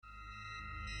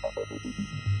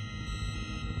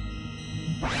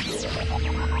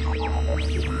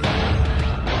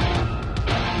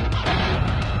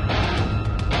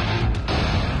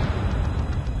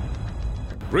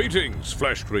Greetings,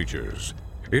 flesh creatures.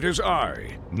 It is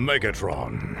I,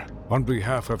 Megatron. On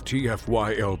behalf of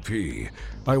TFYLP,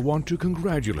 I want to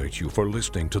congratulate you for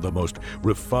listening to the most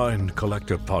refined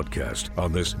collective podcast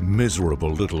on this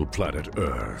miserable little planet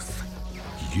Earth.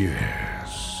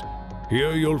 Yes.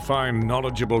 Here you'll find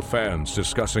knowledgeable fans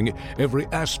discussing every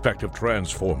aspect of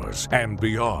Transformers and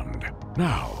beyond.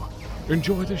 Now,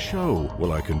 enjoy the show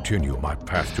while I continue my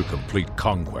path to complete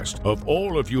conquest of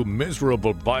all of you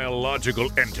miserable biological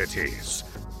entities.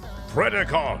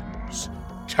 Predacons,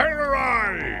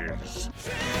 terrorize!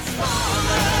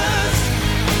 Transformers,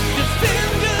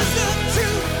 defenders of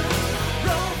truth,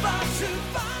 robots who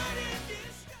fight in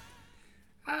disguise.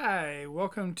 Hi,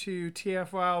 welcome to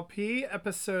TFYLP,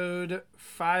 episode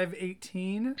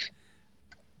 518.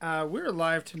 We're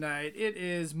live tonight. It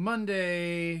is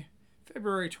Monday,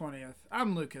 February 20th.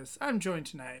 I'm Lucas. I'm joined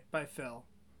tonight by Phil.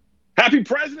 Happy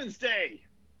President's Day!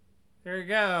 There you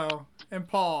go. And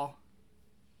Paul.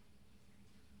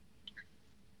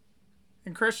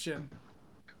 And Christian.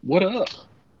 What up?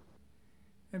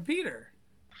 And Peter.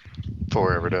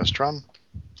 Forever Destron.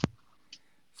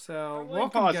 So, Let me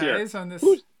welcome pause guys here. on this.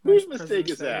 Whose nice mistake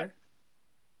is President's Day. that?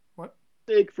 What?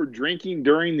 Mistake for drinking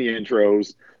during the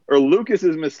intros, or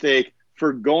Lucas's mistake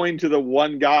for going to the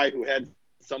one guy who had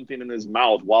something in his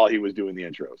mouth while he was doing the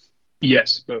intros?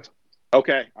 Yes, both.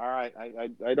 Okay, all right.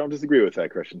 I don't disagree with that,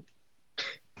 Christian.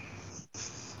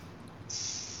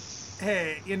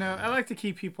 Hey, I like to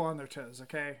keep people on their toes,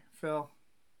 okay, Phil?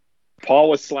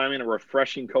 Paul was slamming a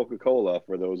refreshing Coca-Cola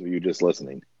for those of you just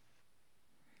listening.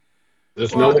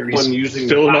 There's Well, no one using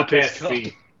the filling up his podcast cup.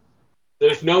 feed.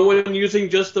 There's no one using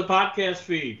just the podcast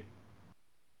feed.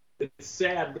 It's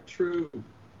sad but true.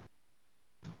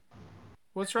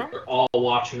 What's wrong? They're all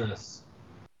watching us.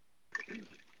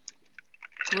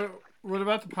 What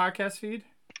about the podcast feed?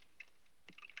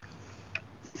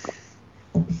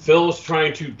 Phil is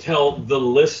trying to tell the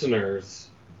listeners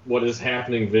what is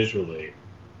happening visually.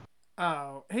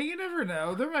 Oh, hey, you never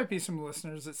know. There might be some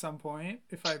listeners at some point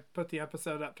if I put the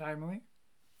episode up timely.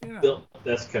 Phil,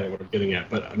 that's kind of what I'm getting at,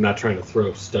 but I'm not trying to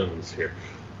throw stones here.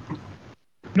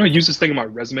 I used this thing on my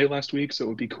resume last week, so it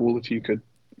would be cool if you could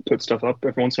put stuff up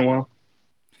every once in a while.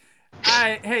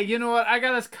 Hey, you know what? I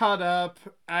got us caught up.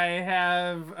 I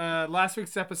have last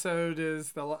week's episode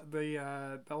is the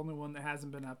only one that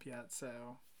hasn't been up yet.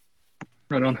 So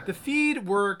Right on. the feed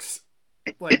works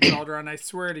like Zaldron. I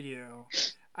swear to you.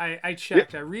 I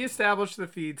checked. I reestablished the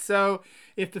feed. So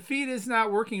if the feed is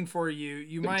not working for you,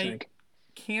 you might Tank.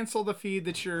 cancel the feed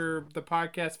the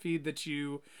podcast feed that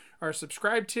you are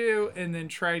subscribed to, and then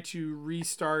try to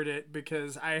restart it,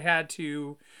 because I had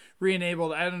to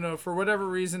re-enable. I don't know, for whatever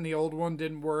reason the old one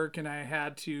didn't work, and I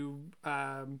had to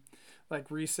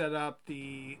reset up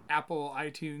the Apple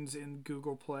iTunes and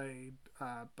Google Play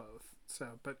both.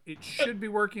 So, but it should be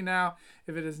working now.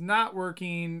 If it is not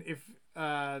working,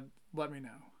 let me know.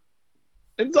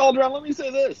 And Zaldron, let me say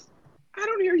this. I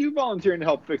don't hear you volunteering to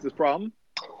help fix this problem.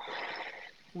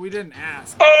 We didn't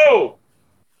ask. Oh!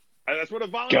 And that's what a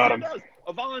Got volunteer him. does.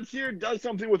 A volunteer does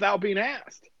something without being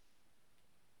asked.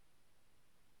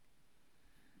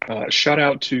 Shout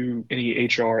out to any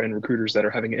HR and recruiters that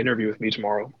are having an interview with me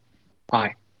tomorrow.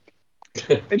 Hi.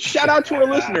 And shout out to our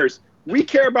listeners. We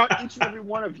care about each and every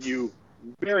one of you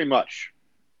very much.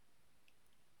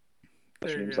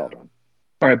 That's There your you name, go. Zaldron.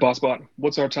 All right, BossBot,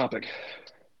 what's our topic?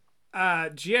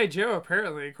 G.I. Joe,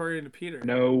 apparently, according to Peter.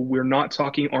 No, we're not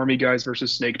talking army guys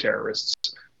versus snake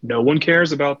terrorists. No one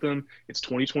cares about them. It's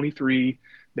 2023.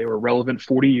 They were relevant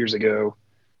 40 years ago.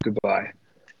 Goodbye.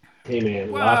 Hey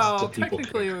man, lots Well, of people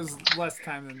technically care. it was less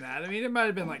time than that. I mean, it might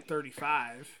have been like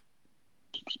 35.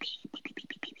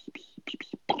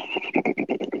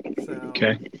 So.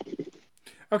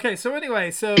 Okay, so anyway,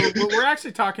 so what we're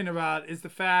actually talking about is the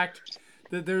fact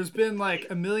that there's been like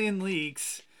a million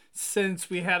leaks since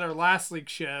we had our last leak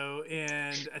show,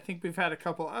 and I think we've had a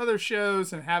couple other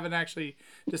shows and haven't actually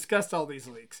discussed all these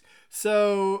leaks.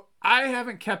 So I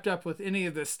haven't kept up with any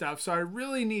of this stuff, so I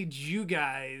really need you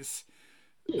guys,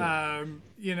 and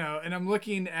I'm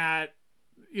looking at,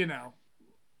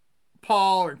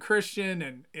 Paul and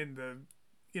Christian and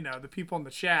the people in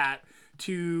the chat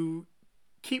to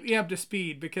keep me up to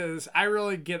speed, because I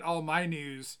really get all my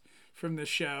news from this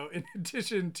show in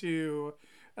addition to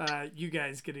you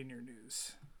guys getting your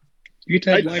news. You get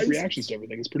to have live reactions to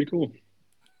everything. It's pretty cool.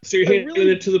 So you're handing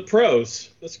it to the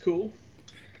pros. That's cool.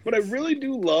 But I really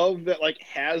do love that, like,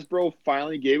 Hasbro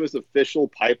finally gave us official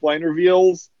pipeline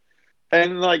reveals.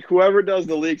 And like whoever does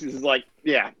the leaks is like,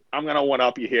 yeah, I'm gonna one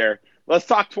up you here. Let's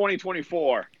talk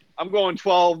 2024. I'm going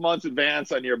 12 months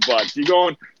advance on your butts. You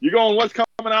going what's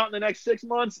coming out in the next 6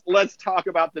 months? Let's talk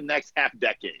about the next half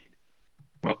decade.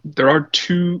 Well, there are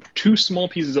two small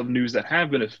pieces of news that have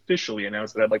been officially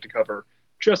announced that I'd like to cover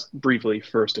just briefly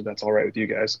first, if that's all right with you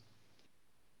guys.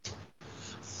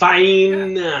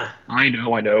 Fine. I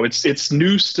know. It's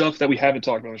new stuff that we haven't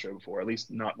talked about on the show before, at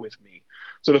least not with me.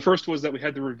 So the first was that we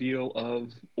had the reveal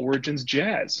of Origins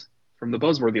Jazz from the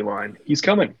Buzzworthy line. He's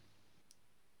coming.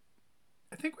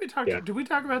 I think we talked. Did we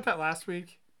talk about that last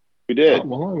week? We did.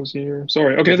 Well, I was here.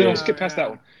 Sorry. Okay, then I'll skip past that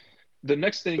one. The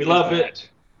next thing We is love that, it.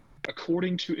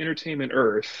 according to Entertainment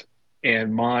Earth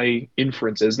and my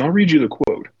inferences, and I'll read you the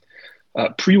quote.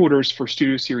 Pre-orders for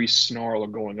Studio Series Snarl are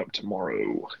going up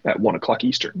tomorrow at 1 o'clock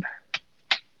Eastern.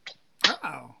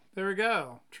 Oh, there we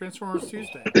go. Transformers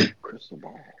Tuesday. Crystal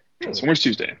ball. Transformers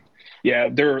Tuesday. Yeah,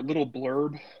 their little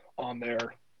blurb on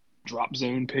their Drop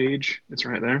Zone page. It's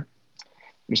right there.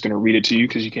 I'm just going to read it to you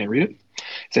because you can't read it. It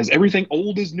says, everything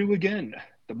old is new again.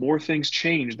 The more things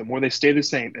change, the more they stay the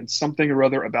same. And something or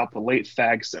other about the late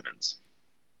Thag Simmons.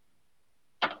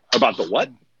 About the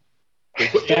what?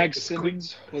 Thag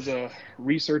Simmons was a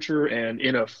researcher, and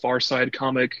in a Far Side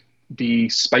comic, the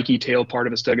spiky tail part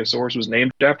of a Stegosaurus was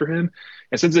named after him.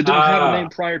 And since it didn't have a name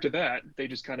prior to that, they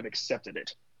just kind of accepted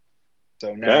it.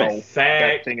 So now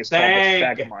that thing is called the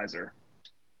Thagamizer.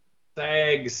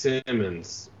 Thag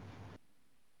Simmons.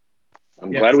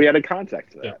 I'm glad we had a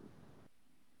context to that.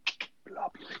 Yeah.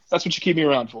 That's what you keep me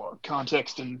around for,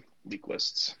 context and leak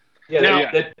lists.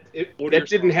 Yeah, that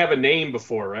didn't have a name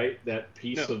before, right? That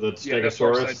piece of the Stegosaurus. Yeah, that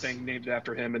Far Side thing named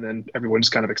after him, and then everyone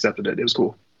just kind of accepted it. It was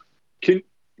cool.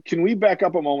 Can we back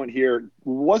up a moment here?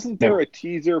 Wasn't there a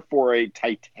teaser for a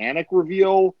Titanic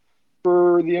reveal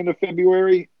for the end of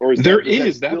February? Or is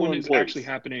that one is actually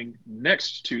happening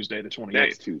next Tuesday, the 28th.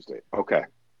 Next Tuesday. Okay.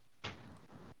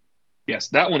 Yes,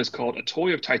 that one is called A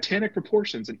Toy of Titanic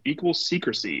Proportions and Equal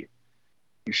Secrecy.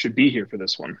 You should be here for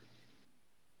this one.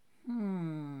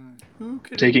 Who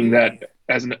could Taking that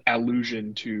as an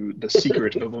allusion to the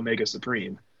secret of Omega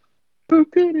Supreme. Who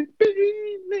could it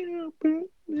be now? So,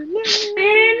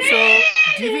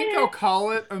 do you think they'll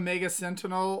call it Omega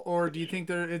Sentinel, or do you think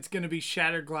it's going to be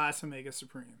Shattered Glass Omega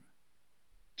Supreme?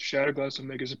 Shattered Glass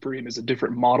Omega Supreme is a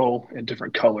different model and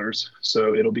different colors,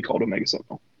 so it'll be called Omega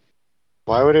Sentinel.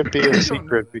 Why would it be a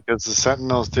secret? Because the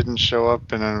Sentinels didn't show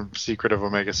up in a Secret of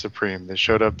Omega Supreme. They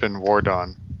showed up in War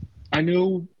Dawn. I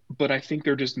know, but I think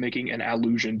they're just making an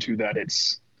allusion to that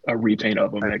it's a repaint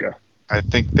of Omega. I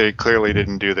think they clearly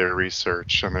didn't do their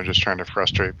research, and they're just trying to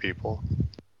frustrate people.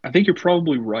 I think you're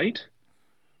probably right,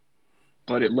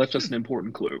 but it left us an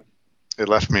important clue. It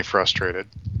left me frustrated.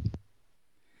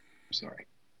 I'm sorry.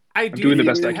 I'm doing the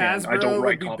best I can. Hasbro I don't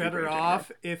write would be copy better paste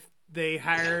off if they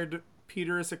hired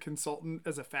Peter as a consultant,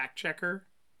 as a fact checker.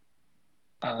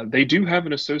 They do have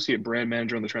an associate brand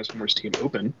manager on the Transformers team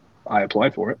open. I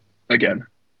applied for it again.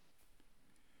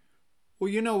 Well,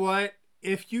 you know what?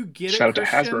 If you get Shout it, out to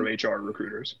Christian, Hasbro HR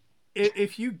recruiters.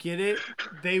 If you get it,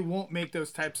 they won't make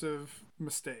those types of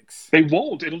mistakes. They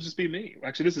won't. It'll just be me.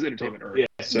 Actually, this is Entertainment Earth. Yeah.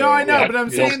 So, No, I know, yeah, but I'm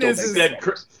they'll saying still is make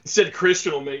it. Said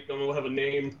Christian will have a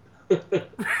name. No,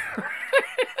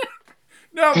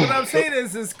 but I'm saying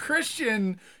is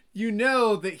Christian, you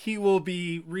know that he will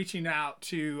be reaching out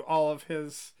to all of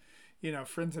his,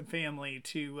 friends and family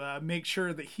to make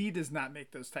sure that he does not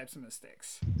make those types of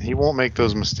mistakes. He won't make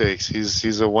those mistakes.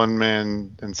 He's a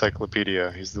one-man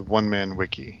encyclopedia. He's the one-man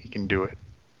wiki. He can do it.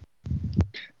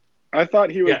 I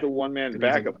thought he was the one-man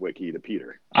backup wiki to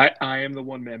Peter. I am the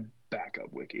one-man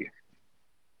backup wiki.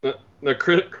 No,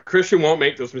 Christian won't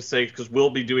make those mistakes because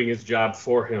we'll be doing his job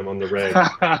for him on the reg.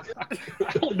 I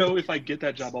don't know if I get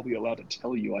that job, I'll be allowed to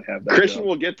tell you I have that Christian job.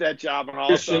 will get that job, and all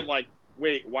of a sudden, like,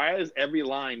 wait, why is every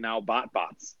line now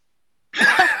bots?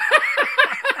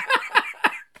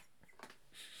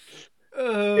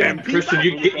 Yeah, Christian,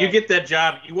 you get that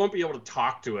job. You won't be able to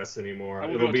talk to us anymore.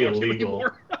 It'll be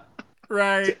illegal,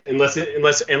 right? Unless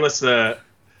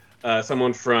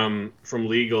someone from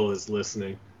legal is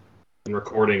listening and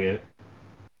recording it.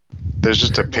 There's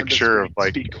just a picture of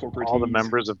like all the corporatees.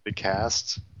 members of the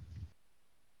cast.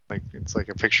 Like it's like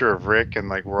a picture of Rick, and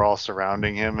like we're all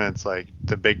surrounding him, and it's like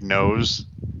the big nose.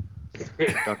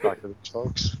 Don't talk to these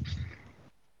folks.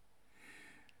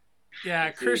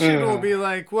 Yeah, Christian will be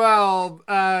like, well,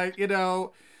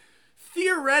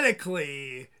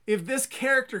 theoretically, if this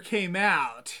character came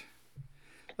out,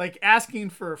 like asking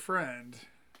for a friend.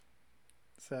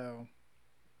 So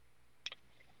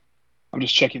I'm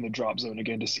just checking the drop zone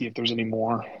again to see if there's any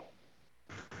more.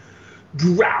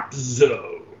 Drop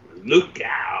zone. Look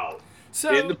out.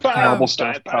 So In the pile. Marvel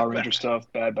stuff, Bad Power Batch. Ranger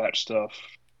stuff, Bad Batch stuff.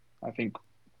 I think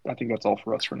that's all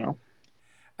for us for now.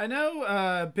 I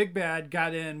know Big Bad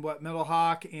got in Metal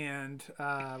Hawk and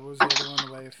what was the other one?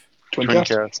 The wave Twin Twin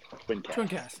Cast. Cast. Twin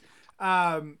Cast.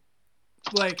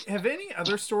 Like, have any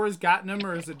other stores gotten them,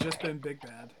 or has it just been Big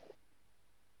Bad?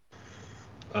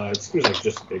 It seems like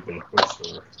just a Big Bad Toy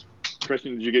Store.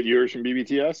 Christian, did you get yours from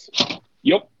BBTS?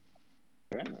 Yep.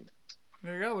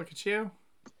 There you go. Look at you,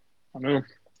 I know.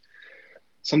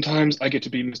 Sometimes I get to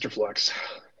be Mr. Flex.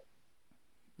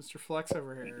 Mr. Flex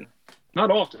over here. Not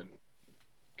often.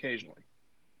 Occasionally.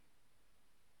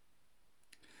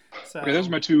 So, Okay, those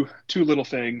are my two little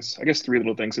things. I guess 3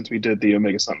 little things since we did the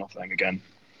Omega Sentinel thing again.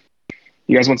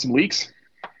 You guys want some leaks?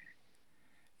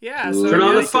 yeah. So Turn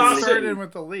on the yes, faucet. started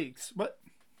with the leaks. What?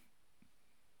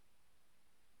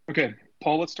 Okay,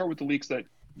 Paul, let's start with the leaks that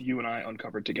you and I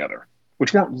uncovered together,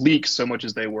 which weren't leaks so much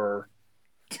as they were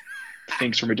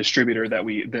things from a distributor that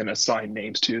we then assigned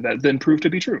names to that then proved to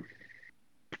be true.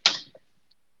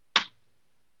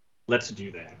 Let's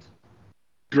do that.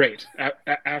 Great.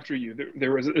 After you,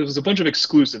 there was a bunch of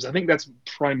exclusives. I think that's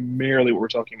primarily what we're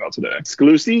talking about today.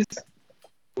 Exclusives?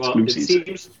 Well,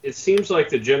 Exclusives. it seems like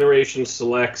the Generation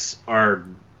Selects are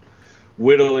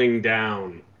whittling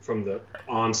down from the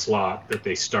onslaught that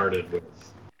they started with.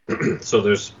 So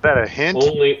there's Is that a hint?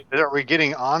 only Are we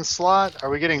getting Onslaught? Are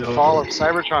we getting No. Fall of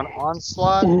Cybertron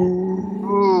Onslaught?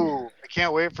 Ooh, I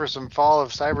can't wait for some Fall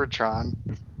of Cybertron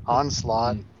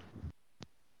Onslaught. That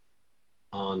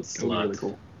onslaught. would be really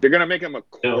cool. They're going to make them a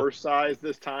No. core size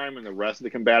this time, and the rest of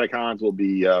the Combaticons will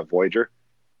be Voyager.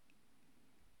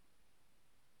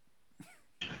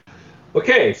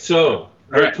 Okay, so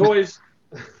the All right. toys,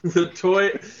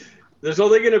 There's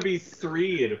only going to be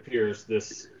 3, it appears,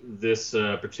 this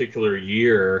particular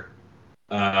year,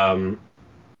 unless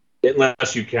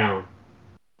you count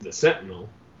the Sentinel,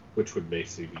 which would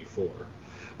basically be 4.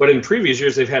 But in previous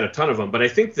years, they've had a ton of them. But I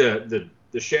think the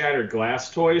Shattered Glass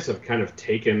toys have kind of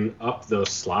taken up those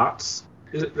slots.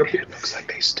 It looks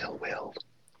like they still will.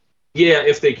 Yeah,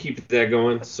 if they keep that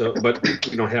going. So, but we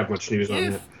don't have much news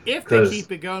on that. If they 'Cause-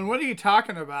 keep it going, what are you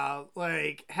talking about?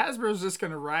 Like, Hasbro's just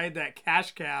going to ride that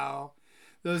cash cow,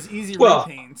 those easy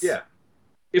repaints. Yeah.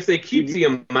 If they keep the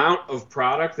amount of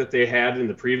product that they had in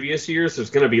the previous years, there's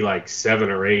going to be like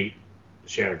 7 or 8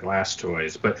 Shattered Glass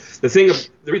toys. But the thing of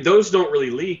those don't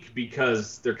really leak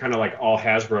because they're kind of like all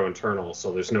Hasbro internal,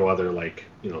 so there's no other like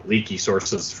leaky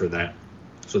sources for that.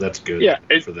 So that's good. Yeah,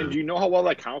 for them. and do you know how well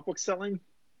that comic book's selling?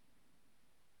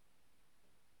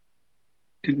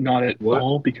 Not at What?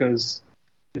 all because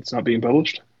it's not being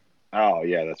published. Oh,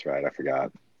 yeah, that's right. I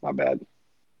forgot. My bad.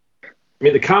 I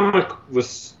mean, the comic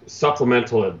was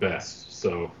supplemental at best,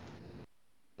 so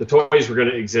the toys were going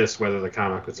to exist whether the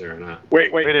comic was there or not.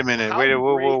 Wait a minute. How Wait,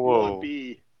 whoa, great whoa, will whoa. it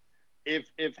be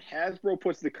if Hasbro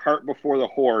puts the cart before the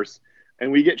horse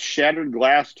and we get Shattered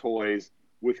Glass toys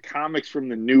with comics from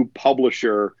the new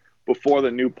publisher before the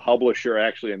new publisher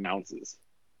actually announces?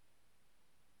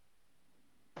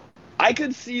 I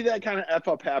could see that kind of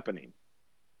F-up happening.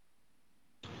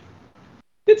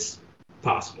 It's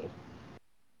possible.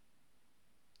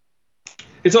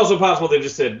 It's also possible they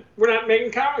just said, we're not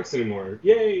making comics anymore.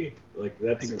 Yay! Like,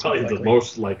 that's think it's probably likely. the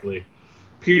most likely.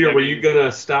 Peter, were you going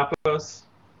to stop us?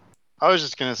 I was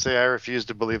just going to say I refuse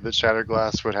to believe that Shattered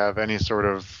Glass would have any sort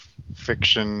of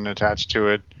fiction attached to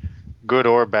it, good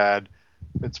or bad.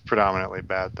 It's predominantly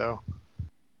bad, though.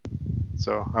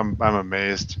 So I'm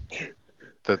amazed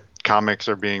that comics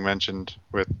are being mentioned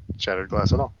with Shattered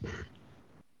Glass at all.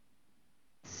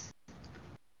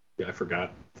 Yeah, I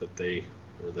forgot that they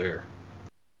were there.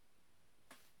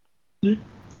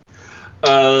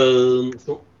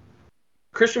 So,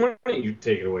 Christian, why don't you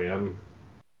take it away? I'm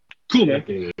Cool, not man.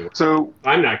 getting anywhere. So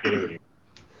I'm not getting anywhere.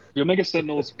 the Omega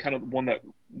Sentinel is kind of one that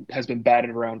has been batted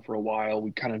around for a while.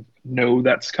 We kind of know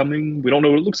that's coming. We don't know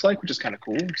what it looks like, which is kind of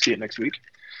cool. We'll see it next week.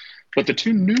 But the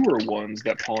 2 newer ones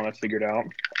that Paul and I figured out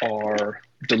are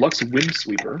Deluxe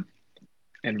Windsweeper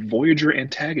and Voyager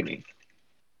Antagony.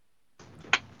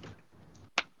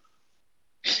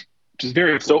 Which is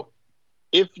very cool. So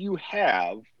if you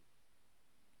have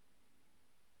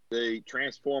the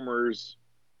Transformers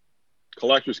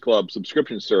Collectors Club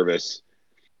subscription service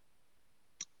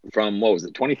from,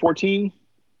 2014?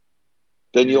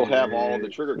 Then you'll have all the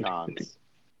Trigger Cons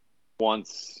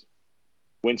once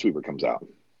Windsweeper comes out.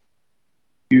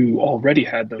 You already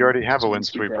had them. You already have a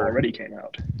Windsweeper Windsweeper. already came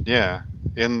out Yeah,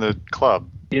 in the club.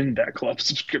 in that club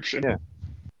subscription. Yeah.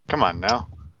 Come on now.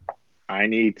 I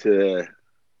need to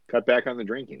cut back on the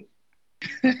drinking.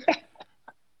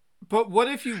 But what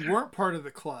if you weren't part of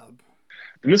the club?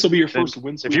 And this will be your Then first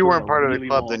win. if you weren't part of the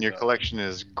club, then your collection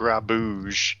is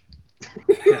grabouge.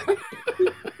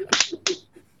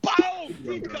 Boom!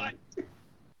 Deep cut.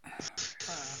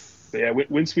 But yeah,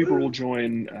 Windsweeper will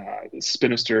join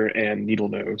Spinister and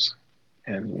Needlenose.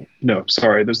 And no,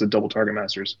 sorry, those are the double target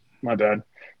masters. My bad.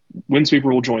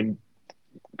 Windsweeper will join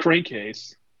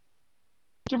Crankcase.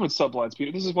 Different sublines,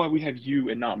 Peter. This is why we have you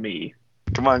and not me.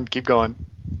 Come on, keep going.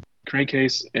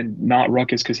 Crankcase and not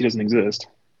Ruckus because he doesn't exist.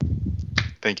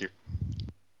 Thank you.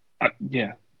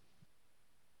 Yeah.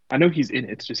 I know he's in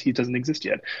it. It's just he doesn't exist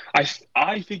yet.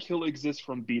 I think he'll exist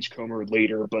from Beachcomber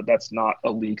later, but that's not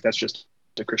a leak. That's just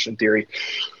a Christian theory.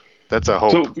 That's a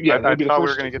hope. So, yeah, I that'll be the thought we were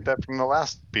first- going to get that from the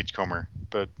last Beachcomber,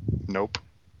 but nope.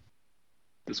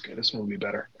 This one will be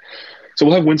better. So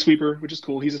we'll have Windsweeper, which is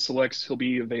cool. He's a selects. He'll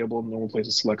be available in the normal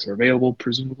places selects are available,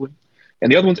 presumably.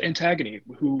 And the other one's Antagony,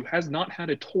 who has not had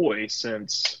a toy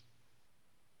since...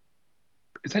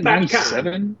 Is that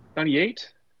 97? 98,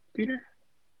 Peter?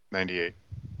 98.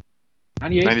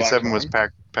 98. 97 was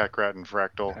Pack Rat and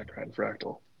Fractal. Pack Rat and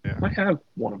Fractal. Yeah. I have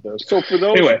one of those. So for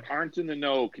those Anyway. who aren't in the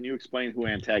know, can you explain who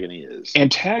Antagony is?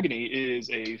 Antagony is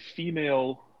a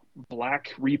female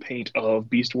black repaint of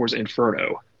Beast Wars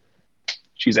Inferno.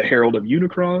 She's a herald of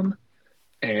Unicron,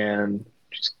 and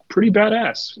she's pretty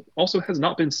badass. Also has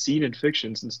not been seen in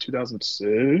fiction since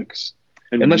 2006.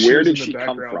 And Unless she where was did in the she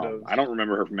come background from? of- I don't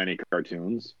remember her from any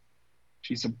cartoons.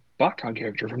 She's a BotCon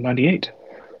character from 98.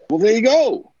 Well, there you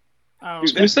go. Oh,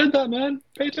 Dude, Who said that, man?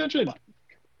 Pay attention.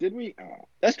 Did we?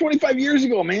 That's 25 years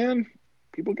ago, man.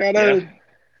 People gotta.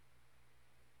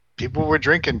 People were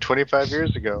drinking 25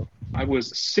 years ago. I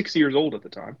was 6 years old at the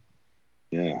time,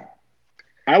 Yeah.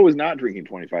 I was not drinking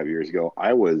 25 years ago.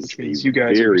 I was which means a you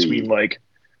guys are very between like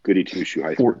goody two shoe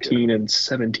high school kid. 14 and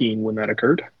 17 when that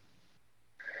occurred.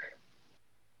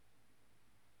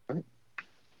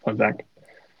 Fun fact.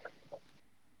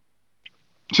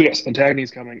 So yes, Antagony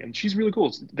is coming, and she's really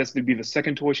cool. That's to be the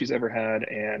second toy she's ever had,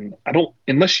 and I don't,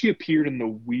 unless she appeared in the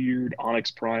weird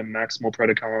Onyx Prime Maximal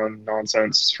Predacon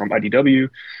nonsense from IDW,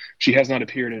 she has not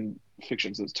appeared in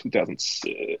fiction since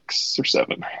 2006 or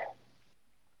 7.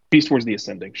 Beast Wars: The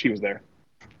Ascending, she was there.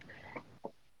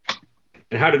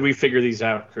 And how did we figure these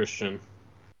out, Christian?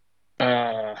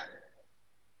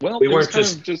 Well, We it was weren't kind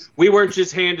just- of just We weren't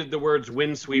just handed the words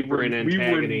Windsweeper We were- and we were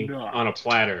Antagony not. on a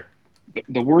platter.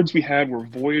 the words we had were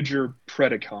Voyager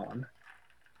Predacon,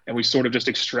 and we sort of just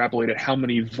extrapolated how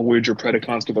many Voyager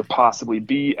Predacons could there possibly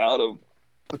be out of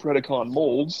the Predacon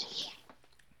molds,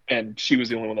 and she was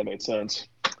the only one that made sense.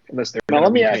 Unless they're Now, going let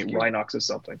to me ask repaint you- Rhinox as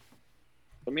something.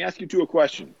 Let me ask you two a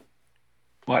question.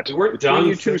 What? We weren't Between done,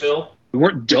 you two- Phil. We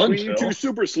weren't done, Between you Phil. two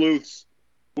super sleuths,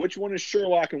 which one is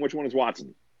Sherlock and which one is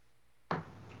Watson?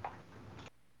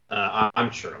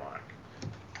 I'm Sherlock.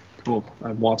 Cool.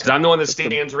 I'm Because Watson. I'm the one that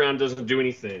stands around, doesn't do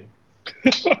anything.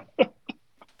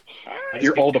 I just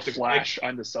You're all the get Flash.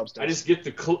 I'm the substance. I just get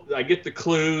the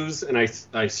clues and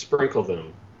I sprinkle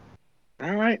them.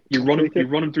 All right. you run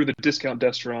them through the discount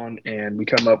Destron, and we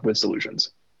come up with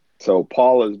solutions. So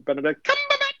Paul is Benedict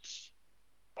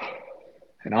Cumberbatch.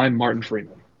 And I'm Martin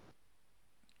Freeman.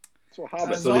 So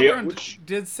Hobbit. So the- Zolran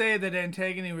did say that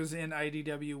Antagony was in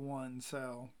IDW 1,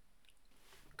 so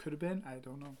could have been. I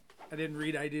don't know. I didn't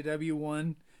read IDW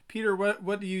 1. Peter,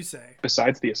 what do you say?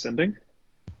 Besides the Ascending,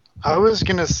 I was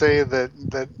gonna say that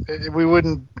we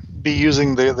wouldn't be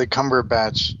using the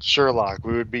Cumberbatch Sherlock.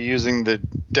 We would be using the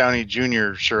Downey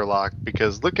Jr. Sherlock,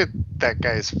 because look at that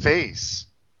guy's face.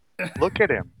 Look at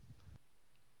him.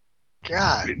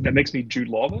 God. that makes me Jude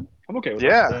Law then? I'm okay with that.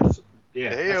 Yeah. That's what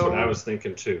Heyo. I was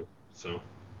thinking too. So.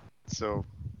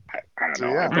 I don't So,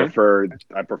 know. yeah. I prefer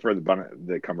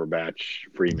the Cumberbatch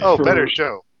Freeman. Oh, For- better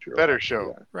show. Sure. Better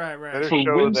show. Right. Better For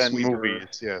show than Windsweeper-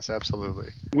 movies. Yes, absolutely.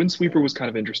 Windsweeper was kind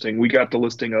of interesting. We got the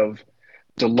listing of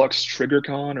Deluxe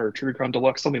TriggerCon or TriggerCon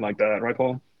Deluxe, something like that, right,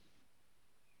 Paul?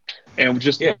 And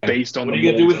just Yeah. based on What the are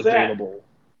you gonna do molds with that? available.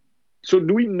 So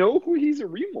do we know who he's a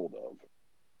remold of?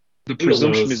 The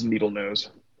presumption Needlenose. is Needle Nose.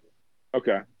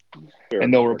 Okay. Fair.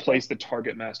 And they'll replace the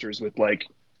target masters with like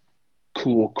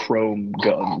cool chrome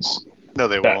guns. No,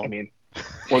 they That, won't. I mean,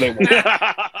 or they won't.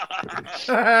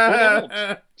 Well, they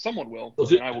won't. Someone will.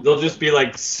 and I will They'll get just them. be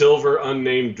like silver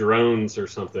unnamed drones or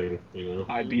something, you know.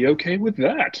 I'd be okay with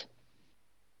that.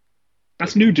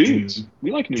 That's new dudes.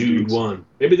 We like new Dude dudes. one.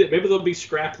 Maybe they'll be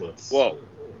scraplets. Whoa.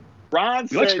 Ron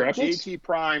You like said Scraplets? JT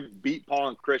Prime beat Paul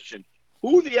and Christian.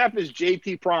 Who the F is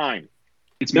JT Prime?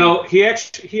 It's me. No, he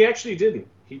actually didn't.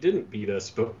 He didn't beat us,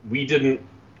 but we didn't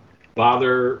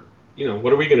bother. You know,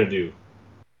 what are we gonna do?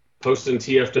 Post in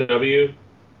TFW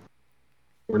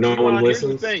where no Ron, one here's the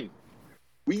listens. thing.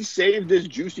 We saved this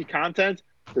juicy content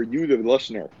for you, the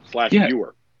listener / Yeah.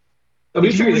 viewer. Oh, we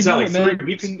If you figured this out already like know it, 3 man,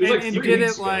 weeks. you It was can- like and 3 did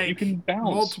weeks it ago. like you can bounce.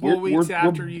 multiple weeks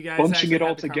after you guys bunching actually it all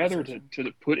had the together conversation.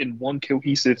 to put in one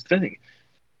cohesive thing.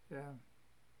 Yeah.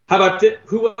 How about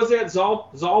who was that?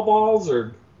 Zolballs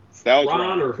or That was Ron?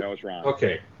 Ron. Or That was Ron.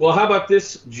 okay. Well, how about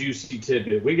this juicy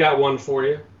tidbit? We got one for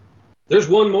you. There's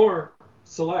one more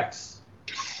selects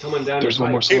coming down. There's the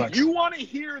one more pipe. select. If you want to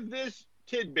hear this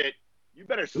tidbit, you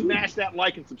better smash that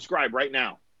like and subscribe right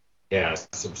now. Yeah,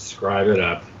 subscribe it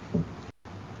up.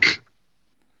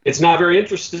 It's not very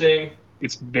interesting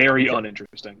It's very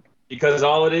uninteresting. because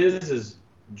all it is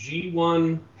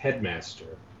G1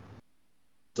 Headmaster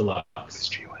Deluxe.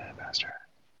 G1 Master.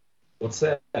 What's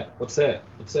that? What's that?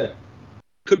 What's that?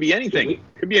 Could be anything.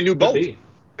 Could be a new bolt. Could be.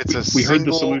 It's a We heard the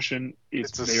single, solution.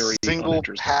 It's it's a very single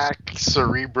uninteresting. pack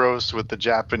Cerebros with the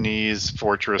Japanese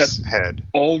fortress That's- head.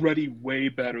 Already way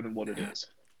better than what it is.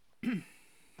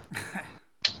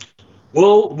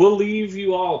 We'll leave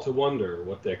you all to wonder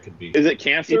what that could be. Is it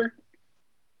cancer?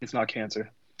 It's not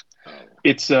cancer. Oh.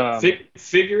 It's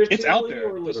Figuratively it's out there.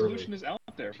 or The literally? solution is out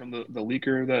there from the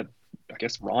leaker that I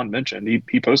guess Ron mentioned.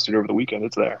 He posted over the weekend.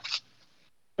 It's there.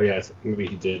 Oh yeah, maybe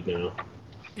he did now.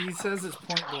 He says it's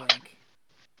point blank.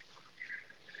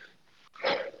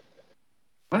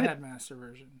 The What? Headmaster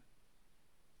version.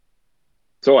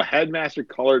 So a Headmaster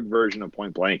colored version of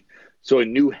Point Blank. So a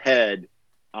new head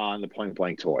on the Point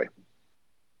Blank toy.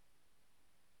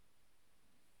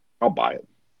 I'll buy it.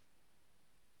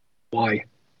 Why?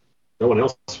 No one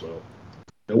else will.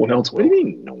 No one else What will. do you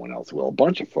mean no one else will? A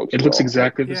bunch of folks It will. looks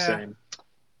exactly the Yeah. same.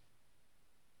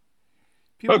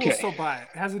 People Okay. will still buy it.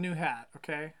 It has a new hat,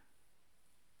 okay?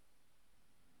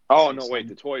 Oh, no, wait.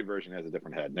 The toy version has a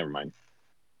different head. Never mind.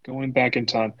 Going back in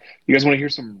time. You guys want to hear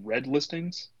some red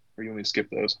listings? Or you want me to skip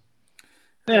those?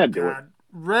 Yeah, Oh, do it. God.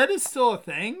 Red is still a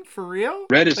thing? For real?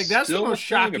 Red is like that's still the a most thing,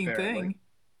 shocking apparently. thing.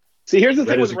 See, here's the Red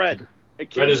thing is with a- Red.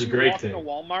 It Red is a you great walk thing. into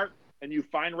Walmart and you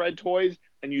find Red toys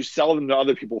and you sell them to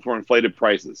other people for inflated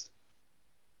prices.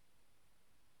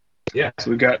 Yeah. So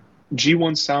we've got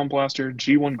G1 Sound Blaster,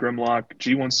 G1 Grimlock,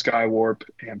 G1 Skywarp,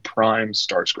 and Prime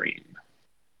Starscream.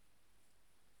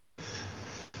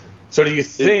 So do you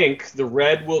think the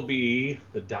red will be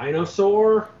the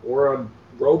dinosaur or a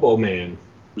Robo-Man?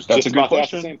 It's That's just a good about to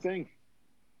ask the question. same thing.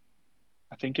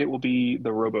 I think it will be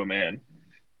the Robo Man.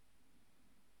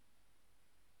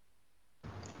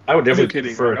 I would No definitely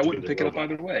kidding. prefer. I wouldn't pick it up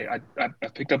either way. I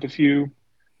picked up a few.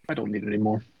 I don't need it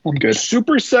anymore. I'm good.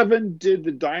 Super 7 did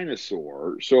the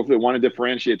dinosaur, so if they want to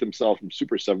differentiate themselves from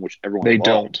Super 7, which everyone They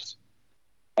loves,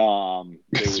 they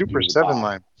would Super do the 7 box.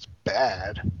 line is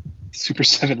bad. Super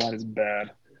 7 line is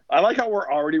bad. I like how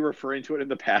we're already referring to it in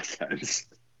the past tense.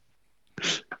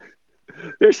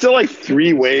 There's still like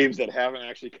 3 waves that haven't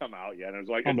actually come out yet. And it's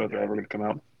like, I don't know if they're ever going to come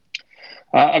out.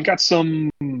 I've got some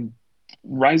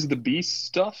Rise of the Beast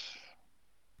stuff.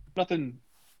 Nothing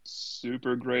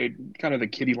super great. Kind of the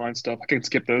kiddie line stuff. I can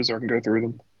skip those or I can go through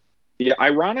them. yeah,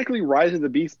 ironically, Rise of the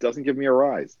Beast doesn't give me a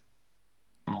rise.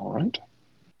 All right.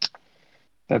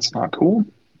 That's not cool.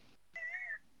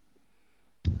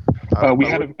 We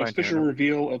had an official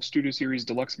reveal of Studio Series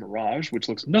Deluxe Mirage, which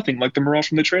looks nothing like the Mirage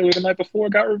from the trailer the night before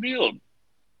it got revealed.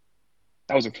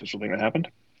 That was an official thing that happened.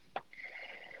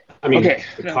 I mean, Okay,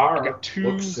 the now, car I got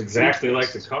two looks exactly brief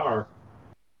like the lists. car.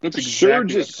 Looks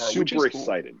Surge exactly is like the car, which super is cool.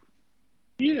 excited.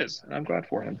 He is, and I'm glad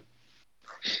for him.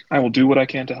 I will do what I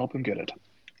can to help him get it.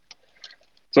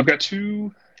 So I've got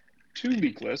two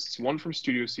leak lists, one from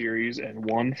Studio Series and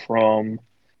one from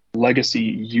Legacy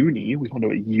Uni. We don't know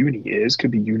what Uni is.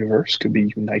 Could be Universe, could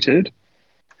be United,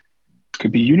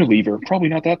 could be Unilever. Probably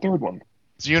not that third one.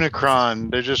 It's Unicron.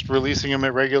 They're just releasing them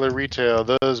at regular retail.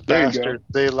 Those There you go. bastards.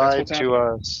 They lied what's to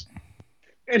happening. us.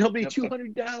 And he'll be Yep.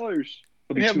 $200.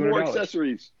 It'll be And have more $200.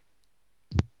 accessories.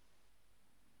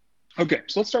 Okay,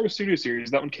 so let's start with Studio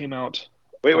Series. That one came out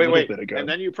Wait, a wait, little wait. bit ago. And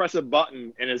then you press a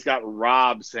button and it's got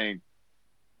Rob saying,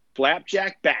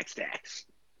 Flapjack Backstacks.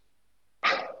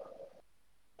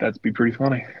 That'd be pretty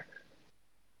funny.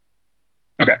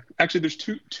 Okay, actually, there's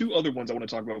two other ones I want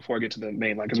to talk about before I get to the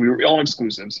main line because we were all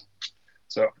exclusives.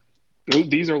 So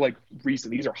these are like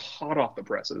recent. These are hot off the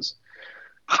presses.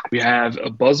 We have a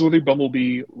Buzzworthy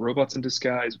Bumblebee Robots in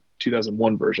Disguise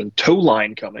 2001 version. Tow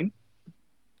Line coming.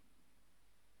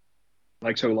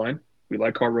 Like Tow Line. We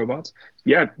like car robots.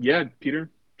 Yeah, Peter,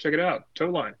 check it out. Tow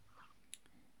Line.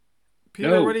 Peter,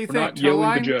 No, what do you we're think? not yelling Toe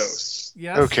line? Bajos.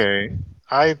 Yes. Okay.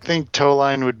 I think tow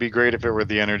line would be great if it were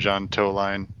the Energon tow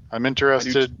line. I'm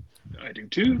interested. I do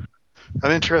too.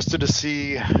 I'm interested to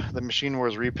see the Machine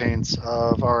Wars repaints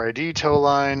of RID tow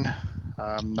line.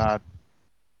 I'm not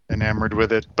enamored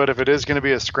with it. But if it is going to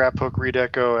be a scrap hook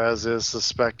redeco, as is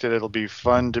suspected, it'll be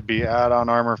fun to be add-on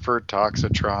armor for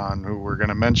Toxitron, who we're going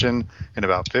to mention in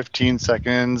about 15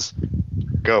 seconds.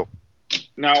 Go.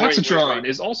 Now, Toxitron wait.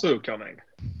 is also coming.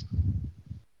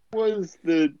 Was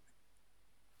the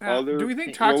other? Do we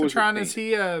think what was the Toxitron paint? is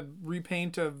he a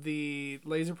repaint of the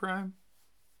Laser Prime?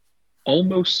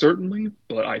 Almost certainly,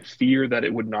 but I fear that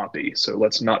it would not be. So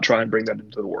let's not try and bring that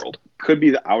into the world. Could be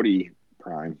the Audi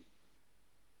Prime.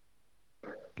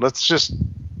 Let's just...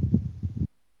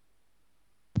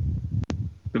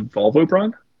 The Volvo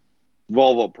Prime?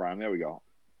 Volvo Prime. There we go.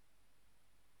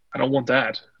 I don't want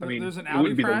that. I mean, There's an it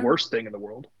wouldn't be Audi the Prime? worst thing in the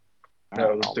world.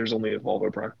 No, there's only a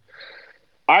Volvo Prime.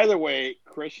 Either way,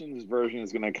 Christian's version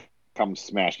is going to come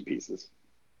smashed to pieces.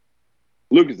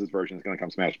 Lucas's version is going to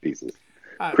come smashed to pieces.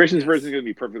 Christian's version is going to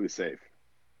be perfectly safe.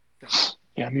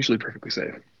 Yeah, I'm usually perfectly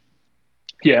safe.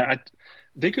 Yeah,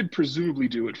 they could presumably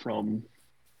do it from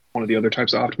one of the other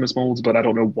types of Optimus molds, but I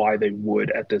don't know why they would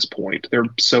at this point. They're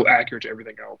so accurate to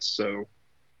everything else, so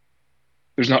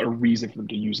there's not a reason for them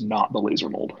to use not the laser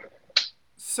mold.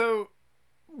 So,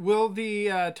 will the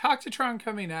Toxitron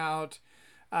coming out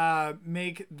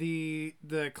make the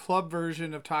club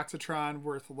version of Toxitron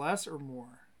worth less or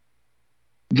more?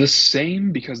 The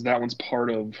same, because that one's part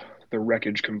of the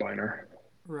Wreckage Combiner.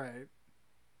 Right.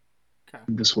 Okay.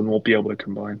 This one won't be able to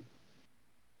combine.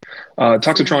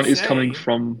 Toxitron is coming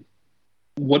from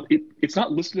it's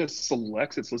not listed as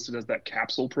selects, it's listed as that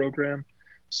capsule program.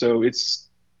 So it's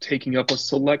taking up a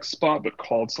select spot, but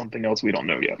called something else we don't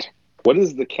know yet. What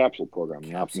is the capsule program?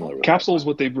 I'm not familiar with Capsule is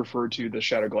what they've referred to the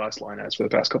Shattered Glass line as for the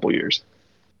past couple of years.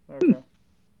 Okay.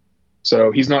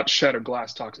 So he's not Shattered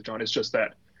Glass Toxitron, it's just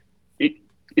that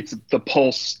it's the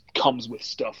pulse comes with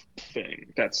stuff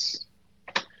thing.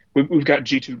 We've got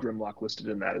G2 Grimlock listed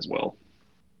in that as well.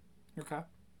 Okay.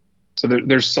 So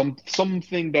there's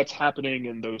something that's happening,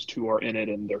 and those two are in it,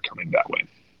 and they're coming that way.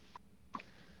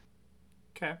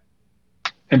 Okay.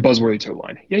 And Buzzworthy Tow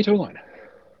Line. Yay, Tow Line.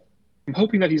 I'm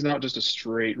hoping that he's not just a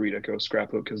straight Redeco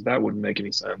scrapbook, because that wouldn't make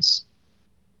any sense.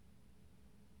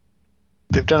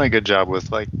 They've done a good job with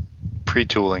like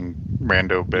pre-tooling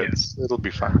rando bits. It'll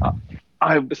be fun.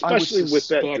 Especially with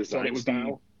that suspect design it would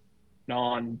style.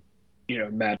 Be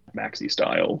Mad Maxi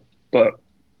style, but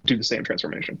do the same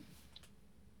transformation.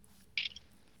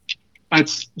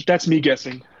 That's me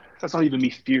guessing. That's not even me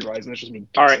theorizing. That's just me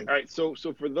guessing. All right. So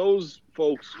for those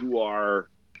folks who are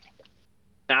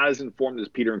not as informed as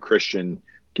Peter and Christian,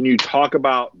 can you talk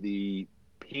about the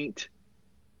paint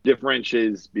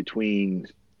differences between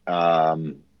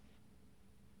the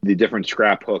different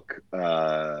scrap hook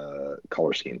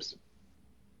color schemes?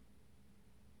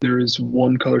 There is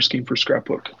one color scheme for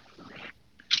scrapbook.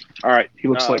 All right. He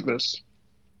looks like this.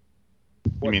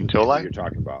 You mean toe line? You're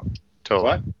talking about Toe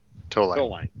what? line. Toe line. Toe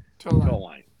line. Toe line. Toe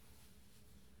line.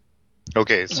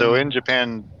 Okay, so in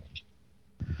Japan,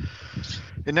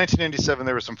 in 1997,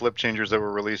 there were some flip changers that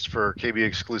were released for KB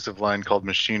exclusive line called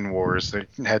Machine Wars. They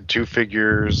had two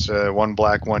figures, one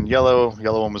black, one yellow.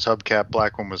 Yellow one was hubcap,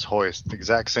 black one was hoist. The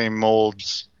exact same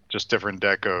molds, just different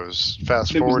decos.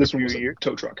 Fast forward a few years.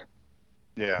 Tow truck.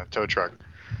 Yeah, tow truck.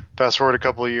 Fast forward a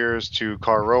couple of years to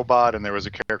Car Robot, and there was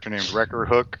a character named Wrecker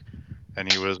Hook,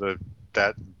 and he was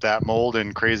that mold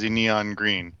in crazy neon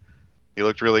green. He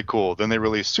looked really cool. Then they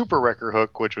released Super Wrecker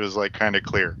Hook, which was like kind of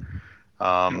clear.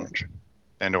 Orange.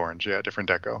 And orange, yeah, different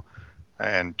deco.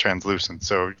 And translucent.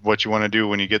 So what you want to do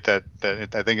when you get that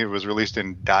I think it was released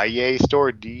in Daie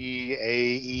store,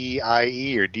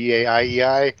 D-A-E-I-E or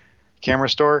D-A-I-E-I camera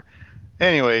store.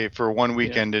 Anyway, for one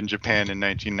weekend in Japan in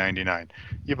 1999.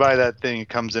 You buy that thing, it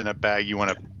comes in a bag, you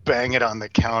want to bang it on the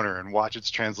counter and watch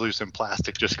its translucent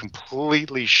plastic just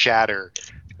completely shatter.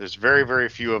 There's very, very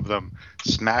few of them.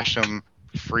 Smash them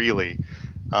freely.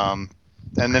 And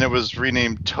then it was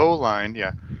renamed Tow Line,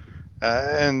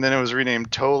 and then it was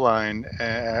renamed Tow Line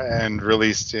and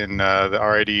released in the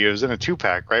RID. It was in a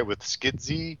 2-pack, right, with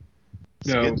Skidsy?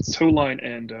 No, Tow Line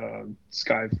and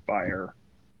Skyfire.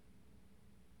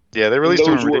 Yeah, they released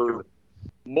Those them were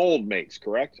mold makes,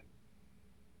 correct?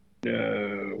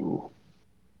 No.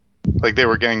 like they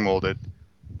were gang molded.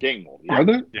 Gang mold. Yeah.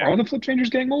 Are the flip changers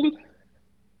gang molded?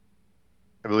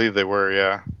 I believe they were,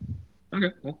 yeah.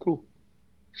 Okay, well, cool.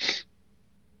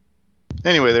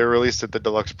 Anyway, they were released at the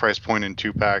deluxe price point in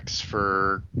 2-packs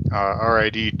for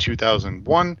RID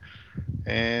 2001,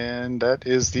 and that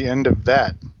is the end of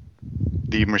that.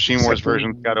 The Machine Wars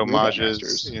version got homages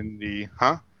Masters. in the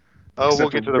Oh, Except we'll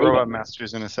for get to the Robot Robot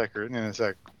Masters in a sec.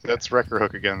 That's Wrecker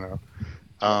Hook again, though.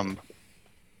 And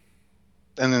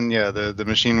then the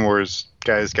Machine Wars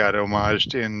guys got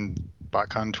homaged in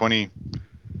BotCon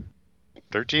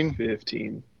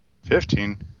 2013.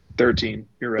 15, 13.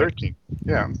 You're right. 13.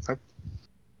 Yeah.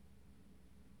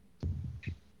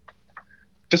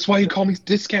 That's why you call me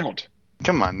discount.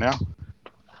 Come on now.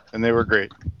 And they were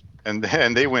great. And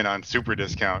they went on super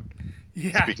discount.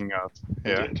 Yeah. Speaking of.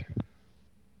 They Yeah. did.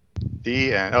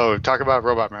 The end. Oh, talk about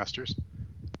Robot Masters.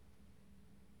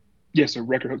 Yeah, so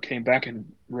Record Hook came back in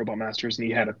Robot Masters, and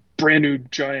he had a brand new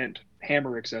giant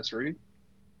hammer accessory.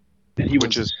 And he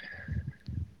Which was is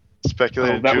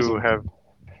speculated that was to have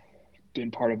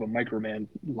been part of a Microman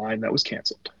line that was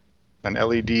canceled. an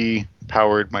LED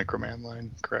powered Microman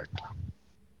line, correct?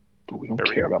 But we don't There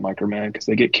we care go. about Microman because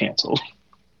they get canceled.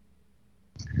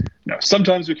 No,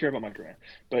 sometimes we care about Microman.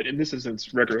 But in this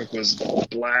instance, Record Hook was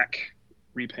black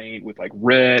repaint with like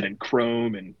red and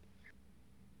chrome and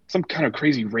some kind of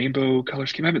crazy rainbow color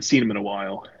scheme. I haven't seen him in a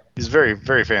while. He's very,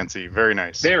 very fancy, very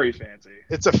nice. Very fancy.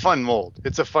 It's a fun mold.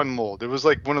 It was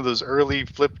like one of those early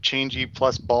flip changey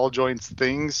plus ball joints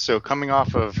things. So coming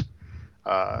off of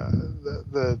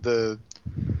the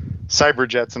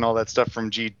Cyberjets and all that stuff from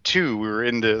G2,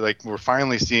 we're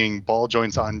finally seeing ball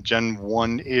joints on Gen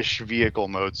 1-ish vehicle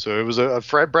mode. So it was a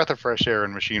breath of fresh air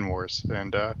in Machine Wars,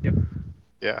 and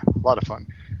yeah, a lot of fun.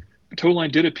 Tow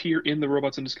Line did appear in the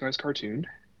Robots in Disguise cartoon.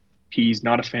 He's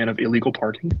not a fan of illegal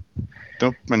parking.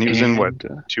 And he was in what,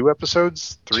 And, 2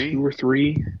 episodes, 3? 2 or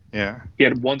 3. Yeah. He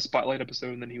had one spotlight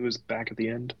episode, and then he was back at the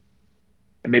end,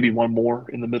 and maybe one more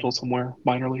in the middle somewhere,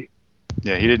 minorly.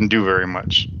 Yeah, he didn't do very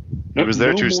much. He was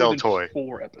there No to more sell than toy.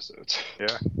 4 episodes.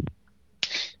 Yeah.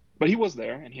 But he was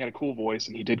there, and he had a cool voice,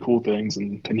 and he did cool things,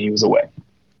 and then he was away.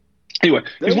 Anyway,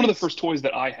 he was one of the first toys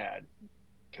that I had,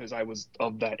 because I was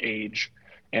of that age,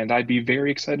 and I'd be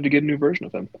very excited to get a new version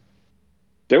of him.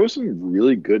 There was some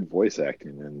really good voice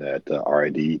acting in that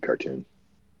RID cartoon.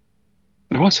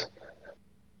 There was.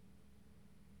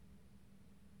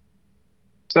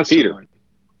 So that's Peter. Tow Line.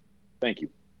 Thank you.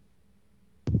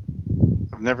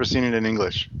 I've never seen it in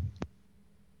English.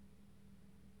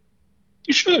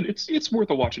 You should. It's worth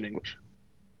a watch in English.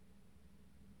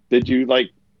 Did you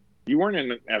you weren't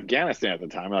in Afghanistan at the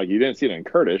time, you didn't see it in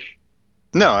Kurdish.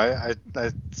 No, I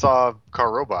saw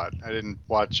Car Robot. I didn't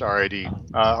watch RID.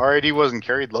 RID wasn't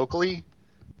carried locally,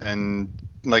 and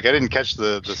I didn't catch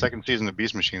the second season of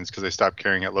Beast Machines because they stopped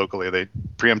carrying it locally. They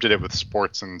preempted it with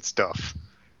sports and stuff.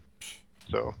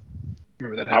 So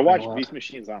Remember that I happened a watched lot. Beast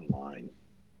Machines online.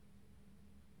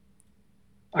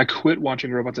 I quit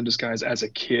watching Robots in Disguise as a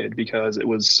kid because it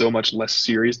was so much less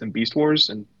serious than Beast Wars,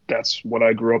 and that's what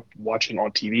I grew up watching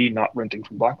on TV, not renting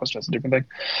from Blockbuster. That's a different thing.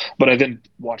 But I then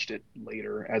watched it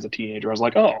later as a teenager. I was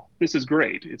like, oh, this is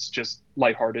great. It's just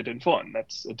lighthearted and fun.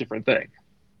 That's a different thing.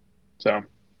 So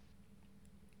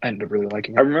I ended up really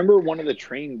liking I it. remember one of the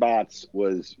train bots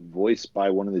was voiced by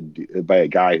by a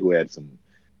guy who had some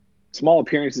small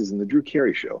appearances in the Drew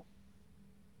Carey show.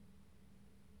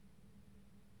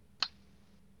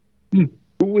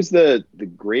 Who was the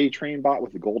gray train bot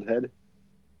with the gold head?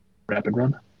 Rapid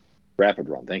Run. Rapid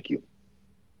Run, thank you.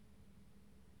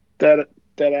 That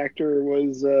actor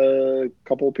was a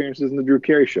couple appearances in the Drew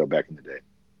Carey show back in the day.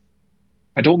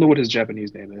 I don't know what his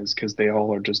Japanese name is because they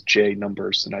all are just J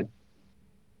numbers, and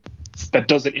that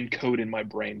doesn't encode in my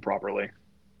brain properly.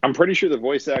 I'm pretty sure the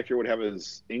voice actor would have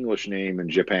his English name in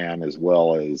Japan as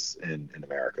well as in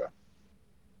America.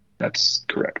 That's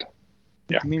correct.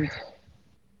 I mean,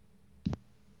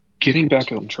 Getting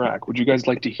back on track, would you guys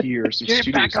like to hear some Get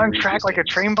studio back on series track like a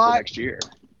listings train for bot? next year?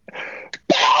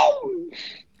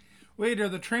 Wait, are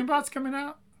the train bots coming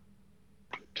out?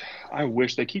 I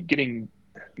wish. They keep getting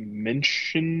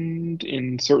mentioned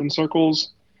in certain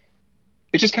circles.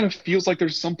 It just kind of feels like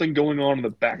there's something going on in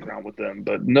the background with them,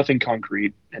 but nothing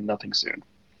concrete and nothing soon.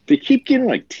 They keep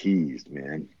getting teased,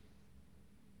 man.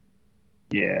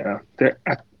 Yeah,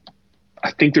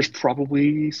 I think there's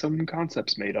probably some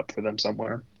concepts made up for them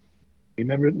somewhere. You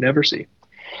never see.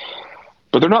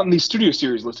 But they're not in these studio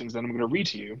series listings that I'm going to read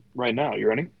to you right now. You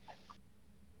ready?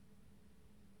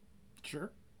 Sure.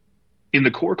 In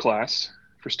the core class,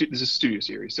 this is a studio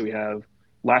series, so we have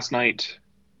Last Night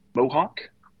Mohawk,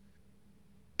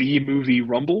 B-movie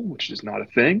Rumble, which is not a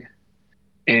thing,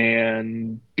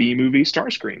 and B-movie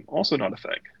Starscream, also not a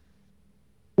thing.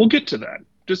 We'll get to that.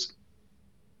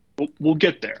 We'll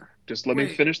get there. Just let me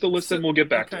Wait, finish the list and we'll get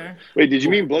back to Okay. it. Wait, did you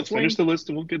mean We'll Blitzwing? finish the list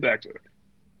and we'll get back to it.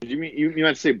 Did you mean you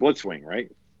meant to say Blitzwing,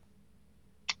 right?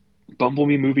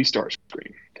 Bumblebee movie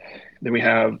Starscream. Then we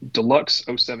have Deluxe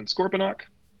 07 Scorponok,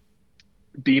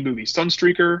 B movie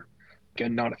Sunstreaker,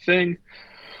 again not a thing.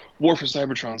 War for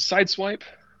Cybertron Sideswipe.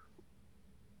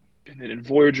 And then in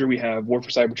Voyager we have War for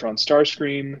Cybertron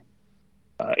Starscream,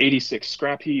 86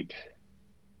 Scrap Heap,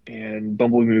 and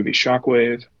Bumblebee movie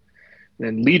Shockwave.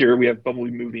 Then leader, we have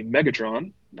Bumblebee movie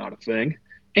Megatron, not a thing,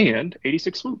 and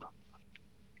 86 Swoop.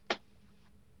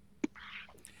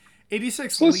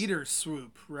 86 So let's- liter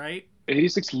swoop, right?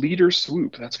 86 leader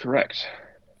Swoop, that's correct.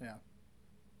 Yeah.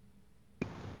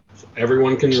 So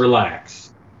everyone can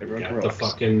relax. Everyone Got can the relax.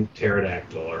 fucking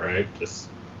pterodactyl, all right? Just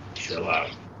chill out.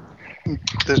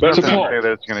 There's But nothing to Paul- say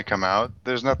that it's going to come out.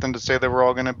 There's nothing to say that we're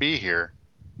all going to be here.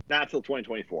 Not till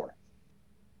 2024.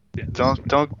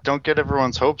 Don't get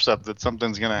everyone's hopes up that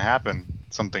something's going to happen,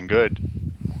 something good,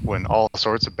 when all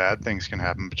sorts of bad things can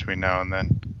happen between now and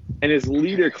then. And his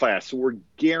leader class, so we're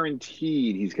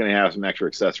guaranteed he's going to have some extra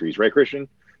accessories, right, Christian?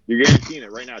 You're guaranteeing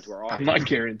it right now to our I'm audience. not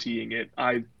guaranteeing it.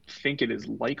 I think it is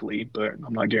likely, but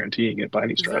I'm not guaranteeing it by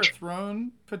any Is there a stretch.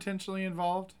 throne potentially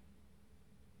involved?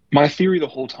 My theory the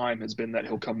whole time has been that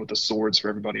he'll come with the swords for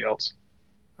everybody else.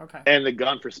 Okay. And the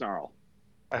gun for Snarl.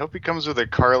 I hope he comes with a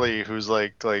Carly who's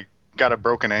like got a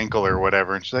broken ankle or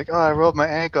whatever, and she's like, "Oh, I rolled my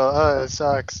ankle. Oh, it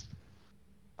sucks."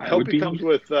 I hope would he be comes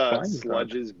with fine with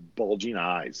Sludge's bulging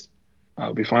eyes. I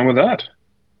would be fine with that.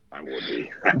 I would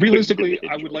be. Realistically,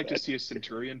 I Enjoy would like to that. see a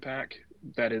Centurion pack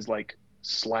that is like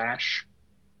Slash,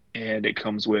 and it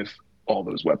comes with all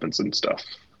those weapons and stuff.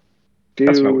 Dude,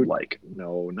 That's what I would like.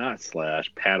 no, not Slash.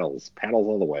 Paddles. Paddles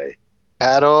all the way.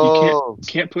 Paddle. You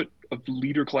can't put a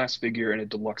leader class figure in a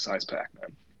deluxe size pack,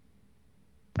 man.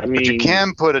 I mean, But you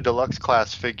can put a deluxe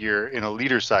class figure in a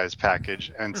leader size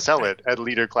package and sell it at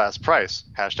leader class price.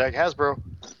 Hashtag Hasbro.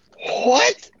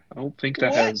 What? I don't think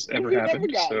that What? has ever We've never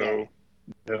happened. gotten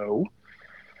So no.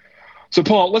 So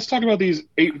Paul, let's talk about these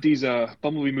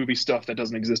Bumblebee movie stuff that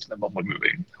doesn't exist in the Bumblebee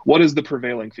movie. What is the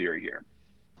prevailing theory here?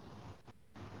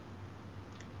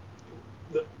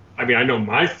 I mean, I know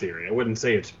my theory. I wouldn't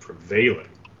say it's prevailing.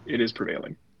 It is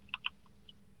prevailing.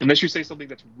 Unless you say something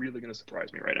that's really going to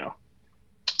surprise me right now.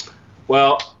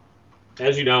 Well,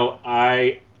 as you know,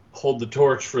 I hold the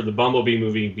torch for the Bumblebee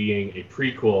movie being a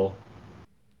prequel.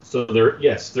 So there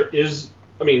is.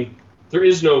 I mean, there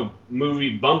is no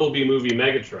Bumblebee movie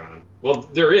Megatron. Well,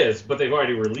 there is, but they've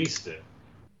already released it.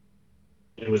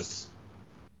 It was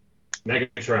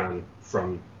Megatron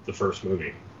from the first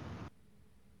movie.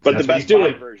 But That's the what he's Best Buy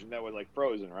doing. version that was like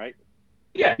frozen, right?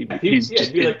 Yeah, He's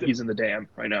he's in the dam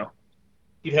right now.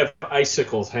 he'd have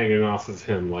icicles hanging off of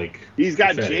him, like He's got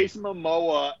confetti. Jason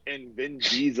Momoa and Vin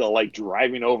Diesel like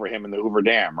driving over him in the Hoover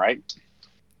Dam, right?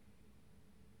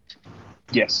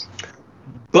 Yes.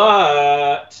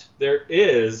 But there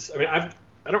is. I mean, I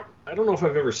don't know if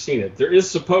I've ever seen it. There is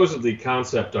supposedly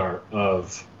concept art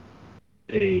of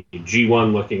a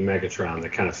G1 looking Megatron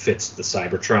that kind of fits the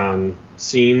Cybertron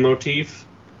scene motif.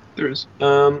 There is.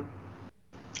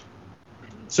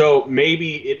 So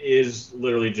maybe it is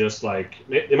literally just like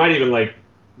they might even like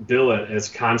bill it as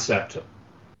concept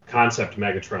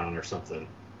Megatron or something.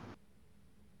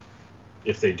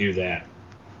 If they do that.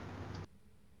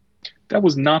 That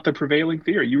was not the prevailing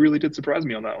theory. You really did surprise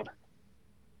me on that one.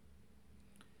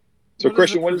 So, What is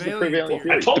Christian, the what is the prevailing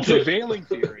theory? I theory? told The you. prevailing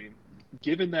theory,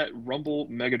 given that Rumble,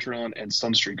 Megatron, and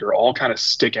Sunstreaker all kind of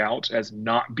stick out as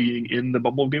not being in the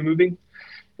Bumblebee movie,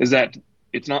 is that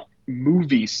it's not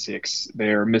movie 6,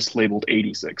 they're mislabeled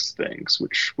 86 things,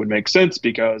 which would make sense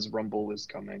because Rumble is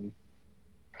coming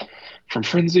from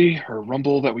Frenzy, or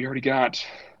Rumble that we already got.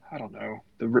 I don't know.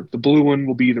 The blue one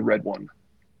will be the red one.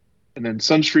 And then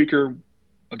Sunstreaker,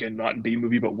 again, not in B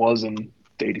movie, but was in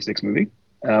the 86 movie.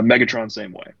 Megatron,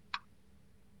 same way.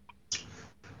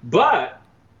 But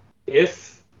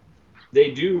if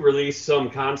they do release some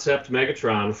concept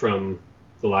Megatron from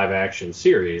the live action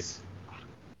series,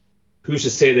 who's to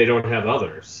say they don't have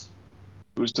others?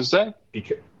 Who's to say?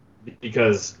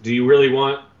 Because do you really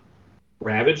want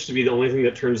Ravage to be the only thing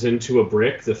that turns into a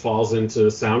brick that falls into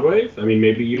Soundwave? I mean,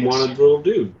 maybe you Yes. want a little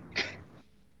dude.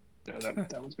 No,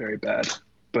 that was very bad.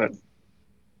 But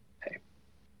hey.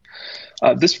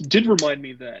 This did remind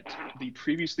me that the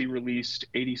previously released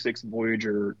 86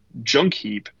 Voyager Junk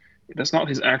Heap, that's not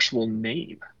his actual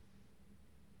name.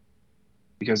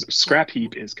 Because Scrap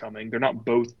Heap is coming. They're not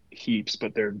both heaps,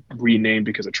 but they're renamed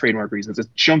because of trademark reasons. It's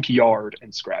Junkyard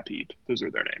and Scrap Heap. Those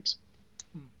are their names.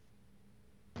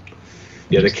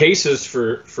 Yeah, the cases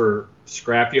for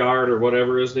Scrapyard or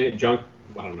whatever his name, Junk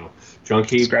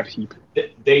Heap. Scrap Heap.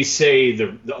 They say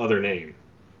the other name.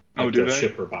 Oh, Like do the they?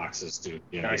 shipper boxes do.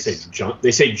 Yeah, Nice.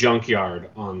 They say Junkyard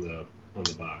on the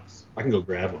box. I can go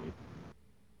grab one.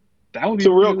 That would be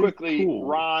So, real really quickly, cool.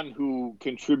 Ron, who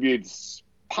contributes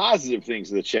positive things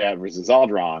to the chat versus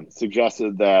Aldron,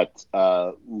 suggested that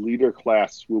leader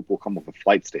class swoop will come with a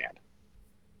flight stand.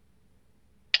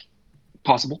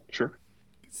 Possible, sure.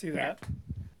 See that?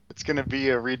 It's going to be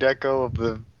a redeco of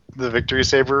the the Victory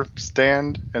Saber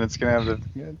stand, and it's gonna have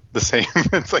the same.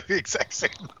 It's like the exact same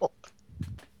mold.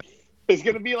 It's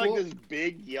gonna be like Cool. this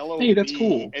big yellow Hey, that's V,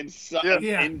 cool. and some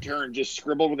Yeah. intern just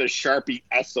scribbled with a Sharpie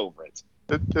S over it.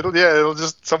 It'll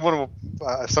just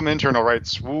some intern will write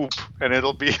swoop, and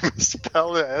it'll be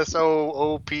spelled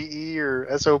SOOPE or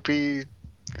SOP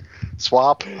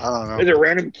swap. I don't know. There's a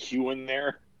random Q in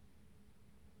there.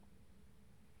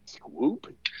 Swoop.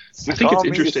 I think it's Call me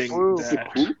interesting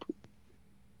Swoop.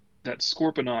 that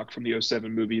Scorponok from the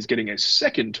 07 movie is getting a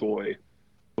second toy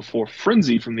before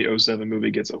Frenzy from the 07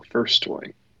 movie gets a first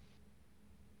toy.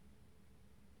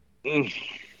 Mm.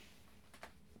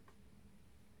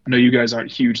 I know you guys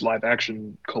aren't huge live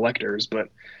action collectors, but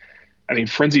I mean,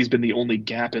 Frenzy's been the only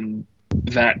gap in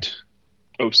that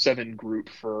 07 group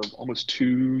for almost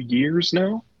 2 years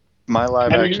now. My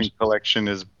live How many action years? collection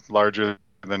is larger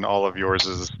than all of yours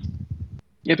is.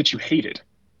 Yeah, but you hate it.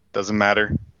 Doesn't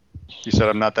matter. You said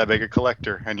I'm not that big a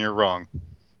collector, and you're wrong.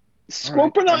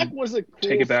 Scorponok All right, was a cool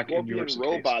take it back in scorpion your case.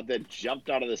 robot that jumped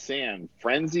out of the sand.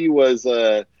 Frenzy was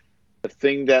a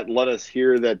thing that let us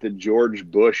hear that the George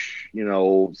Bush,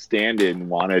 stand-in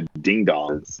wanted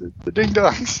ding-dongs. The ding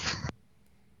dongs.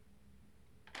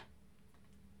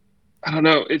 I don't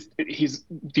know. He's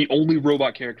the only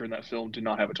robot character in that film to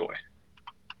not have a toy,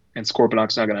 and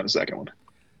Scorponok's not gonna have a second one.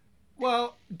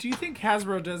 Well, do you think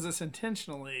Hasbro does this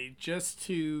intentionally just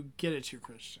to get at you,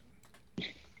 Christian?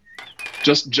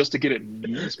 Just to get at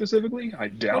me specifically, I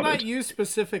doubt Well, not it. you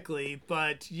specifically,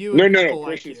 but you No, and no, people no, like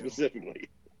Christian you. specifically.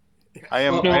 I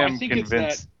am. No, I I am think it's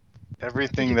convinced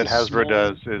everything I that think it's a Hasbro small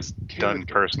does is done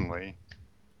character. personally.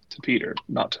 To Peter,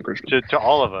 not to Christian. To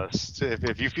all of us.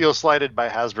 If you feel slighted by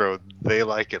Hasbro, they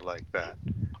like it like that.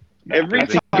 Every I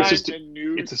think time it's just a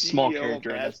new it's a small CEO character,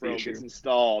 of and that's the Hasbro issue. gets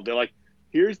installed, they're like,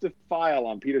 here's the file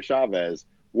on Peter Chavez.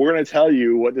 We're going to tell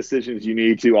you what decisions you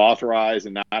need to authorize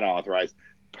and not authorize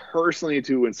personally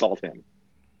to insult him.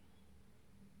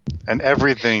 And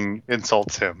everything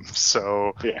insults him.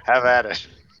 So Yeah. have at it.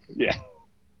 Yeah.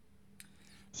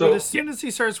 So But as soon as he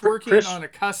starts working Chris- on a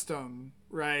custom,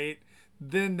 right,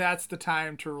 then that's the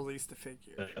time to release the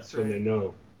figure. that's when they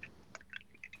know.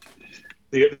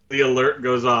 The alert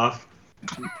goes off.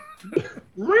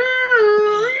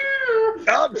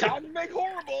 Oh, time to make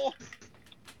horrible.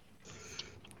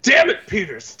 Damn it,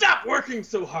 Peter! Stop working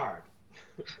so hard.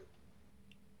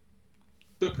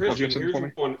 So, Well, do you Christian, have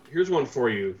something for me? here's one for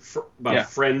you about Yeah.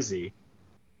 Frenzy.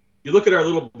 You look at our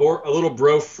little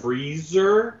bro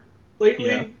Freezer lately.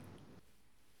 Yeah.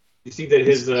 You see that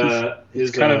his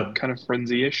It's kind of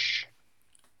frenzy-ish.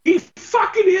 he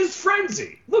fucking is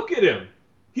Frenzy. Look at him.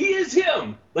 He is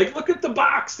him. Like, look at the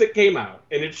box that came out,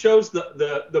 and it shows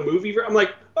the movie. I'm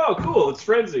like, oh, cool, it's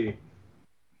Frenzy.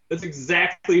 That's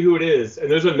exactly who it is. And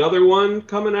there's another one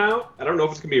coming out. I don't know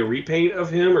if it's gonna be a repaint of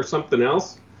him or something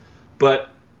else. But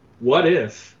what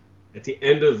if, at the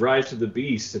end of Rise of the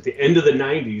Beast, at the end of the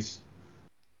 '90s,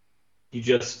 he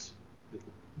just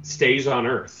stays on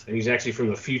Earth, and he's actually from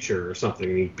the future or something,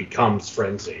 and he becomes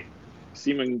Frenzy.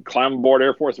 See him climb aboard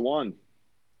Air Force One.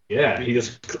 Yeah, he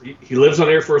lives on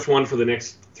Air Force One for the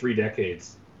next 3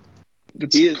 decades.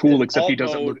 It's He is- cool, his except he alt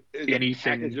doesn't mode look is a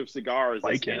package anything. of cigars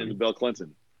like like him. into Bill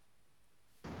Clinton.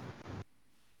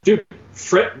 Dude,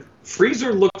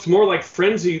 Freezer looks more like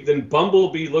Frenzy than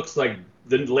Bumblebee looks like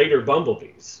the later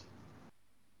Bumblebees.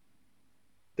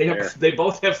 Fair. They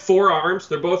both have 4 arms.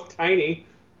 They're both tiny.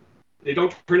 They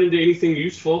don't turn into anything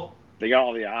useful. They got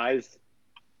all the eyes,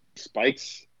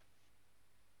 spikes.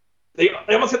 They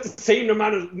almost have the same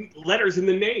amount of letters in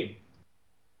the name.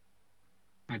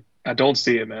 I don't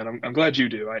see it, man. I'm glad you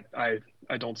do.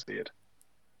 I don't see it.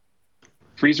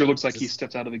 Freezer looks like he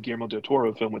stepped out of the Guillermo del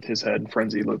Toro film with his head, and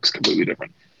Frenzy looks completely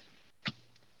different.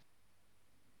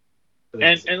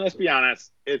 And let's be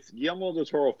honest, it's Guillermo del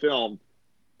Toro film,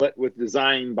 but with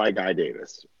design by Guy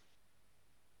Davis.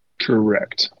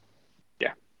 Correct.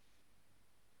 Yeah.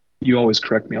 You always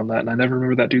correct me on that, and I never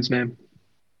remember that dude's name.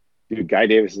 Dude, Guy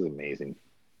Davis is amazing.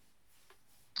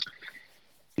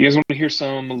 You guys want to hear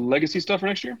some legacy stuff for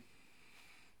next year?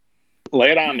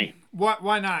 Lay it on me.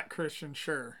 Why not, Christian?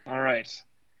 Sure. All right.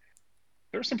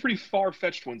 There are some pretty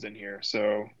far-fetched ones in here,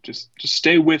 so just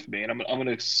stay with me, and I'm going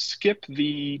to skip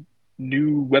the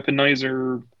new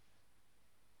weaponizer,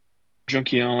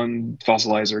 Junkion,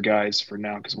 fossilizer guys for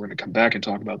now, because we're going to come back and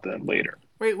talk about them later.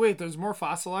 Wait. There's more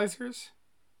fossilizers?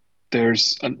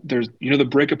 There's the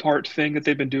break apart thing that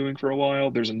they've been doing for a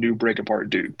while. There's a new break apart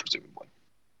dude, presumably.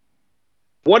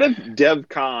 What if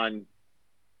DevCon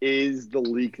is the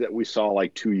leak that we saw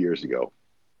like 2 years ago?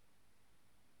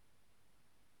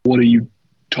 What are you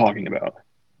talking about?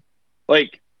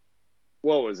 Like,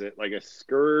 what was it, like a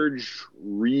Scourge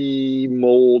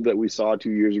remold that we saw 2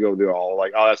 years ago? They're all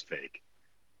like, oh, that's fake.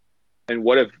 And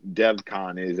what if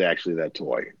DevCon is actually that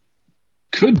toy?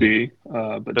 Could be,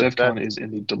 but But DevCon is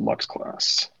in the deluxe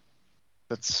class.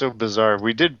 That's so bizarre.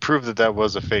 We did prove that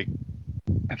was a fake.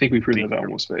 I think we proved that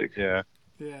one was fake. Yeah.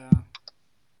 Yeah.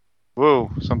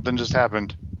 Whoa, something just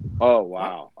happened. Oh,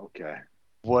 wow. Okay.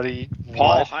 What do you...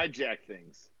 Paul what? hijack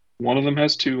things. One of them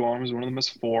has 2 arms. One of them has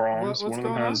 4 arms. What's One of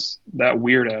them going has that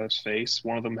weird ass face.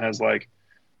 One of them has like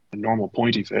a normal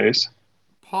pointy face.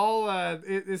 Paul,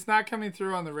 it's not coming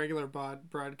through on the regular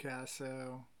broadcast,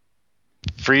 so.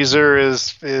 Freezer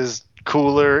is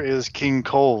cooler is King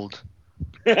Cold.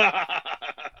 All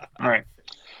right.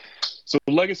 So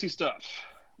legacy stuff.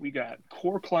 We got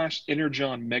Core Clash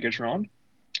Energon Megatron,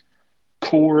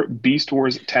 Core Beast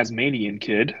Wars Tasmanian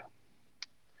Kid,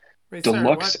 Wait,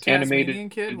 Deluxe sorry, what? animated- Tasmanian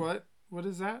Kid? What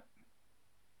is that?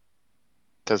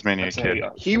 Tasmania That's Kid.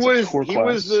 He that's a was core he class.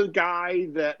 was the guy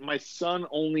that my son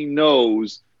only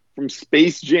knows from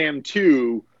Space Jam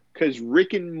 2 because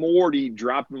Rick and Morty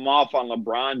dropped him off on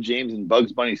LeBron James and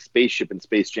Bugs Bunny's spaceship in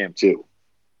Space Jam 2.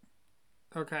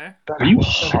 Okay. Are you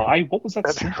high? What was that?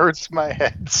 That sentence? hurts my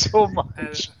head so I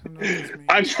much. don't know what this means.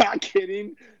 I'm not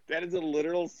kidding. That is a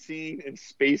literal scene in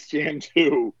Space Jam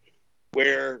 2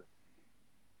 where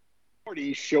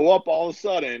Morty show up all of a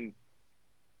sudden,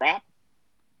 drop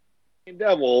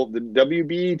Devil, the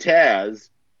WB Taz,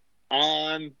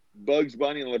 on Bugs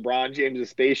Bunny and LeBron James'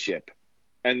 spaceship.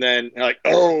 And then like,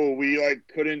 oh, we like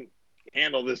couldn't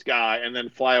handle this guy and then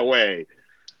fly away.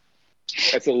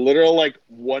 That's a literal like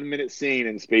 1 minute scene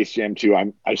in Space Jam 2.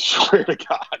 I swear to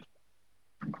God.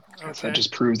 That Okay.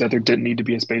 just proves that there didn't need to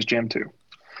be a Space Jam 2.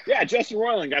 Yeah, Justin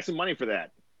Roiland got some money for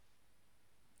that.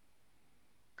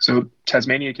 So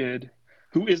Tasmania Kid,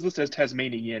 who is listed as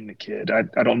Tasmanian Kid.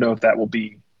 I don't know if that will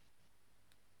be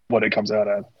what it comes out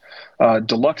at.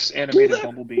 Deluxe animated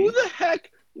Bumblebee. Who the heck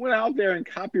went out there and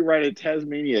copyrighted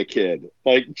Tasmania Kid?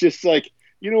 Like, just like,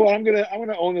 you know what? I'm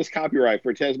gonna own this copyright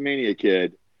for Tasmania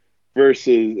Kid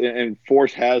versus and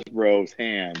force Hasbro's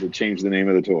hand to change the name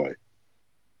of the toy.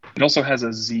 It also has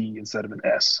a Z instead of an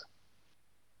S.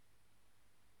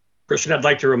 Christian, I'd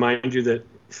like to remind you that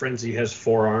Frenzy has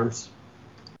 4 arms.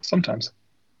 Sometimes.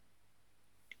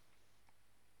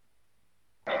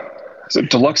 So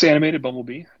Deluxe animated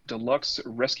Bumblebee, Deluxe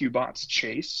Rescue Bots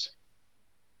Chase,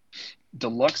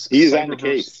 Deluxe He's on the Cyberverse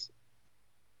case.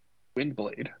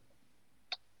 Windblade,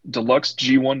 Deluxe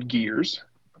G1 Gears,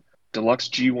 Deluxe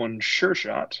G1 Sure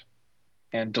Shot,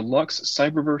 and Deluxe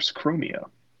Cyberverse Chromia.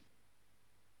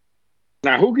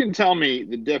 Now, who can tell me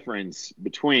the difference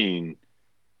between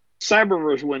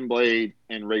Cyberverse Windblade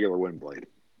and regular Windblade?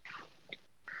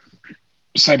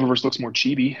 Cyberverse looks more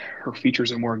chibi. Her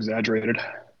features are more exaggerated.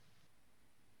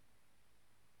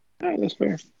 Oh, that's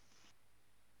fair.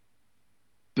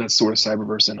 That's sort of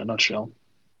Cyberverse in a nutshell.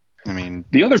 I mean,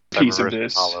 The other piece of Cyberverse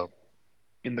this, Hollow.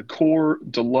 in the core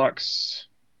deluxe,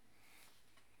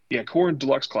 core and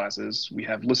deluxe classes, we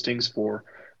have listings for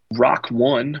Rock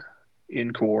 1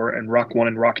 in core and Rock 1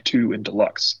 and Rock 2 in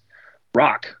deluxe.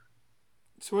 Rock,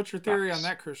 So what's your theory Rocks. on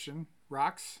that, Christian?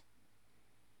 Rocks?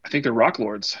 I think they're Rock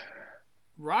Lords.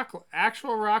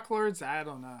 Actual Rock Lords? I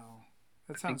don't know.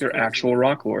 That I think sounds they're crazy. actual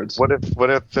Rock Lords. What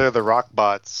if they're the rock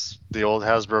bots, the old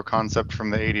Hasbro concept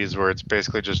from the 80s where it's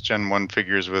basically just Gen 1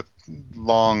 figures with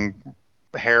long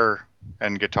hair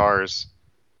and guitars?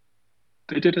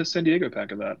 They did a San Diego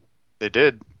pack of that. They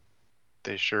did.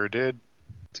 They sure did.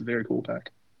 It's a very cool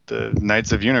pack. The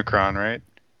Knights of Unicron, right?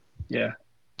 Yeah.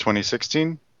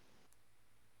 2016?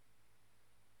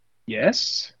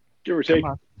 Yes. Give or take.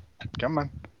 Come on.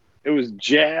 It was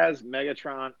Jazz,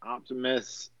 Megatron,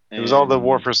 Optimus. It was all the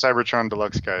War for Cybertron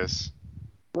Deluxe guys.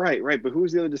 Right. But who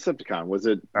was the other Decepticon? Was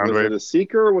it Soundwave. a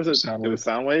Seeker or was it Soundwave. It was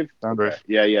Soundwave? Soundwave.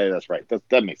 Yeah, that's right.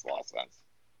 That makes a lot of sense.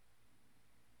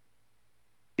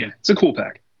 Yeah, it's a cool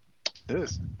pack. It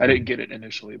is. I didn't get it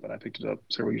initially, but I picked it up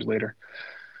several years later.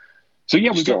 So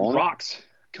yeah, we've Still got on it? Rocks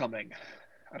coming.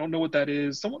 I don't know what that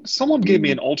is. Someone gave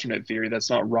me an alternate theory that's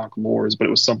not Rock Lords, but it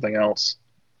was something else.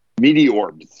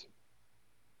 Meteorbs.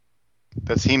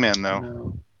 That's He-Man, though.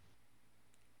 No.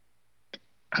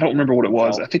 I don't remember what it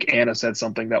was. I think Anna said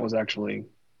something that was actually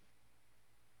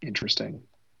interesting.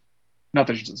 Not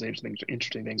that she doesn't say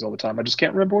interesting things all the time. I just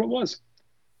can't remember what it was.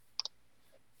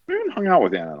 We haven't hung out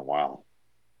with Anna in a while.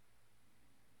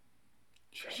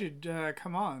 She should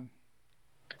come on.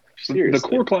 So Seriously. the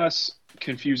core class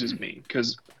confuses me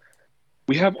because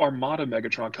we have Armada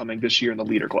Megatron coming this year in the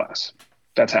leader class.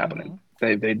 That's happening.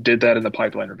 They did that in the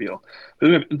pipeline reveal. But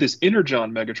we have this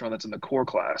Energon Megatron that's in the core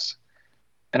class.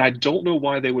 And I don't know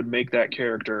why they would make that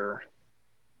character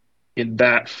in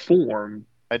that form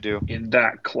I do. in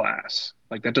that class.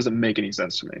 Like that doesn't make any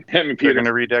sense to me. Hit me, They're Peter.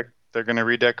 gonna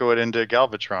redeco it into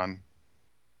Galvatron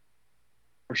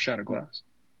Or Shatterglass.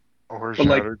 or But,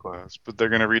 like- Shattered Glass, but they're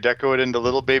gonna redeco it into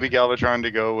little baby Galvatron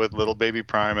to go with little baby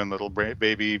Prime and little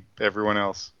baby everyone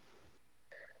else.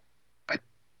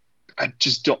 I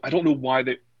don't know why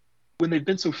when they've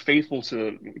been so faithful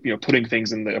to, putting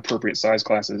things in the appropriate size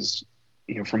classes,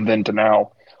 from then to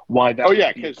now, why that Oh yeah,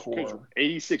 would be because core.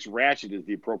 86 Ratchet is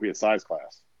the appropriate size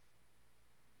class.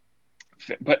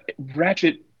 But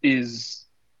Ratchet is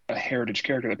a heritage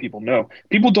character that people know.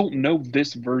 People don't know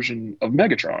this version of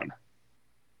Megatron.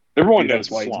 Everyone Maybe knows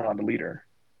that's why he's Slime. not the leader.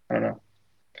 I don't know.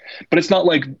 But it's not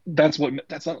like that's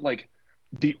not like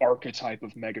the archetype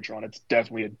of Megatron. It's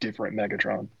definitely a different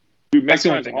Megatron. Dude, That's the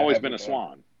only Megatron's thing I always have been a with that.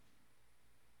 swan.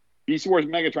 Beast Wars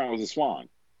Megatron was a swan,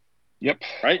 Yep.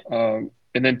 right?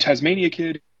 And then Tasmania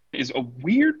Kid is a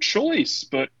weird choice,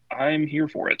 but I'm here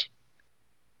for it.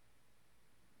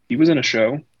 He was in a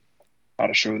show. Not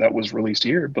a show that was released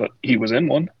here, but he was in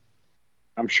one.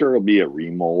 I'm sure it'll be a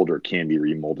remold or can be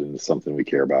remolded into something we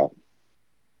care about.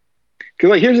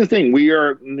 Because, here's the thing. We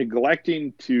are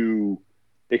neglecting to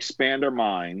expand our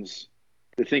minds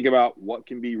to think about what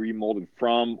can be remolded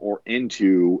from or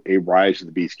into a Rise of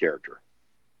the Beast character.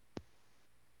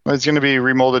 Well, it's gonna be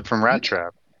remolded from Rat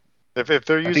Trap. If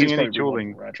they're I think using it's any probably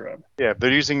tooling, Rat Trap. yeah, if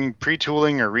they're using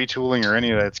pre-tooling or retooling or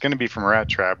any of that, it's gonna be from Rat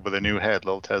Trap with a new head,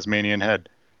 little Tasmanian head,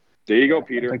 There you go, I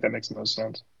Peter. think that makes the most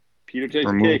sense. Peter takes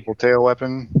the cake. removable tail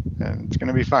weapon, and it's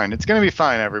gonna be fine. It's gonna be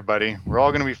fine, everybody. We're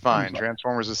all gonna be fine. Fine.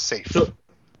 Transformers is safe. So,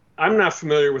 I'm not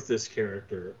familiar with this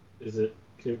character. Is it?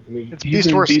 Can we? It's He's Beast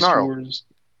in Wars Beast Snarl. Wars.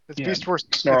 It's Yeah, Beast Wars.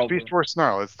 Snarl. It's Beast Wars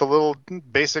Snarl. It's the little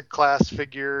basic class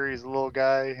figure. He's a little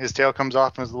guy. His tail comes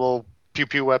off and his little pew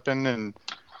pew weapon, and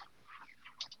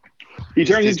He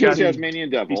turns He's into a got- Tasmanian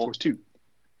Beast Devil, Wars 2.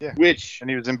 which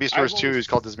he was in Beast I've Wars 2. always- He's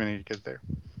called Tasmanian Kid there.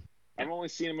 I've only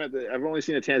seen him I've only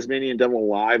seen a Tasmanian Devil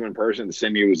live in person at the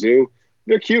San Diego Zoo.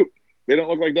 They're cute. They don't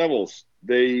look like devils.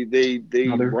 They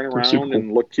No, they're run super around cool.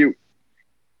 and look cute.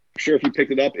 Sure, if you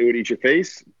picked it up, it would eat your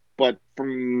face, but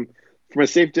from a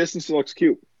safe distance, it looks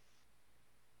cute.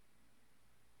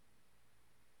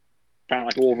 Kind of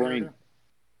like a Wolverine.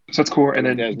 So that's cool. And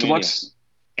then Tasmania. Deluxe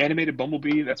Animated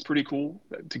Bumblebee, that's pretty cool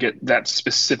to get that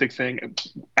specific thing.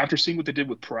 After seeing what they did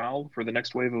with Prowl for the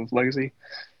next wave of Legacy,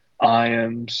 I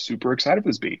am super excited for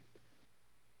this beat.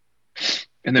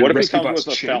 And then What if he Rescue comes Bots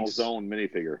with a Chase, Falzone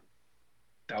minifigure?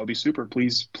 that would be super.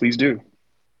 Please do.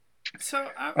 So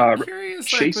I'm Uh, curious,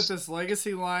 Chase- with this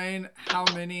legacy line, how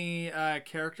many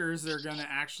characters they're going to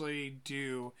actually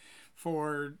do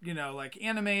for,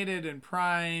 animated and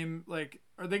Prime. Like,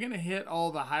 are they going to hit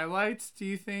all the highlights, do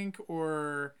you think?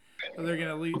 Or are they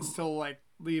going to still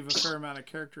leave a fair amount of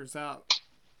characters out?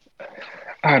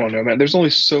 I don't know, man. There's only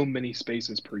so many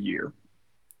spaces per year,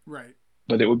 Right.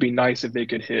 but it would be nice if they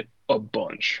could hit a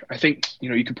bunch. I think,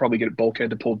 you could probably get Bulkhead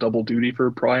to pull double duty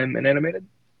for Prime and Animated.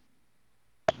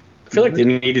 I feel like they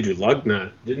need to do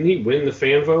Lugnut. Didn't he win the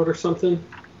fan vote or something?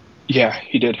 Yeah,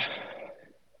 he did.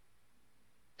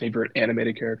 Favorite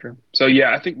animated character. So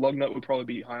yeah, I think Lugnut would probably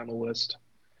be high on the list.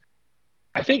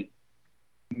 I think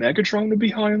Megatron would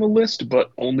be high on the list,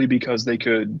 but only because they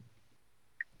could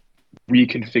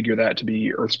reconfigure that to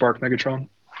be Earthspark Megatron.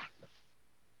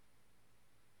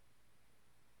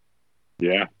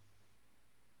 Yeah.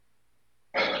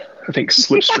 I think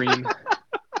Slipstream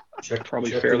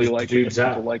probably check fairly these like dudes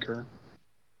people out. like her.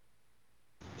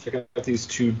 Check out these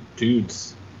two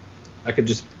dudes. I could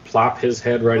just plop his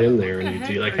head right in there, and What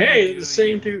the you'd be heck like, are you "Hey, doing? the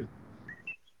same dude."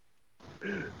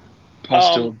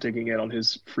 Paul's still digging in on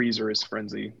his Freezerist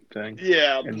Frenzy thing.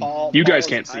 Yeah, And Paul. you guys Paul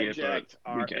can't has see it, but hijacked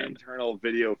we our can. internal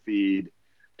video feed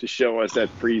to show us that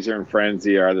Freezer and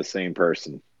Frenzy are the same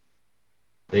person.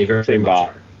 They very Same much bot.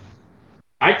 are.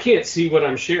 I can't see what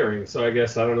I'm sharing, so I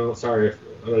guess I don't know. Sorry,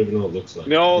 I don't even know what it looks like.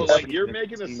 No, Yes. you're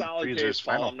making a solid Freezer's case,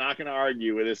 Paul. final. I'm not going to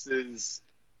argue. This is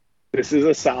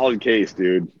a solid case,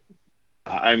 dude.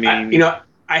 I mean,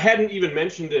 I hadn't even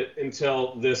mentioned it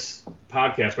until this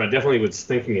podcast, but I definitely was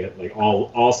thinking it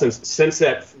all since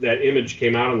that image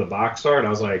came out on the box art. I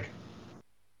was like,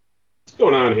 "What's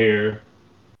going on here?"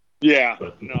 yeah,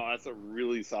 But- no, that's a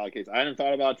really solid case. I hadn't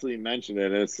thought about it until you mentioned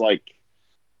it, and it's like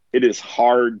it is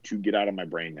hard to get out of my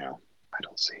brain now. I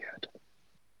don't see it.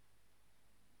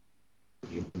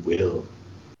 You will.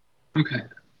 Okay.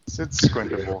 It's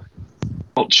squintable.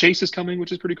 Well, Chase is coming,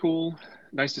 which is pretty cool.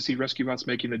 Nice to see Rescue Bots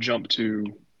making the jump to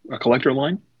a collector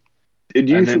line. Do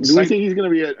And then we Cy- think he's going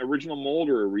to be an original mold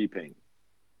or a repaint?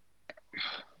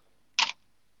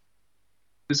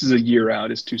 This is a year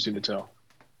out. It's too soon to tell.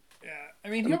 Yeah, I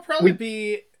mean, he'll probably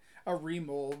be. a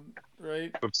remold,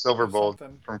 right? With Silverbolt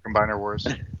Something. from Combiner Wars.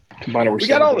 Combiner We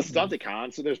got all the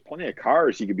Stunticons, so there's plenty of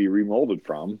cars he could be remolded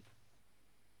from.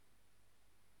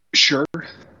 Sure.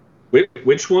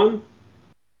 Which one?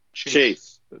 Chase.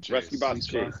 Chase. Rescue Bots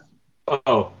Chase.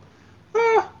 Oh.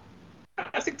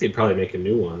 I think they'd probably make a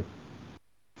new one.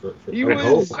 He I would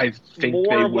was hope. I think more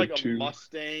they of would like a too.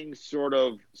 Mustang sort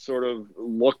of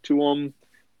look to him.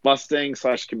 Mustang /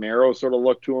 Camaro sort of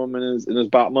look to him in his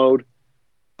bot mode.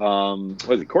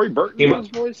 Was it Corey Burton in his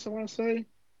voice? I want to say.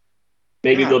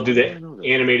 Maybe God, they'll do why the do I know that?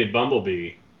 animated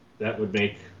Bumblebee. That would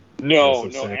make No,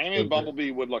 some sense. animated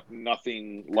Bumblebee would look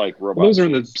nothing like Robot. Well, those are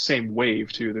in the Chase. same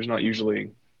wave too. There's not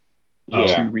usually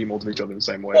Yeah. two remolds of each other in the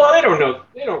same wave. Well, they don't know.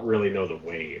 They don't really know the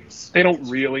waves. They don't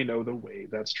really know the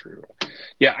wave. That's true.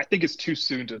 Yeah, I think it's too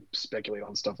soon to speculate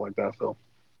on stuff like that, Phil.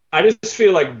 I just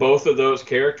feel like both of those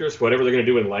characters, whatever they're going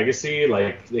to do in Legacy,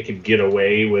 like they could get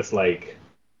away with like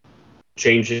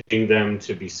changing them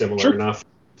to be similar Sure. enough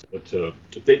to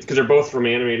because they're both from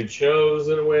animated shows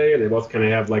in a way, and they both kind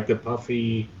of have like the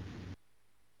puffy.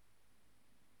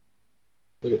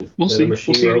 Look at We'll that see.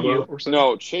 Machine We'll see in a Robo. year or so.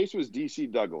 No, Chase was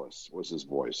DC Douglas was his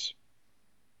voice.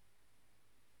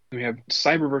 We have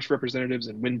Cyberverse representatives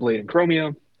in Windblade and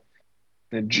Chromia,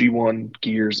 and G1,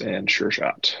 Gears, and Sure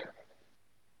Shot.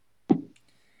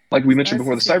 Like we mentioned nice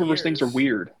before, to the see Cyberverse things are Gears.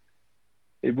 weird.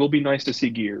 It will be nice to see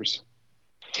Gears.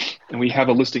 And we have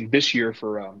a listing this year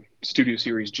for Studio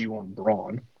Series G1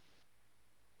 Brawn,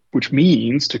 which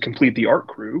means to complete the art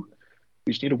crew,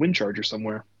 we just need a wind charger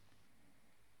somewhere.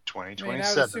 I mean, I would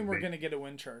 2027. assume we're going to get a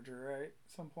wind charger, right?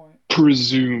 At some point.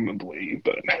 Presumably,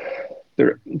 but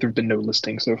there have been no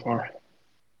listings so far.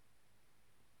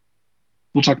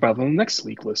 We'll talk about them on the next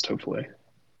leak list, hopefully.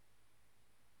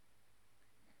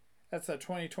 That's a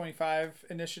 2025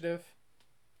 initiative.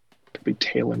 Could be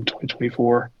tail end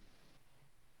 2024.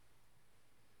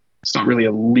 It's not really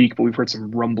a leak, but we've heard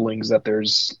some rumblings that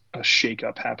there's a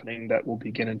shakeup happening that will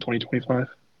begin in 2025.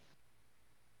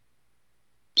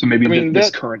 So maybe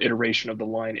this current iteration of the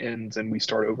line ends and we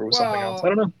start over with something else. I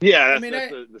don't know. Yeah, I that's, mean,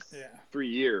 that's the yeah. 3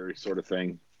 year sort of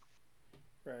thing.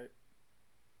 Right.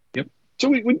 So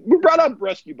we brought up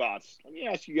rescue bots. Let me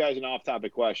ask you guys an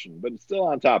off-topic question, but it's still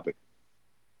on topic.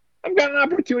 I've got an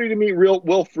opportunity to meet Will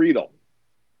Friedle.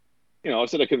 You know,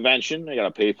 it's at a convention. I got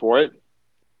to pay for it.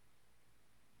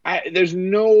 There's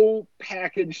no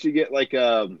package to get like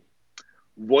a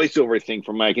voiceover thing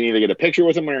from him. I can either get a picture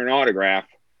with him or an autograph.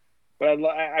 But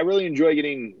I really enjoy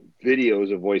getting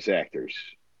videos of voice actors.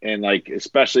 And like,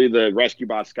 especially the Rescue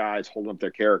Bots guys holding up their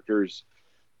characters.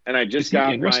 And I just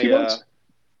got Rescue my... Bots?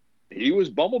 He was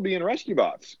Bumblebee in Rescue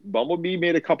Bots. Bumblebee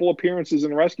made a couple appearances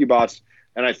in Rescue Bots,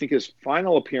 and I think his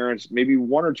final appearance, maybe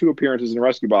 1 or 2 appearances in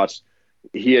Rescue Bots,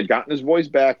 he had gotten his voice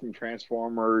back from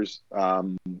Transformers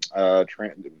Prime,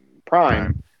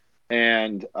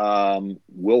 and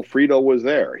Will Friedle was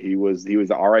there. He was the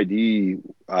RID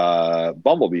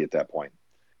Bumblebee at that point.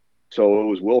 So it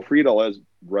was Will Friedle as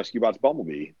Rescue Bots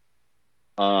Bumblebee.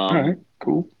 All right,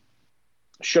 cool.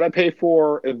 Should I pay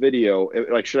for a video?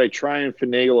 Like, should I try and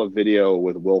finagle a video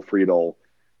with Will Friedle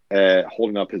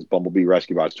holding up his Bumblebee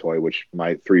Rescue Bots toy, which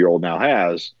my 3-year-old now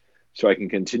has, so I can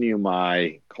continue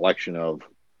my collection of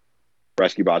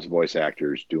Rescue Bots voice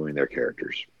actors doing their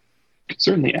characters?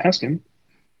 Certainly ask him.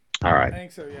 All right. I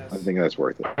think so, yes. I think that's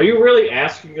worth it. Are you really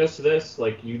asking us this?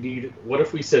 Like, you need. What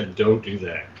if we said don't do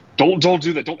that? Don't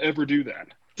do that. Don't ever do that.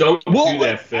 Don't do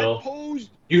that, Phil. Posed,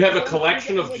 You have a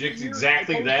collection of jigs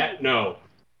exactly that? No.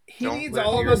 He Don't needs let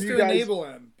all of your- us you to guys- enable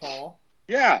him, Paul.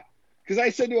 Yeah, because I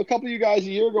said to a couple of you guys a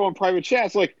year ago in private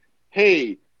chats, like,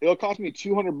 hey, it'll cost me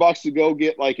 $200 to go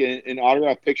get like an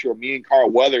autographed picture of me and Carl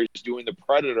Weathers doing the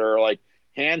Predator like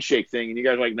handshake thing, and you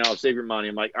guys are like, no, save your money.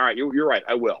 I'm like, all right, you're right,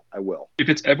 I will. If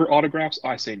it's ever autographs,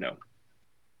 I say no.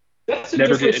 That's a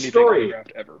Never get different anything story.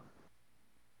 autographed ever.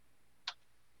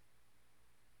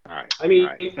 All right. I mean,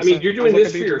 all right. you're doing Sounds like this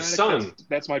I'm for being your dramatic. son.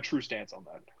 That's my true stance on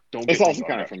that. Don't. It's get also things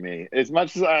kind of for autographed. me. As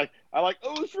much as I like,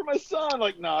 oh, it's for my son.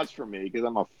 Like, no, it's for me because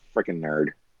I'm a freaking nerd.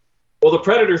 Well, the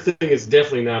Predator thing is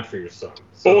definitely not for your son.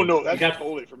 So Oh no, that's you got,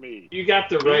 totally for me. you got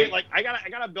the Right? right. Like, I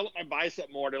gotta build up my bicep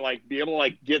more to like be able to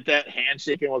like get that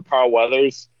handshaking with Carl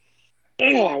Weathers.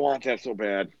 Oh, I want that so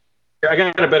bad. I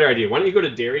got a better idea. Why don't you go to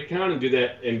DairyCon and do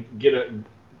that and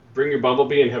bring your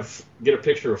Bumblebee and get a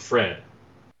picture of Fred.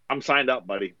 I'm signed up,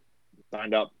 buddy.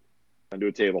 Signed up. I'm gonna do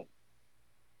a table.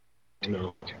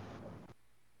 No.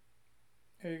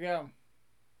 Here you go.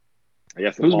 I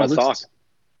guess Those are my let's talk. lists.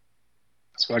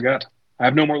 That's what I got. I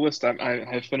have no more lists. I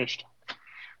have finished.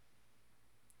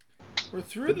 We're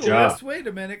through Good the job. list. Wait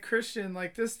a minute, Christian.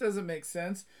 Like, this doesn't make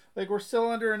sense. Like, we're still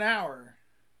under an hour.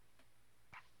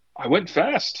 I went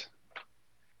fast.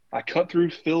 I cut through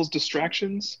Phil's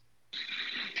distractions.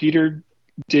 Peter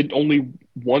did only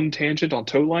one tangent on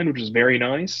Tow Line, which was very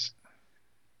nice.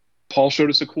 Paul showed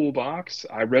us a cool box.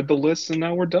 I read the list, and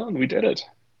now we're done. We did it.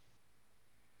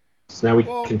 So now we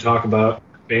Well, can talk about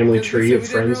family Because tree of we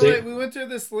didn't frenzy. we went through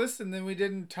this list and then we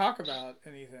didn't talk about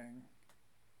anything.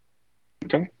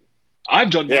 Okay.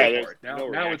 I've done Yeah, my there's part. no Now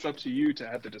reaction. it's up to you to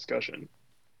have the discussion.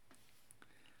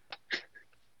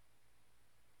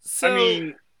 So I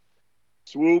mean,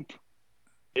 Swoop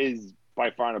is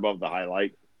by far and above the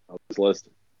highlight of this list.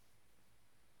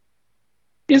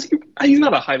 He's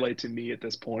not a highlight to me at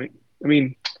this point. I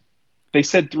mean, they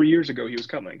said 3 years ago he was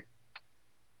coming.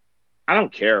 I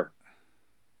don't care.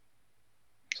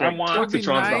 I Like, want. It would be Toxitron's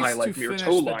the nice highlight to for me, or finish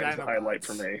Tow the Line's the highlight Dinobots.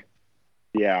 for me.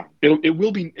 Yeah, It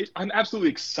will be. I'm absolutely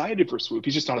excited for Swoop.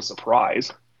 He's just not a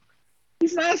surprise.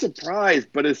 he's not a surprise,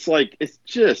 but it's like it's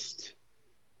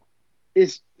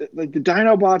like the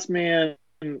Dinobots, man,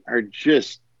 are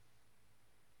just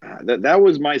that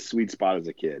was my sweet spot as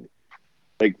a kid.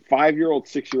 Like 5-year-old,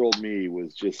 6-year-old me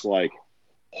was just like,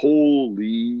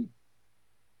 holy,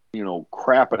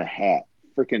 crap in a hat.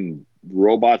 Freaking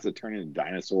robots that turn into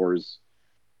dinosaurs.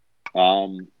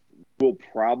 We'll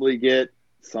probably get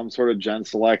some sort of Gen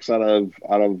Selects out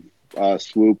of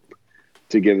Swoop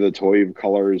to give the toy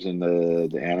colors and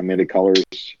the animated colors.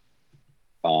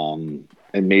 And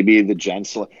maybe the Gen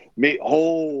Select.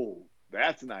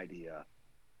 That's an idea.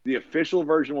 The official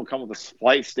version will come with a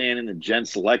flight stand, and the Gen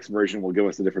Selects version will give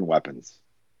us the different weapons.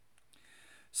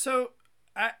 So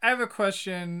I have a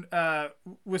question.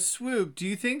 With Swoop, do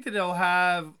you think that it'll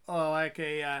have like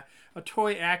a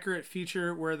toy accurate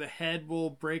feature where the head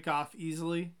will break off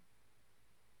easily?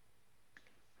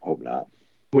 Hope not.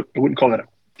 I wouldn't call that a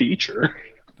feature.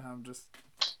 I'm just,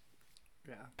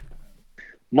 yeah.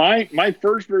 My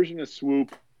first version of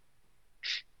Swoop,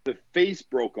 the face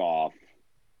broke off,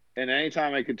 and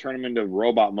anytime I could turn him into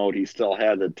robot mode, he still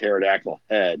had the pterodactyl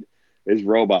head. Is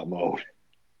robot mode.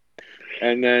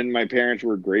 And then my parents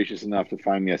were gracious enough to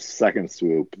find me a second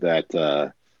Swoop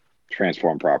that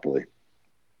transformed properly.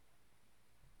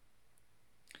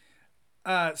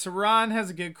 So Ron has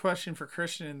a good question for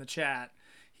Christian in the chat.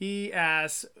 He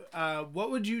asks,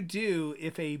 what would you do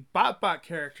if a BotBot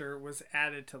character was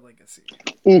added to Legacy?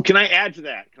 Ooh, can I add to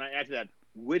that?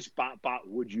 Which bot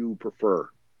would you prefer?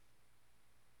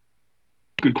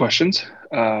 Good questions.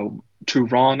 To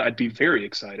Ron, I'd be very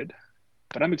excited,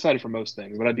 but I'm excited for most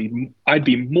things. But I'd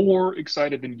be more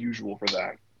excited than usual for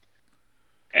that.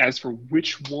 As for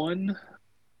which one,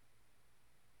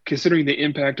 considering the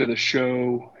impact of the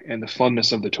show and the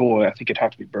funness of the toy, I think it'd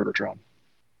have to be Bergatron.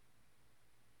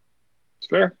 It's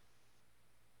fair.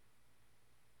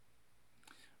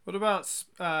 What about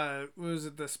was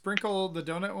it the Sprinkle the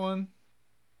donut one?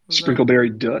 Was that-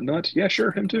 Sprinkleberry Nut? Yeah,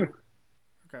 sure, him too.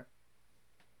 Okay.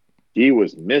 He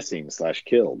was missing /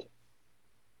 killed,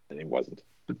 and he wasn't.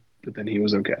 But then he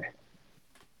was okay.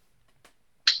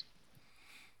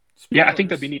 Yeah, I think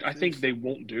that'd be neat. I think they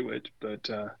won't do it, but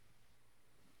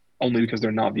only because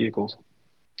they're not vehicles.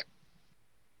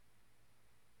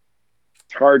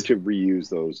 It's hard to reuse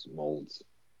those molds.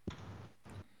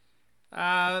 The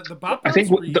BotBots I think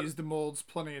reused the molds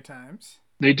plenty of times.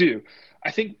 They do.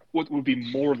 I think what would be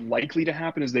more likely to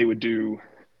happen is they would do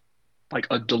like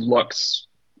a deluxe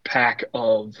pack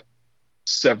of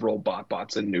several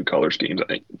BotBots and new color schemes, I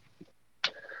think.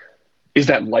 Is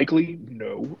that likely?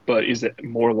 No. But is it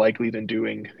more likely than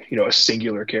doing, a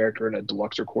singular character in a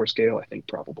deluxe or core scale? I think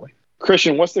probably.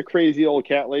 Christian, what's the crazy old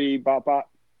cat lady bot?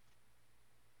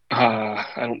 I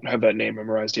don't have that name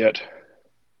memorized yet.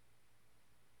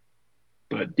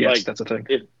 But yes, that's a thing.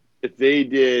 If they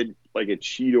did like a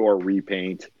Cheetor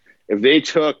repaint, if they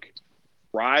took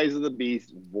Rise of the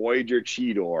Beast Voyager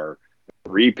Cheetor,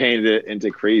 repainted it into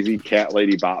crazy cat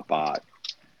lady bot,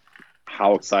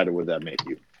 how excited would that make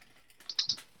you?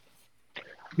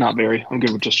 Not very. I'm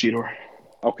good with just Cheetor.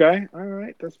 Okay, all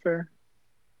right, that's fair.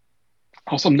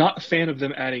 Also, I'm not a fan of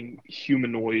them adding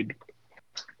humanoid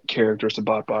characters to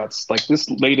BotBots. Like, this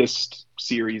latest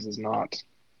series is not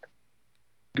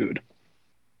good.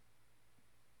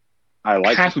 I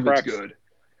like half the of it's cracks. good.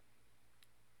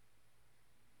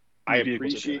 I The vehicles are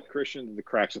appreciate good. Christian that the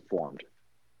cracks have formed.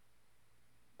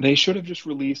 They should have just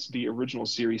released the original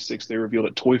Series 6 they revealed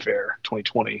at Toy Fair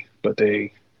 2020, but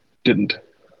they didn't.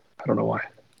 I don't know why.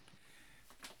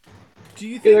 Do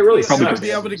you Yeah, think that really we'll sucks.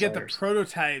 be able to get the Designers.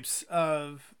 prototypes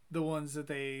of the ones that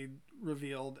they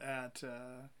revealed at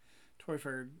Toy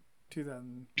Fair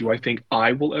 2000? Do I think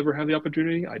I will ever have the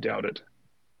opportunity? I doubt it.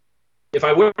 if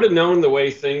I would have known the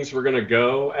way things were going to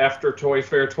go after Toy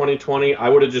Fair 2020, I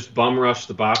would have just bum rushed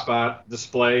the BotBot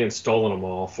display and stolen them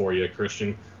all for you,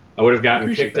 Christian. I would have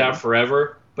gotten kicked out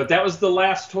forever. But that was the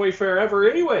last Toy Fair ever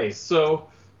anyway, so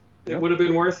it would have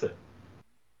been worth it.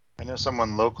 I know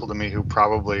someone local to me who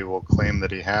probably will claim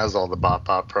that he has all the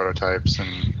BotBot prototypes, and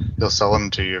he'll sell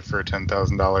them to you for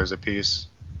 $10,000 a piece.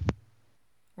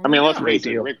 I mean, let's Great face it,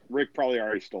 deal. Rick probably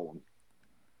already stole them.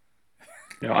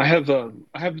 You know, I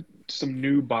have some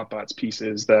new BotBots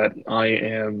pieces that I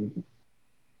am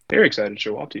very excited to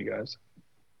show off to you guys.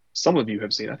 Some of you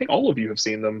have seen. I think all of you have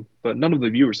seen them, but none of the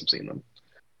viewers have seen them.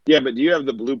 Yeah, but do you have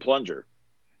the blue plunger?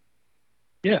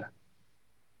 Yeah.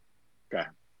 Okay.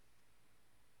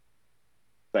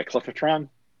 That Cliffotron?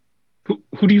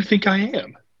 Who do you think I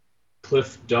am?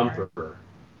 Cliff Dumper.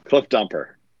 Cliff Dumper.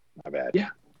 My bad. Yeah,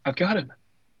 I've got him.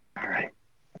 All right.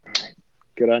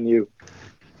 Good on you.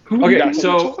 Who Okay, are you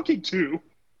so- talking to?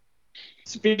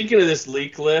 Speaking of this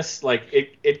leak list, like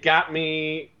it got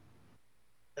me.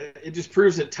 It just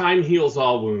proves that time heals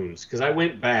all wounds. Because I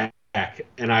went back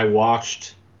and I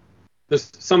watched.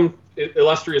 Some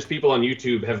illustrious people on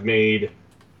YouTube have made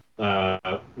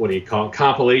what do you call it?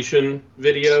 Compilation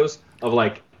videos of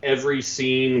like every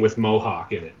scene with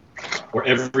Mohawk in it, or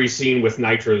every scene with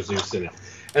Nitro Zeus in it.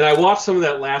 And I watched some of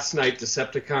that last night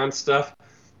Decepticon stuff,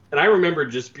 and I remember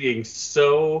just being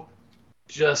so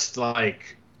just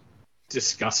like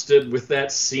disgusted with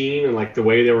that scene and like the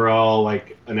way they were all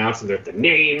like announcing their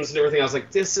names and everything. I was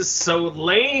like, this is so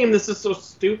lame. This is so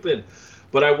stupid.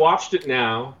 But I watched it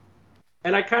now,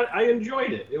 and I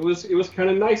enjoyed it. It was kind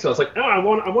of nice. I was like, oh, I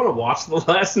want to watch the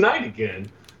last night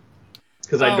again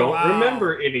because I don't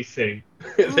remember anything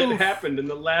that happened in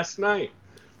the last night.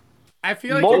 I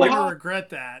feel like you're gonna regret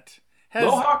that.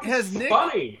 Mohawk has is Nick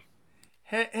funny.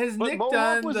 has But Nick Mohawk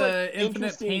done was, the like, Infinite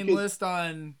interesting Pain 'cause- list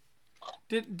on?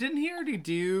 Didn't he already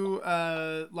do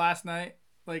last night,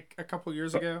 like a couple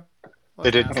years ago? They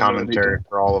did Last- commentary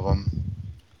for all of them.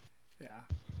 Yeah.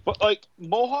 But like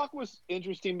Mohawk was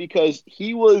interesting because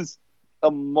he was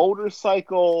a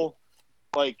motorcycle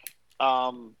like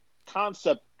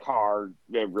concept car,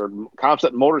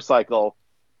 concept motorcycle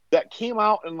that came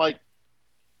out in like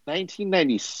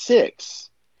 1996.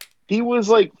 He was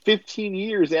like 15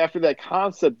 years after that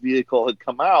concept vehicle had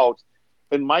come out,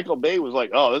 and Michael Bay was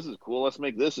like, "Oh, this is cool. Let's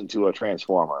make this into a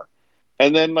Transformer."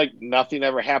 And then like nothing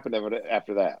ever happened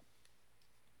after that.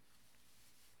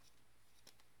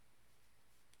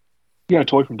 You got a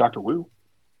toy from Dr. Wu.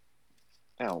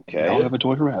 Okay. I'll have a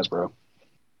toy from Hasbro.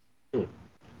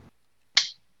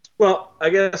 Well, I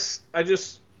guess the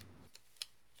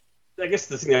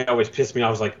thing that always pissed me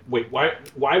off was like, wait,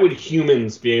 why would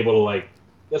humans be able to like?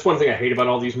 That's one thing I hate about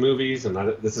all these movies, and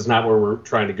this is not where we're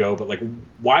trying to go. But like,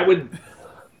 why would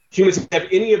humans have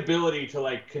any ability to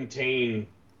like contain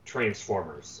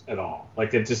Transformers at all?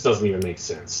 Like, it just doesn't even make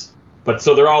sense. But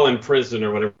so they're all in prison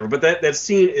or whatever. But that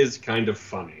scene is kind of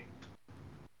funny.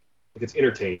 Like, it's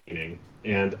entertaining,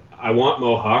 and I want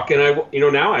Mohawk, and I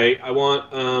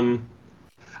want.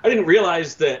 I didn't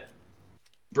realize that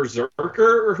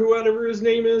Berserker or whoever his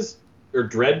name is, or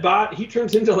Dreadbot, he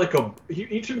turns into like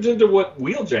he turns into what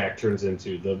Wheeljack turns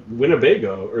into, the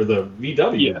Winnebago or the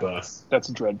VW bus. That's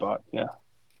a Dreadbot, yeah.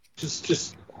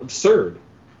 Just absurd.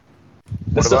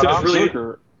 What about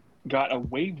Berserker got a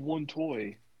Wave 1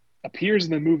 toy, appears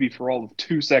in the movie for all of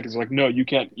 2 seconds. Like, no, you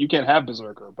can't have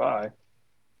Berserker. Bye.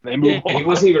 They move on. He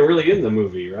wasn't even really in the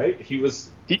movie, right? He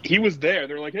was there.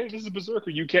 They're like, hey, this is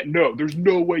Berserker. You can't. No, there's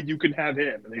no way you can have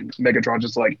him. And then Megatron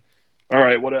just like, all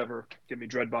right, whatever. Give me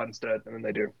Dreadbot instead. And then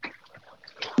they do.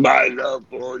 My love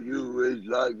for you is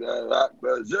like a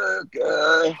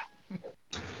berserker.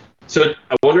 So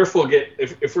I wonder if we'll get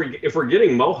if we're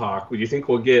getting Mohawk, would you think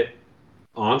we'll get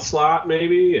Onslaught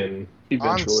maybe and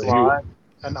Eventually.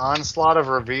 An onslaught of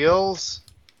reveals.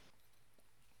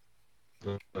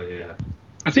 oh yeah.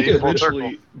 I think See, full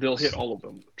eventually circle. they'll hit all of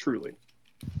them, truly.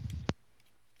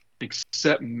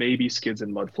 Except maybe Skids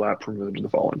and Mudflap from Revenge of the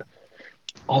Fallen.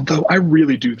 Although I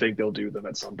really do think they'll do them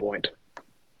at some point.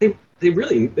 They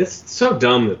really, it's so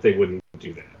dumb that they wouldn't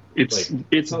do that. It's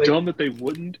like- dumb that they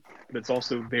wouldn't, but it's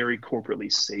also very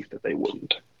corporately safe that they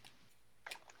wouldn't.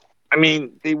 I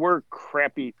mean, they were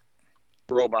crappy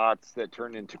robots that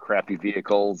turned into crappy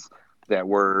vehicles that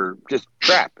were just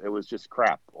crap. It was just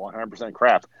crap, 100%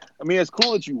 crap. I mean, it's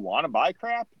cool that you want to buy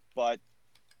crap, but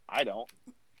I don't.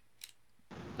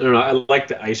 I don't know. I like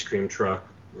the ice cream truck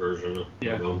version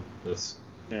Yeah. of them. That's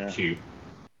cute.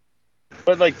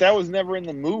 But like, that was never in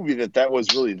the movie. That was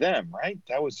really them, right?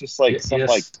 That was just like some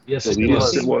like. yes, deleted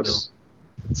Yes, scene. it was.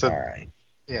 So All right.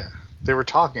 yeah, they were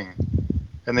talking,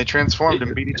 and they transformed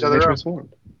and beat each other up. Transformed.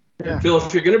 Phil,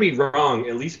 if you're going to be wrong,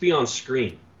 at least be on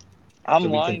screen. I'm So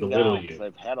we can lying belittle down you. because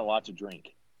I've had a lot to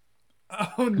drink.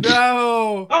 Oh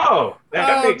no! Oh,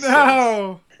 that makes sense.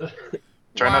 no!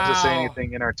 Try not to say Wow.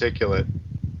 anything inarticulate.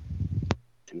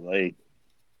 Too late.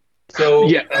 So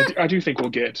Yeah, I do think we'll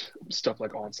get stuff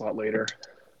like Onslaught later.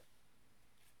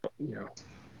 You know,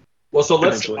 Well, so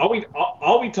let's Eventually.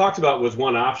 all we talked about was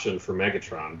one option for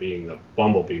Megatron being the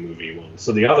Bumblebee movie one.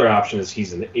 So the other option is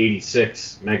he's an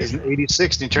 '86 He's an Megatron.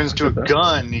 86 and he turns into a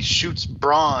gun. He shoots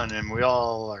Brawn, and we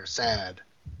all are sad.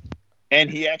 And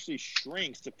he actually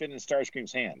shrinks to fit in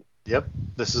Starscream's hand. Yep,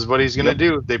 this is what he's gonna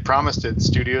do. They promised it.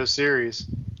 Studio series.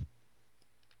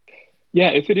 yeah,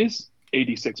 if it is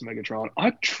 86 Megatron,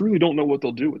 I truly don't know what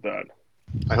they'll do with that.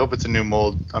 I hope it's a new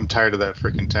mold. I'm tired of that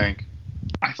freaking tank.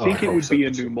 I think I it hope would so, be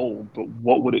a too. new mold, but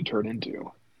what would it turn into?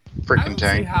 I Freaking don't see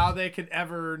tank. how they could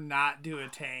ever not do a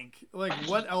tank. Like,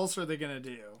 what else are they gonna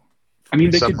do? I mean,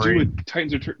 they Submarine. could do a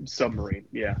Titans Return submarine.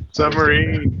 Yeah,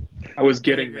 Submarine. I was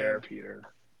getting Okay. there, Peter.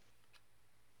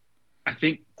 I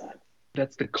think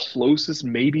that's the closest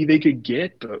maybe they could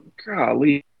get, but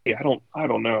golly, I don't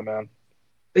know, man.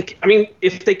 I mean,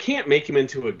 if they can't make him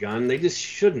into a gun, they just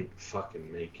shouldn't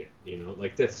fucking make it. You know,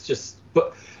 like that's just.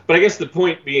 But I guess the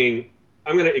point being,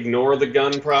 I'm gonna ignore the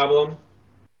gun problem.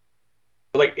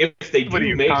 But like if they do What are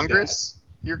you, make Congress?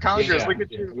 You're Congress. Yeah, Look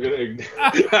at yeah,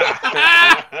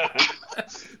 you.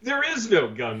 there is no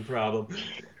gun problem.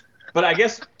 But I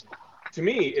guess to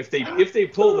me, if they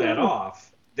pull that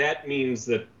off, that means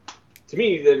that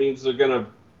they're gonna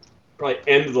probably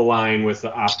end the line with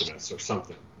the Optimus or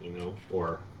something, you know,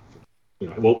 or you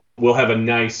know, we'll have a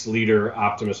nice leader,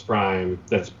 Optimus Prime,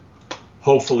 that's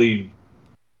hopefully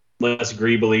less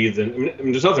greebly than. I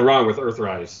mean, there's nothing wrong with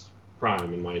Earthrise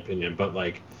Prime, in my opinion, but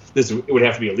like it would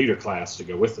have to be a leader class to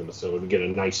go with them, so it would get a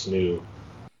nice new,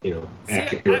 you know,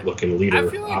 accurate looking leader. I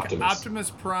feel like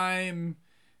Optimus Prime,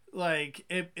 like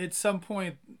at some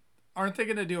point, aren't they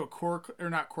gonna do a core or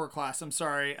not core class? I'm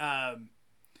sorry.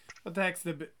 What the heck's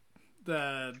the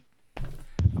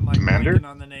I'm like Commander? blanking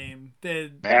on the name. The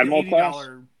Admiral class?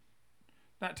 $80,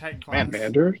 not Titan class.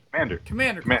 Commander? Commander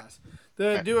Command- class. Do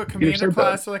a Peter commander said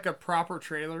class like a proper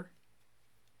trailer.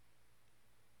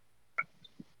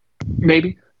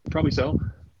 Maybe, probably so.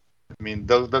 I mean,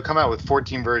 they'll come out with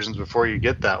 14 versions before you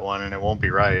get that one, and it won't be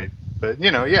right. But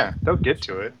you know, yeah, they'll get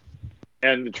to it.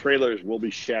 And the trailers will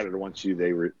be shattered once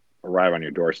arrive on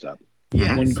your doorstep.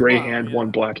 Yes, One gray well, hand, yeah.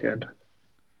 one black hand.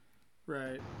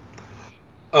 Right.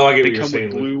 Oh, I get They what you're come saying.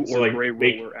 with blue Luke. So, or like, gray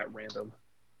make roller at random.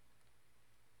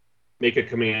 a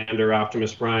commander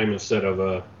Optimus Prime instead of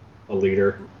a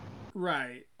leader.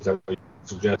 Right. Is that what you're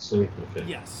suggesting? Okay.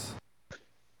 Yes.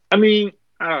 I mean,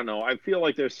 I don't know. I feel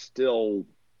like they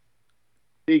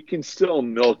can still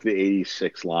milk the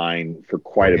 86 line for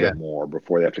quite a Yeah. bit more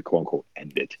before they have to quote unquote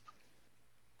end it.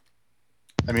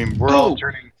 I mean, we're all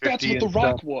turning 50 That's what The and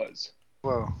Rock stuff. was.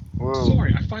 Whoa.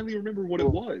 Sorry, I finally remember what it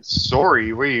was.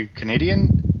 Sorry, were you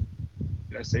Canadian?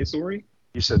 Did I say sorry?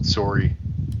 You said sorry.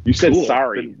 You said Cool.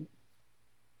 sorry. Then-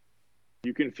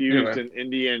 You confused Anyway. an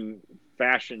Indian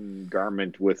fashion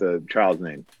garment with a child's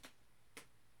name.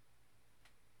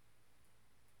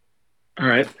 All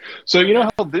right. So you know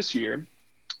how this year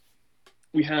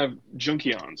we have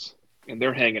Junkions and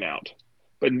they're hanging out,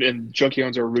 and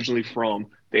Junkions are originally from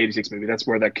the '86 movie. That's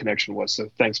where that connection was. So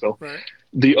thanks, Phil. Right.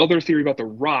 The other theory about the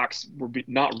rocks were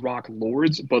not rock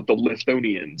lords, but the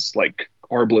Lithonians, like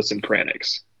Arbalest and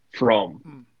Kranix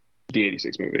from the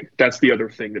 '86 movie. That's the other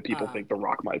thing that people think the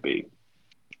rock might be.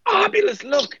 Obulus,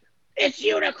 look! It's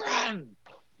Unicron!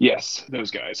 Yes,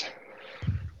 those guys.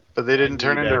 But they didn't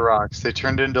turn knew into that. rocks. They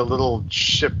turned into little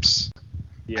ships.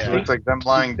 It Yeah. looked like them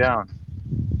lying down.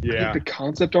 I think the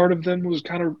concept art of them was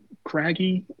kind of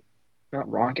craggy, not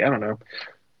rock. I don't know.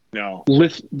 No.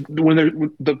 Lith,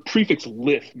 when the prefix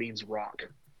lith means rock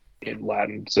in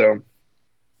Latin, so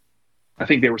I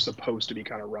think they were supposed to be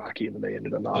kind of rocky, and then they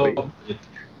ended up not being.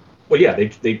 Well, yeah,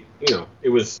 they it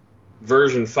was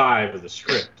version 5 of the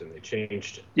script, and they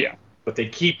changed it. Yeah. But they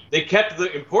kept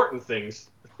the important things,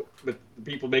 but the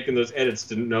people making those edits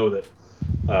didn't know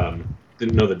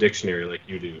the dictionary like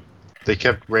you do. They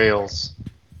kept rails.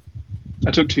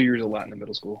 I took 2 years of Latin in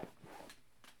middle school.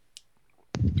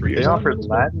 3 years. They of offered middle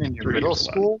Latin in your 3 middle years of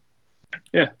Latin. school?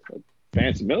 Yeah.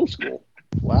 Fancy middle school.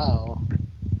 Wow.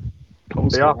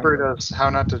 Public They school, offered I don't know. us how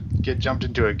not to get jumped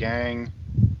into a gang.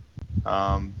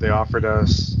 They offered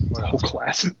us. The whole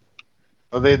class.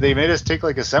 Well, they made us take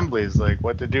like assemblies, like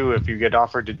what to do if you get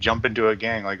offered to jump into a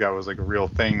gang. Like that was like a real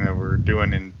thing that we're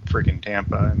doing in freaking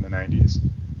Tampa in the 90s.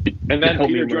 And then Help me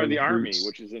Peter learn joined the Army, roots.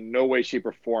 which is in no way, shape,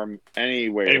 or form any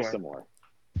way Anyway. similar.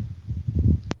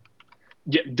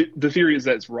 Yeah, the theory is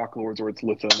that it's Rock Lords or it's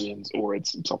Lithuanians or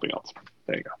it's something else.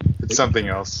 There you go. It's something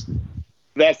else.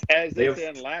 That's, as they They say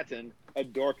have- in Latin, a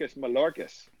Dorcas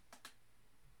Malorcus.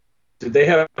 Did they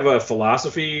have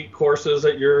philosophy courses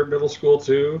at your middle school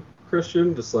too,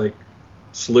 Christian? Just like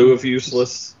slew of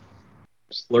useless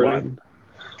learning.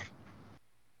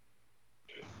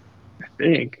 I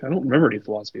think. I don't remember any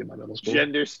philosophy in my middle school.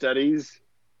 Gender studies.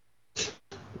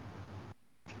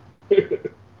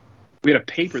 We had a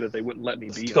paper that they wouldn't let me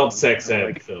be It's called on. sex I'm ed,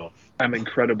 like, Phil. I'm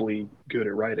incredibly good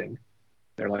at writing.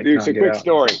 They're like, Dude, "No, so get quick out."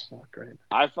 story. Oh, great.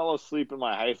 I fell asleep in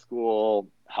my high school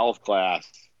health class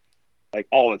like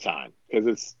all the time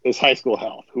because it's high school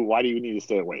health. Why do you need to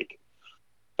stay awake?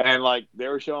 And like they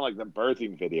were showing like the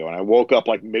birthing video, and I woke up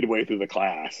like midway through the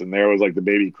class, and there was like the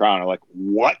baby crying. I'm like,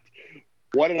 what?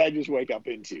 What did I just wake up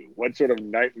into? What sort of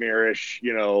nightmarish,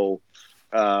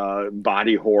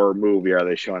 body horror movie are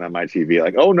they showing on my TV?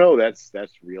 Like, oh no, that's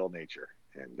real nature.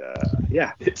 And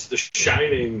yeah, It's The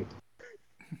Shining.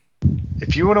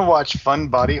 If you want to watch fun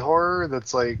body horror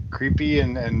that's like creepy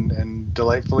and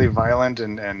delightfully violent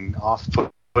and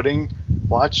off-putting,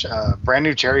 watch Brand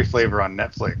New Cherry Flavor on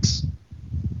Netflix.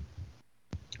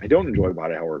 I don't enjoy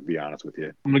body horror, to be honest with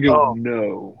you. I'm gonna go Oh.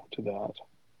 no to that.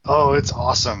 Oh, it's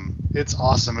awesome. It's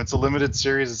awesome. It's a limited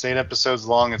series. It's 8 episodes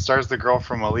long. It stars the girl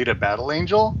from Alita Battle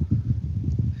Angel.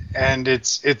 And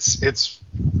it's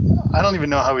I don't even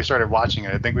know how we started watching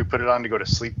it. I think we put it on to go to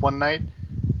sleep one night.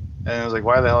 And I was like,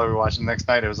 why the hell are we watching the next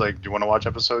night? It was like, do you want to watch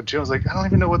episode 2? I was like, I don't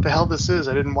even know what the hell this is.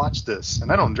 I didn't watch this.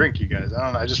 And I don't drink, you guys.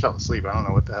 I just fell asleep. I don't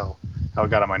know what the hell, how it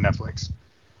got on my Netflix.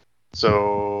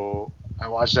 So I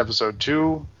watched episode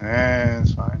 2, and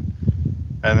it's fine.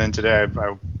 And then today I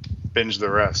binged the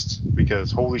rest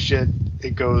because holy shit,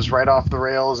 it goes right off the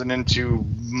rails and into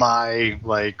my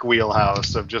like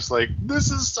wheelhouse of just like,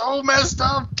 this is so messed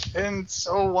up and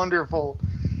so wonderful.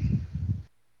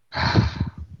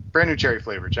 Brand New Cherry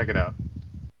Flavor, check it out.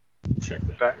 Check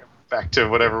that. Back to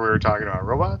whatever we were talking about,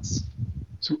 robots.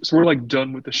 So we're like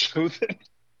done with the show then.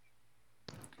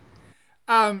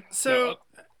 So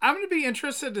I'm gonna be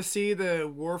interested to see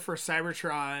the War for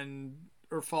Cybertron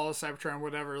or Fall of Cybertron,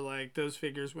 whatever, like those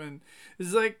figures. When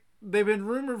it's like they've been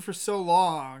rumored for so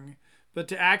long, but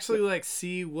to actually like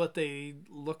see what they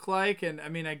look like, and I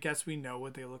mean, I guess we know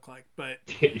what they look like, but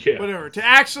Yeah. whatever. To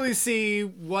actually see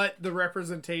what the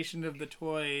representation of the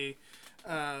toy,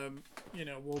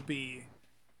 will be.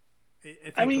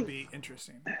 I think will be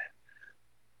interesting.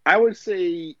 I would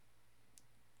say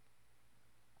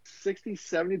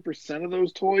 60-70% of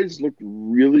those toys look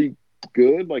really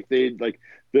good. Like the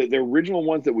original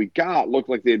ones that we got looked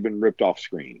like they had been ripped off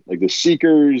screen. Like the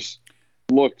Seekers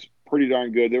looked pretty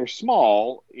darn good. They were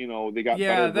small, they got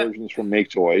better versions from Make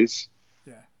Toys.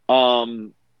 Yeah.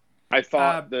 I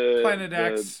thought Planet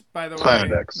X, by the way.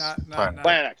 Planet X. Not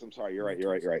Planet X, I'm sorry, you're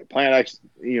right. Planet X,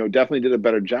 definitely did a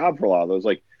better job for a lot of those.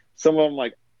 Like some of them,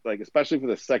 like especially for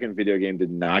the second video game, did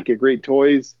not get great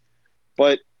toys.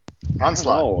 But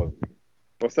Onslaught.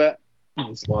 What's that?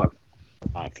 Onslaught.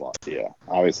 Onslaught, yeah.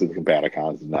 Obviously, the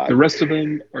Combaticons did not. The rest of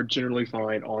them are generally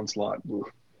fine. Onslaught. Oof.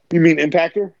 You mean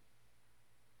Impactor?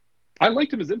 I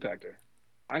liked him as Impactor.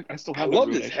 I still I have love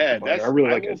his head. I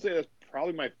really like I will it. say that's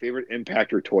probably my favorite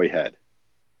Impactor toy head.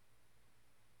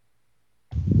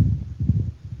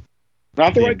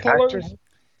 Not the right Impactor colors,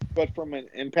 but from an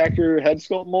Impactor head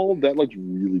sculpt mold, that looks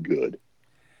really good.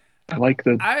 I like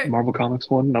the I- Marvel Comics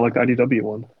one. I like the IDW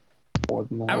one more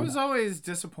than that. I was always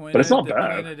disappointed But it's not that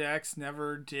bad. Planet X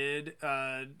never did,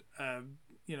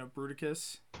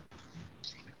 Bruticus.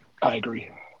 I agree.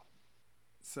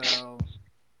 So,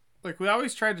 like, we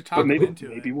always tried to talk But him maybe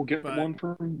into it. we'll get but- one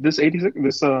from this 86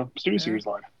 Studio Yeah. Series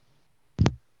line.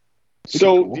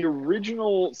 So cool. the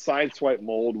original Sideswipe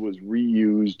mold was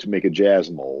reused to make a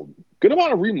Jazz mold. Good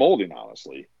amount of remolding,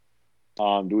 honestly.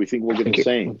 Do we think we'll get the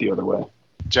same? Went the other way.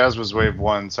 Jazz was wave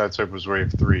 1, Sideswipe was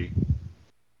wave 3.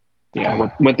 Yeah,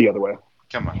 went the other way.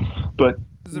 Come on. But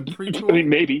Is it pre-tool? I mean,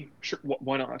 maybe. Sure.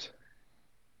 Why not?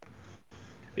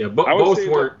 Yeah, I would say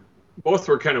both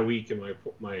were kind of weak in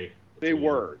my. They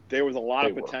were. There was a lot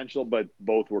of They were. potential, but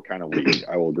both were kind of weak.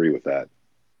 I will agree with that.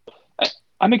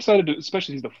 I'm excited to,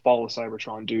 especially the Fall of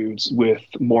Cybertron dudes with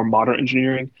more modern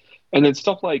engineering, and then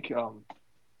stuff like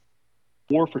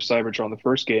War for Cybertron, the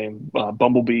first game,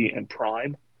 Bumblebee and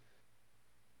Prime.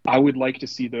 I would like to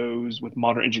see those with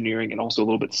modern engineering and also a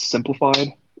little bit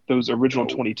simplified. Those original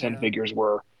 2010 figures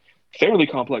were fairly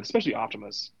complex, especially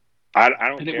Optimus. I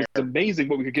don't And care. it was amazing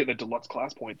what we could get in the deluxe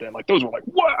class point then. Like, those were like,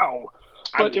 wow!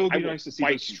 But it would I be will nice to see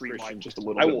fight those you, streamlined Christian. just a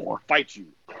little I bit will more. fight you.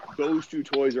 Those two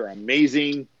toys are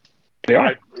amazing. They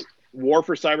are. War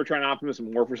for Cybertron Optimus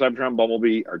and War for Cybertron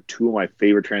Bumblebee are two of my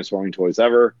favorite transforming toys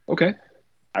ever. Okay.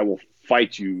 I will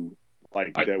fight you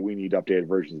that we need updated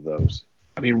versions of those.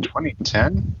 I mean,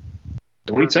 2010?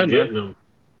 2010, Getting man.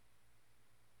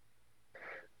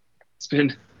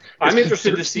 them. I'm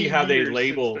interested to see how they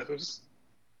label.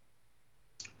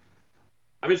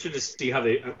 I'm interested to see how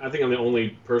they. I think I'm the only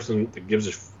person that gives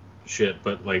a shit,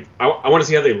 but like, I want to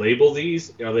see how they label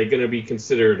these. Are they going to be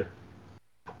considered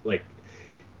like?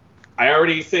 I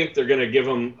already think they're going to give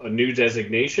them a new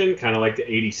designation, kind of like the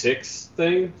 86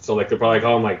 thing. So like they'll probably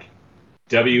call them like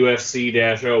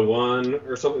WFC-01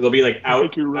 or something. They'll be like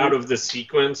out of the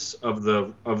sequence of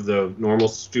the normal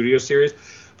studio series.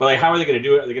 But like, how are they going to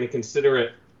do it? Are they going to consider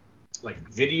it like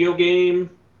video game?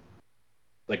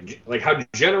 Like how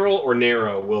general or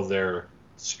narrow will their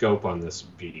scope on this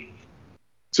be?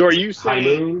 So are you saying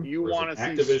Moon, you or is want it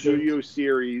to see Activision? Studio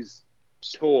Series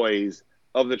toys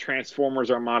of the Transformers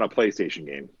Armada PlayStation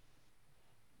game?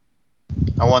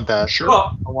 I want that. Sure.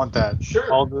 Well, I want that.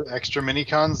 Sure. All the extra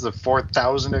minicons, the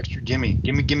 4,000 extra. Gimme.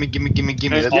 And That's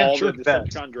all the the best.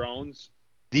 Decepticon drones?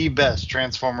 The best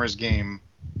Transformers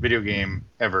video game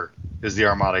ever is the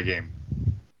Armada game.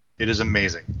 It is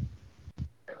amazing.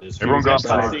 Everyone go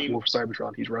outside. War for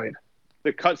Cybertron. He's right.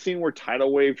 The cutscene where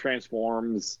Tidal Wave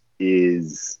transforms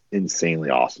is insanely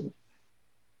awesome.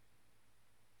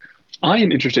 I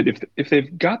am interested if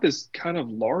they've got this kind of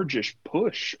largish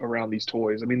push around these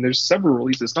toys. I mean, there's several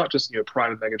releases. It's not just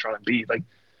Prime and Megatron and Beat. Like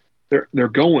they're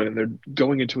going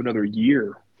into another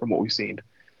year from what we've seen.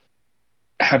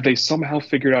 Have they somehow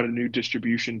figured out a new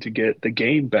distribution to get the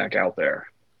game back out there?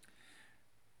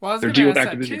 Well, I was Their gonna deal with ask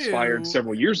that Activision too. expired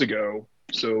several years ago,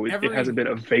 so it Every- hasn't been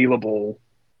available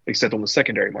except on the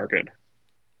secondary market.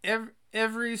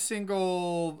 Every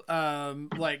single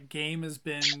like game has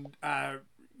been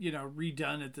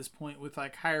redone at this point with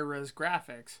like higher res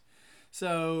graphics.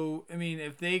 So I mean,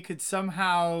 if they could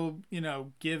somehow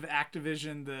give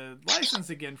Activision the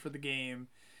license again for the game,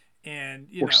 and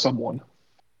Someone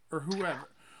or whoever,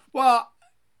 well,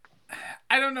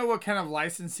 I don't know what kind of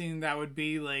licensing that would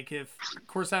be. Like, if, of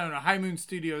course, I don't know. High Moon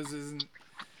Studios isn't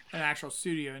an actual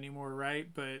studio anymore, right?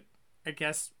 But I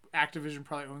guess Activision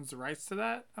probably owns the rights to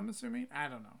that, I'm assuming. I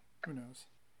don't know. Who knows?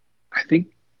 I think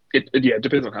it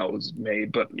depends on how it was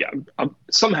made, but yeah,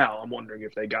 somehow I'm wondering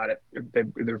if they got it, if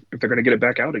they're going to get it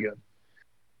back out again.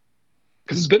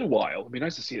 Because it's been a while. It'd be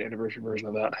nice to see an anniversary version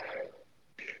of that.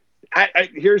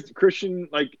 Here's Christian.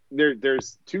 Like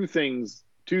there's two things.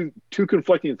 Two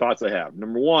conflicting thoughts I have.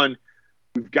 Number one,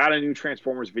 we've got a new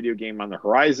Transformers video game on the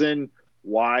horizon.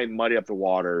 Why muddy up the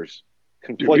waters?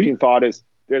 Conflicting thought is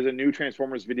there's a new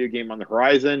Transformers video game on the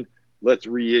horizon. Let's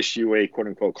reissue a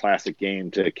quote-unquote classic game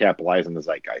to capitalize on the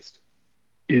zeitgeist.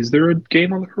 Is there a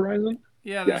game on the horizon?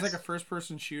 Yeah, there's Yes. like a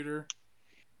first-person shooter.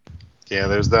 Yeah,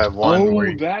 there's that one.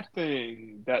 where that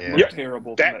thing that Yeah. looked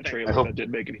terrible from That that thing. trailer. That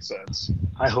didn't make any sense.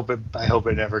 I hope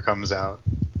it never comes out.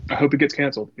 I hope it gets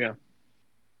canceled. Yeah,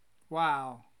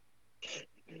 Wow.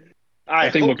 I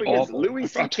that thing hope looked it gets awful. Louis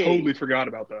I C.K. totally forgot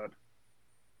about that.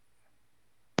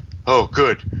 Oh,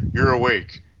 good. You're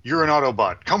awake. You're an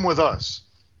Autobot. Come with us.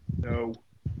 No,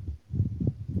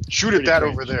 Shoot at Pretty that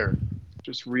cringe. over there.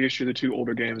 just reissue the two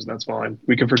older games, and that's fine.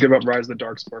 We can forget about Rise of the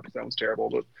Darkspark because that was terrible,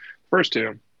 but first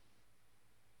two.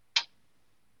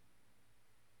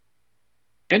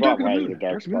 And Well, Dark of the Rise of Moon. the Dark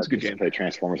Dark of the Moon's a Spark good just to game. play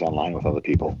Transformers online with other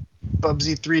people.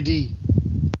 Bubsy 3D.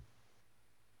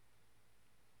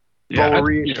 Yeah, But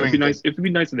we're it'd redoing be nice. It'd be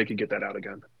nice if they could get that out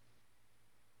again.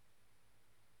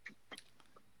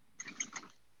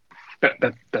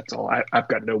 That's all. I've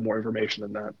got no more information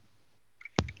than that.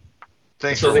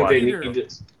 Thanks So I for think watching. they need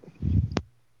to.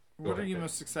 What are you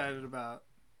most excited about?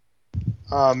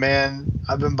 Oh man,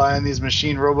 I've been buying these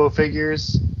machine robo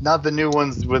figures. Not the new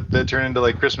ones that turn into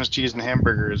like Christmas cheese and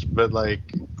hamburgers, but like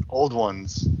old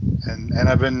ones. And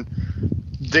I've been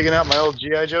digging out my old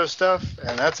G.I. Joe stuff,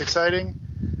 and that's exciting.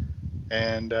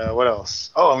 And what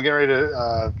else? Oh, I'm getting ready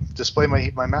to display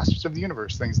my Masters of the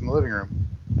Universe things in the living room.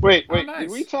 Wait, Oh, nice.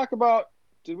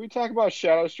 Did we talk about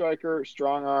Shadow Striker,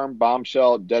 Strong Arm,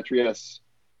 Bombshell, Detrius,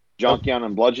 Junkion,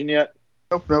 and Bludgeon yet?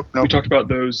 Nope. We talked about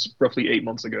those roughly 8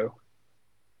 months ago.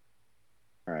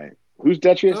 All right. Who's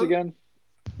Detrius Oh. again?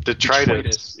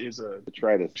 Detritus. is a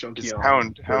Detritus. chunky It's on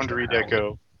Hound version of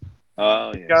Redeco.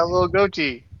 Oh yeah. Got a little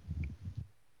goatee.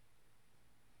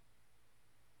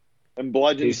 And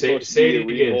Bludgeon's Say- supposed say to it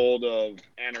be again. a remold of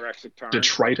Anorexic Tarn.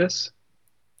 Detritus?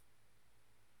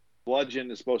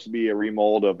 Bludgeon is supposed to be a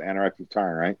remold of Anorexic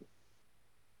Tarn, right?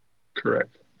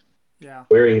 Correct. Yeah.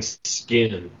 Wearing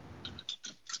skin.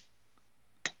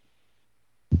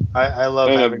 I love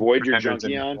And a having Voyager pretenders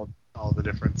in Junkion? all the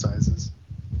different sizes.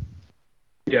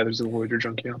 Yeah, there's a Voyager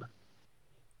junkie on.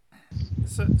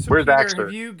 So Where's Peter, Axter?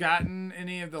 have you gotten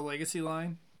any of the Legacy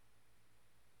line?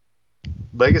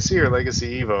 Legacy or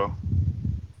Legacy Evo?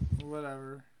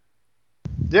 Whatever.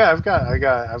 Yeah, I've got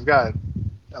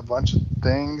a bunch of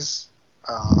things.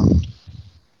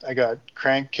 I got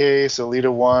Crankcase,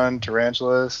 Elita 1,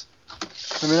 Tarantulas.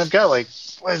 I mean, I've got like,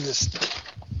 what is this?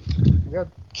 I've got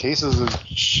cases of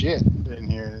shit in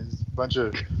here. There's a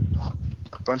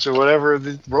bunch of whatever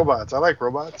the robots. I like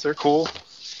robots. They're cool.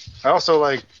 I also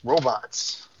like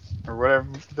robots or whatever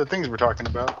the things we're talking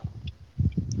about.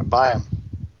 I buy them.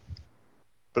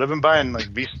 But I've been buying like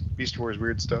Beast Wars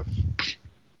weird stuff.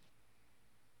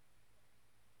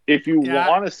 If you Yeah.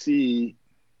 want to see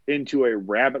into a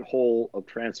rabbit hole of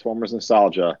Transformers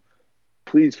nostalgia,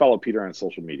 please follow Peter on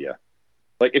social media.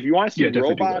 Like, if you want to see Yeah,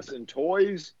 definitely do robots that. and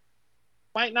toys,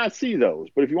 might not see those.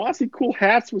 But if you want to see cool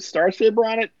hats with Star Saber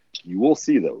on it, you will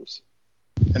see those.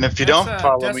 And if you That's, don't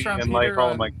follow me Destron and like Peter all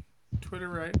on of my Twitter,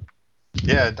 right?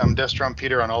 yeah, I'm Destron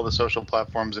Peter on all the social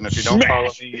platforms, and if you don't follow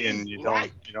Smash! me and you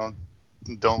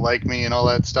don't like me and all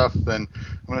that stuff, then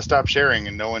I'm gonna stop sharing,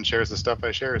 and no one shares the stuff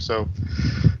I share, so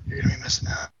you're gonna be missing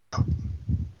out.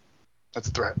 That's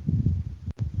a threat.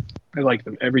 I like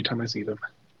them every time I see them.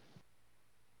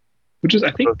 Which is,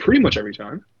 I think, pretty much every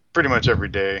time. Pretty much every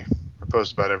day. I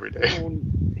post about every day.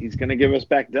 He's going to give us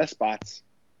back Despots.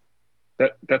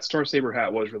 That Star Saber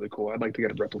hat was really cool. I'd like to get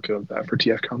a replica of that for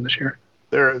TFCon this year.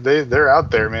 They're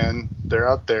out there, man. They're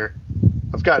out there.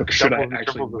 I've got Should I doubles and actually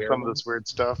triples of wear some of one? this weird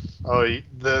stuff. Oh,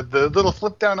 the little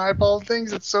flip down eyeball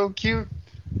things. It's so cute.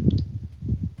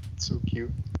 It's so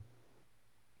cute.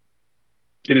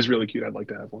 It is really cute. I'd like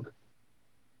to have one.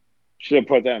 Should have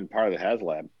put that in part of the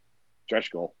HasLab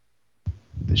stretch goal.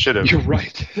 They should have. You're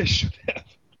right. They should have.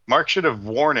 Mark should have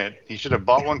worn it. He should have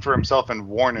bought one for himself and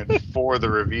worn it for the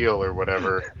reveal or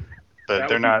whatever. But That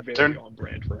they're would be not. very on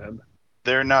brand for him.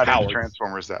 They're not into Cowards.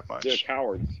 Transformers that much. They're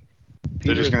cowards.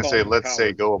 They're just going to say, Peter's let's say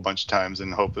cowards. go a bunch of times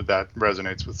and hope that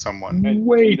resonates with someone. And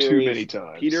Way Peter too is- many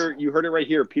times. Peter, you heard it right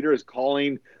here. Peter is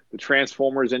calling the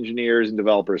Transformers engineers and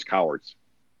developers cowards.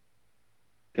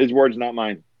 His words, not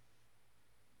mine.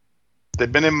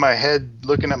 They've been in my head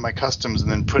looking at my customs and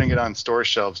then putting it on store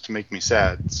shelves to make me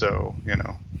sad. So,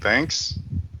 thanks.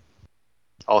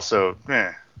 Also,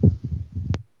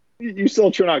 You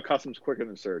still churn out customs quicker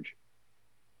than Surge.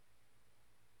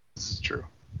 this is true.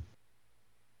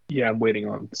 Yeah, I'm waiting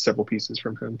on several pieces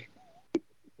from him.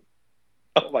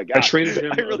 Oh my god! I traded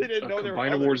him I really didn't know there were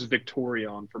Combiner others. Wars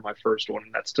Victorion for my first one,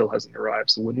 and that still hasn't arrived.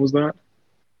 So when was that?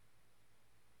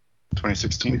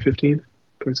 2016. 2015?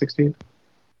 2016?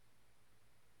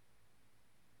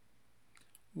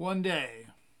 One day.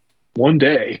 One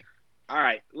day. All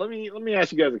right, let me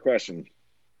ask you guys a question.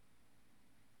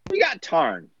 We got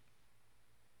Tarn.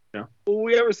 Yeah. Will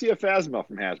we ever see a Phasma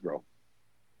from Hasbro?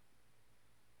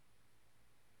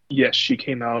 Yes, she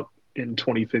came out in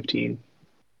 2015.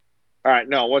 All right,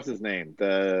 no, what's his name?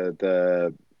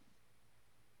 The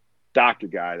doctor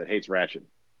guy that hates Ratchet.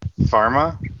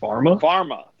 Pharma? Pharma?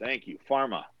 Pharma, thank you,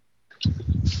 Pharma.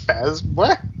 As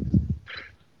what?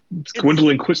 It's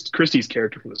Gwendolyn Christie's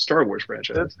character from the Star Wars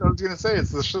franchise. I was going to say, it's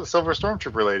the Silver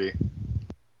Stormtrooper lady.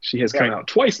 She has come Right. out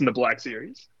twice in the Black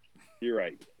Series. You're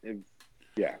right.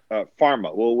 Yeah,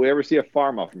 Pharma. Will we ever see a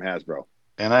Pharma from Hasbro?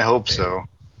 And I hope so.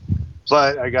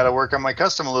 But I got to work on my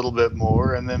custom a little bit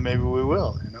more, and then maybe we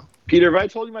will, Peter, have I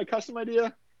told you my custom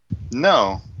idea?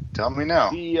 No. Tell me now.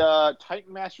 The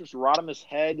Titan Master's Rodimus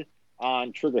head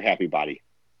on Trigger Happy Body.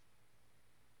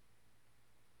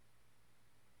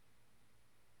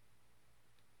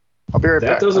 I'll be right That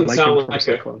back. doesn't I'd like sound him for like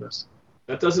a Cyclonus.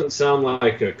 that doesn't sound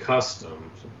like a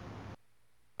custom.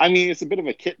 I mean, it's a bit of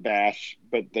a kit bash,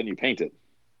 but then you paint it.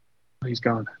 Oh, he's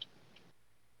gone.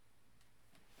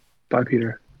 Bye,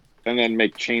 Peter. And then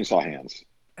make chainsaw hands.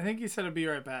 I think he said he'd be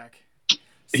right back.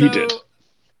 He did.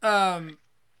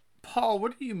 Paul,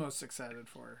 what are you most excited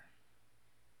for?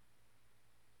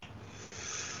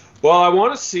 Well, I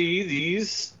want to see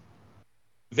these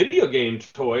video game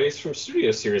toys from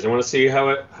Studio Series. I want to see how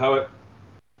it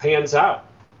pans out.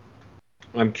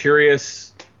 I'm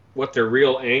curious what their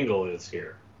real angle is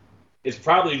here. It's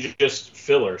probably just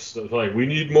filler. So like, we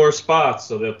need more spots,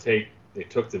 so they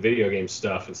took the video game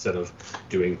stuff instead of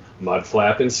doing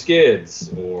Mudflap and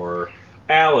Skids or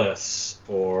Alice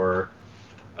or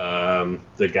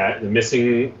the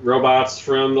missing robots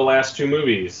from the last two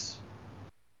movies.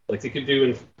 Like they could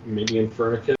do maybe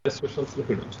Infernicus or something.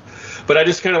 Who knows? But I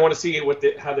just kind of want to see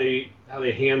how they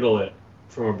handle it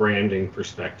from a branding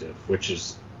perspective, which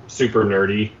is super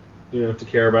nerdy, to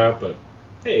care about. But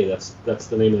hey, that's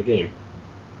the name of the game.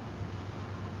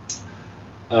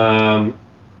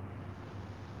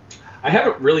 I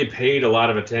haven't really paid a lot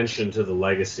of attention to the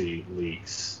legacy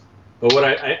leaks. But what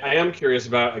I am curious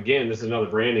about, again, this is another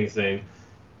branding thing,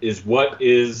 is what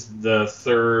is the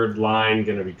third line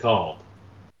going to be called?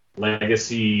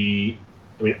 Legacy.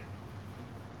 I mean,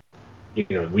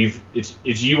 it's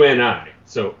you and I.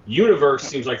 So universe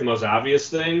seems like the most obvious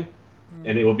thing,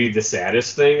 and it will be the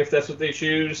saddest thing if that's what they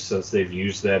choose, since they've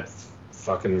used that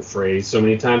fucking phrase so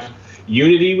many times.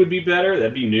 Unity would be better.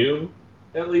 That'd be new,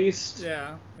 at least.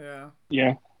 Yeah.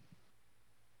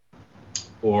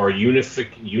 Or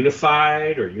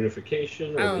unified or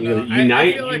unification. Or, I don't know. Unite,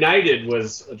 I feel like United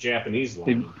was a Japanese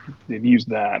line. They've used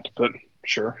that, but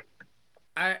sure.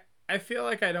 I feel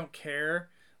like I don't care.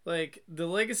 Like the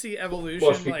Legacy Evolution,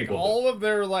 Most like people all of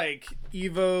their like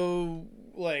Evo,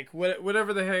 like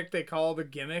whatever the heck they call the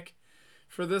gimmick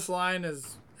for this line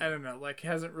is, I don't know, like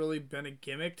hasn't really been a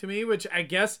gimmick to me. Which I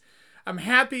guess I'm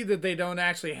happy that they don't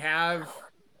actually have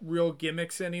real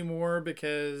gimmicks anymore,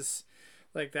 because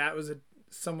like that was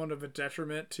somewhat of a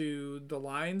detriment to the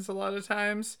lines a lot of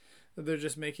times. They're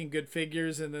just making good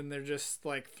figures and then they're just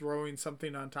like throwing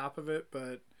something on top of it.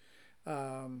 But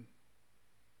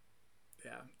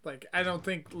yeah, like I don't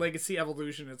think Legacy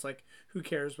Evolution, it's like, who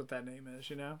cares what that name is,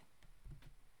 you know?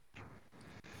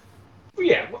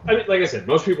 Yeah, I mean, like I said,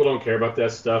 most people don't care about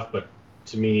that stuff, but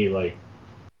to me, like,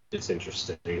 it's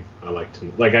interesting. I liked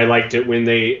it when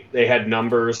they had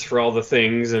numbers for all the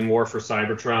things in War for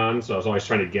Cybertron, so I was always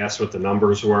trying to guess what the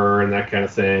numbers were and that kind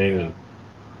of thing.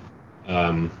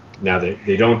 And now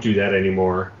they don't do that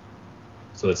anymore,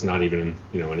 so it's not even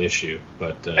an issue.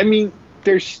 But I mean,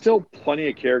 there's still plenty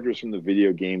of characters from the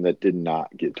video game that did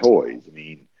not get toys. I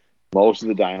mean, most of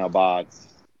the Dinobots,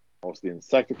 most of the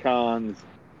Insecticons,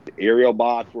 the aerial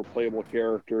bots were playable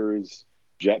characters.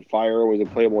 Jetfire was a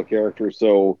playable character.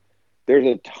 So there's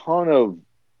a ton of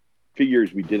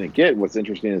figures we didn't get. What's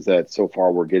interesting is that so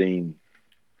far we're getting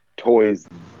toys,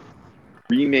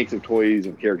 remakes of toys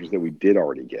of characters that we did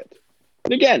already get.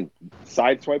 And again,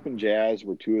 Sideswipe and Jazz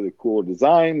were two of the cooler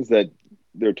designs that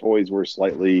their toys were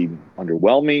slightly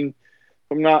underwhelming.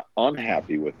 I'm not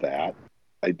unhappy with that.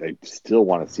 I still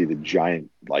want to see the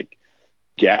giant, like,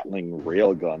 Gatling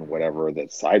railgun, whatever, that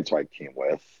Sideswipe came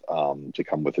with, to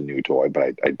come with a new toy,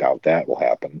 but I doubt that will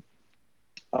happen.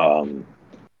 I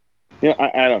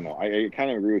don't know. I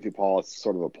kind of agree with you, Paul. It's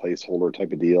sort of a placeholder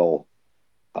type of deal.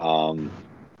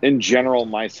 In general,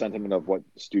 my sentiment of what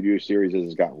Studio Series is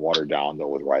has gotten watered down, though,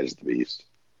 with Rise of the Beast.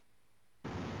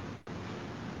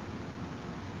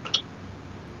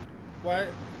 Why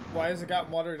has it gotten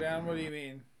watered down? What do you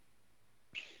mean?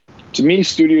 To me,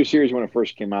 Studio Series, when it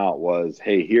first came out, was,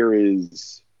 hey, here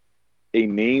is a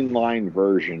mainline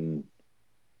version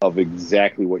of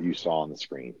exactly what you saw on the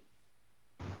screen.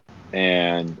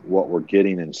 And what we're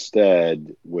getting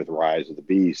instead with Rise of the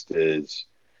Beast is,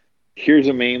 here's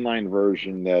a mainline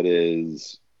version that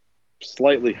is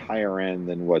slightly higher end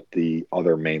than what the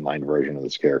other mainline version of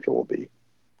this character will be.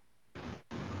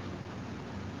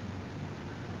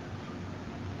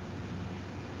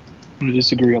 I'm going to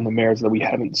disagree on the merits that we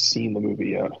haven't seen the movie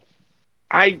yet.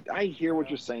 I hear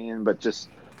what you're saying, but just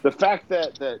the fact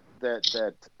that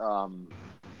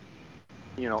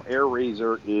Air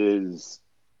Razor is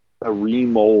a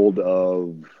remold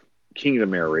of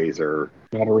Kingdom Air Razor.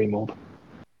 Not a remold.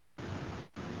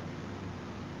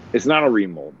 It's not a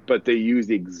remold, but they use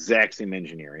the exact same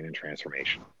engineering and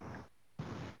transformation.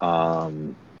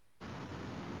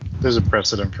 There's a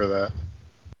precedent for that.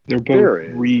 They're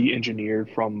both re-engineered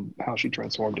from how she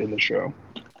transformed in the show.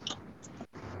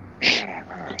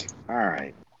 All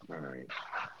right.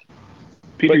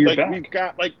 Peter, but you're like, back. we've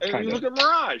got you look at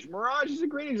Mirage. Mirage is a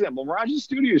great example. Mirage is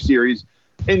Studio Series.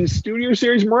 In Studio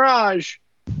Series, Mirage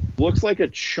looks like a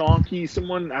chonky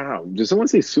someone. I don't know. Did someone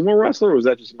say sumo wrestler, or was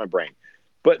that just in my brain?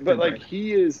 But like,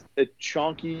 he is a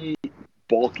chonky,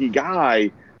 bulky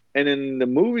guy, and in the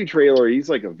movie trailer, he's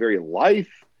like a very lithe,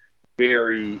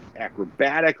 very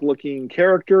acrobatic looking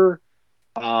character.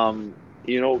 Hey,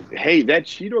 that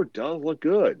Cheetor does look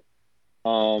good.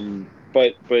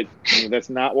 But that's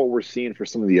not what we're seeing for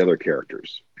some of the other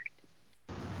characters.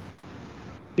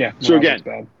 Yeah. So again,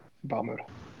 bad mode.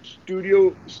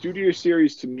 Studio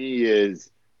Series to me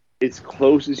is as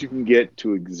close as you can get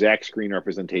to exact screen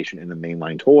representation in the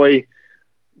mainline toy.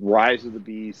 Rise of the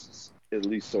Beasts, at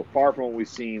least so far from what we've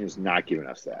seen, is not giving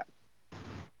us that.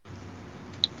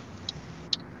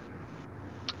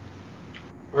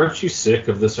 Aren't you sick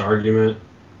of this argument?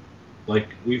 Like,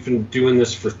 we've been doing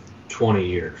this for 20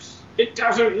 years. It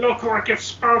doesn't look like it's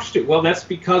supposed to. Well, that's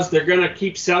because they're going to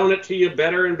keep selling it to you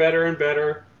better and better and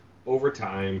better over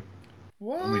time.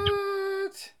 What?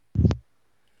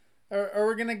 Are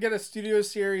we going to get a Studio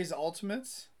Series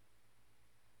Ultimates?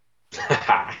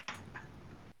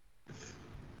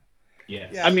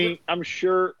 Yes. Yeah. I mean, I'm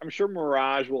sure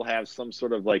Mirage will have some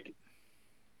sort of like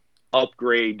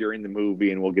upgrade during the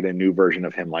movie, and we'll get a new version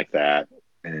of him like that,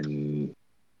 and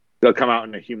they'll come out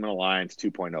in a Human Alliance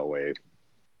 2.0 wave.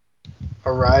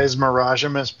 Arise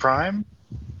Miragimus Prime?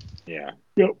 Yeah.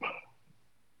 Yep.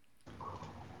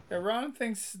 Yeah, Ron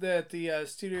thinks that the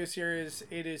Studio Series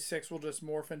 886 will just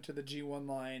morph into the G1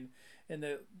 line, and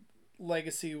the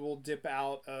Legacy will dip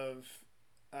out of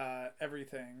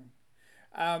everything.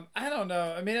 I don't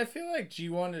know. I mean, I feel like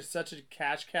G1 is such a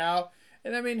cash cow,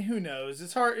 and I mean, who knows?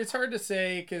 It's hard to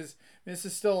say because this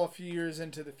is still a few years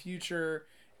into the future,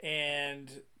 and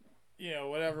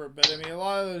whatever. But I mean, a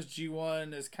lot of those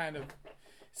G1 is kind of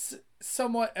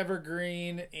somewhat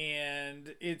evergreen,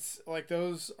 and it's like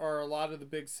those are a lot of the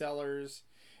big sellers.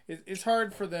 It's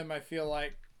hard for them, I feel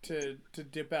like, to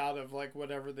dip out of like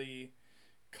whatever the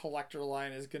collector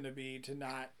line is going to be to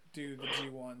not do the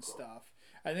G1 stuff.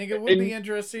 I think it would be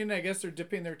interesting. I guess they're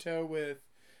dipping their toe with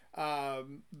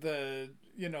the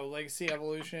Legacy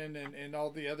Evolution and all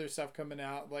the other stuff coming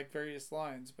out, like various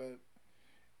lines. But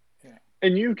yeah,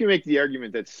 and you can make the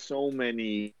argument that so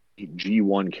many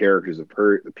G1 characters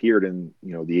appeared in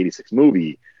the 86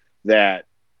 movie that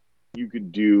you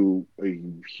could do a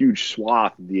huge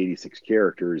swath of the 86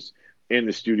 characters in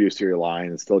the Studio Series line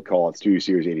and still call it Studio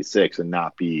Series 86 and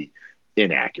not be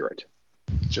inaccurate.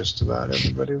 Just about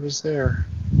everybody was there.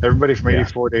 Everybody from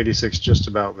 84 to 86 just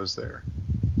about was there.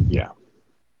 Yeah.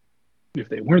 If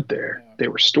they weren't there, they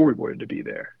were storyboarded to be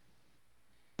there.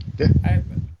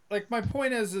 My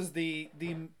point is the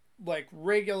like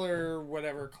regular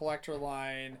whatever collector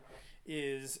line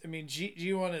is. I mean,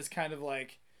 G1 is kind of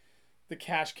like the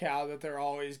cash cow that they're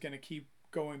always going to keep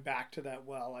going back to that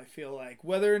well. I feel like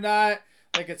whether or not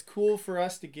like it's cool for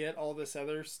us to get all this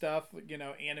other stuff,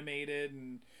 animated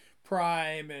and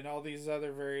Prime and all these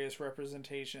other various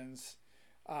representations.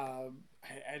 I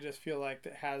just feel like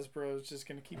that Hasbro is just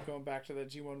going to keep going back to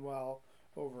that G1 well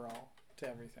overall to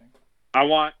everything. I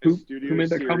want who Series made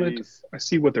that comment? I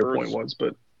see what their point was,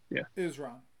 but yeah, it was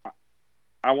wrong.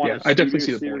 I want. I definitely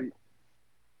see the point.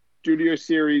 Studio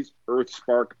Series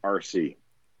Earthspark RC.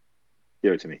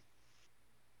 Give it to me.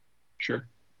 Sure.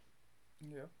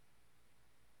 Yeah.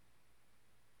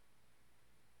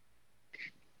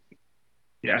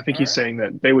 Yeah, I think he's saying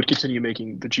that they would continue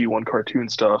making the G1 cartoon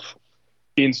stuff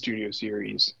in Studio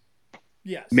Series.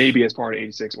 Yes. Maybe as part of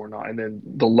 86 or not. And then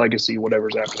the legacy,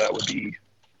 whatever's after that, would be,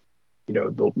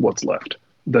 what's left.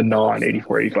 The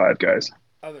non-84, 85 guys.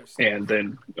 Other stuff. And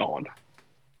then on.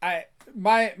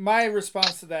 My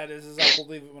response to that is I'll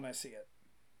believe it when I see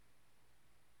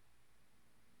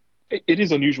it. It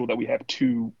is unusual that we have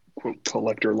two, quote,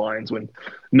 collector lines when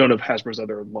none of Hasbro's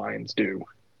other lines do.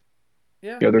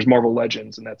 Yeah. There's Marvel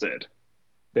Legends, and that's it.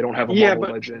 They don't have a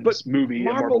Marvel Legends movie, and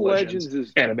Marvel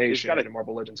Legends animation, and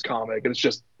Marvel Legends comic. It's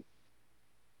just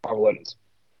Marvel Legends.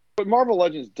 But Marvel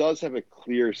Legends does have a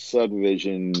clear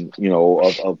subdivision,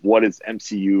 of what is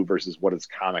MCU versus what is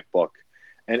comic book,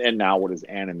 and now what is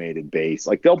animated base.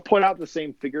 Like they'll put out the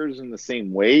same figures in the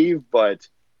same wave, but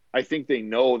I think they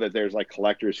know that there's like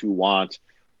collectors who want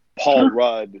Paul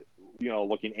Rudd,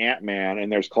 looking Ant-Man,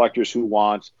 and there's collectors who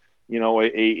want a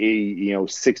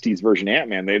 60s version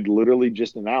Ant-Man. They'd literally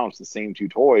just announced the same two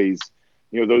toys,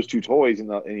 those two toys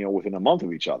within a month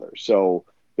of each other. So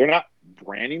they're not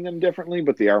branding them differently,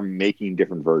 but they are making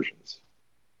different versions.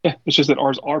 Yeah, it's just that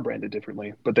ours are branded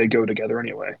differently, but they go together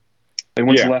anyway. And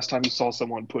when's the last time you saw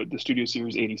someone put the Studio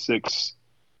Series 86,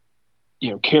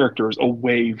 characters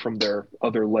away from their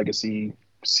other Legacy,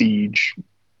 Siege,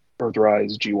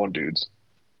 Earthrise, G1 dudes?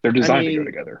 They're designed to go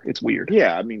together. It's weird.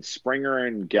 Yeah, I mean, Springer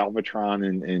and Galvatron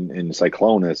and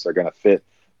Cyclonus are going to fit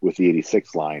with the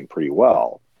 86 line pretty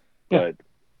well. Yeah.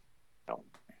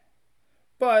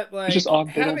 But like, it's just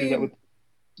odd they don't do that with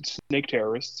snake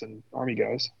terrorists and army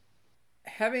guys.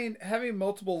 Having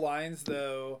multiple lines,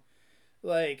 though,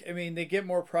 like, I mean, they get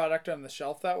more product on the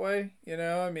shelf that way.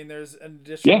 I mean, there's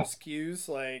additional SKUs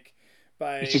like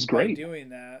by doing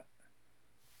that.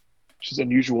 It's just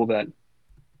unusual that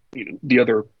the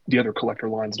other collector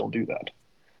lines don't do that.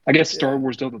 I guess Star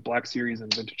Wars does the Black Series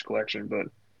and Vintage Collection, but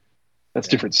that's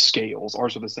different scales.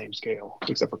 Ours are the same scale,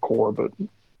 except for core, but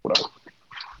whatever.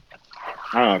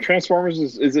 I don't know. Transformers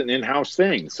is an in-house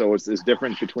thing, so it's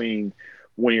different between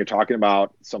when you're talking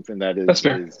about something that is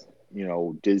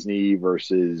Disney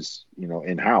versus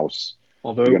in-house.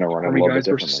 Although Army Guys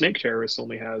versus Snake Terrorists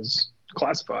only has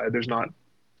classified. There's not.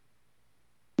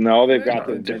 No, they've got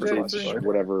the different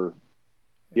whatever.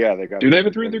 Yeah, they got. Do they have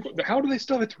a 3 3/4? How do they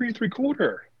still have a 3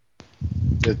 3/4?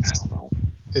 I don't know.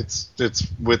 It's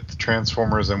with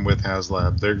Transformers and with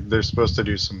HasLab. They're supposed to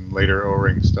do some later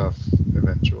O-ring stuff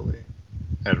eventually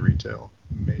at retail,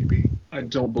 maybe. I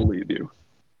don't believe you.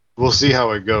 We'll see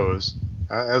how it goes.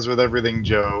 As with everything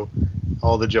Joe,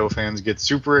 all the Joe fans get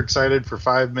super excited for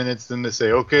 5 minutes, then they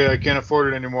say, okay, I can't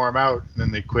afford it anymore, I'm out. And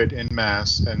then they quit en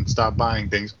masse and stop buying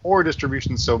things. Or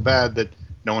distribution's so bad that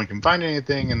no one can find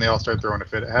anything, and they all start throwing a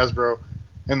fit at Hasbro,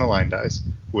 and the line dies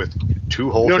with 2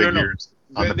 whole figures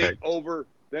on the peg.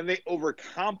 Then they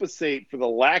overcompensate for the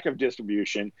lack of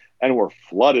distribution, and we're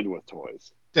flooded with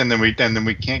toys. And then we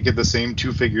can't get the same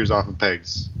 2 figures off of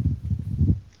pegs.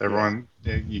 Everyone,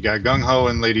 you got Gung Ho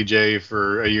and Lady J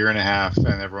for a year and a half, and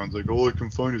everyone's like, all I can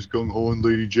find is Gung Ho and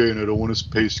Lady J, and I don't want to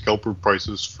pay scalper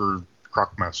prices for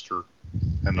Crocmaster.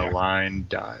 And the line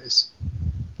dies.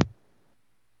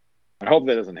 I hope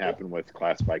that doesn't happen with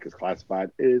Classified, because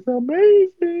Classified is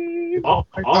amazing. All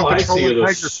I see are Tiger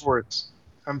those. Force.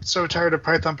 I'm so tired of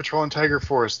Python Patrol and Tiger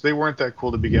Force. They weren't that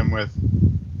cool to begin with.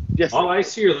 Yes. All I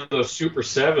see are those Super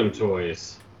 7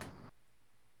 toys.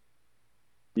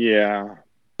 Yeah.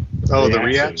 Oh, the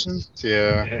reactions?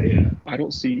 Yeah. Yeah. I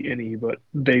don't see any, but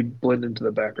they blend into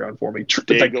the background for me.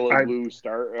 Dayglow Blue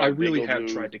Star. I really Dayglow have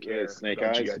Blue, tried to care Snake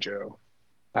about Eyes. G.I. Joe.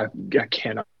 I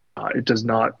cannot. It does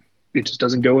not. It just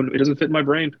doesn't go. It doesn't fit in my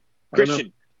brain. I don't know.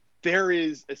 Christian, there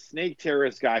is a snake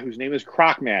terrorist guy whose name is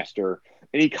Crocmaster,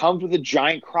 and he comes with a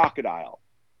giant crocodile.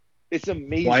 It's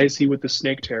amazing. Why is he with the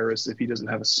snake terrorists if he doesn't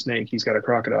have a snake? He's got a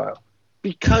crocodile.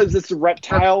 Because it's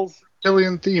reptiles.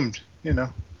 Alien themed, you know.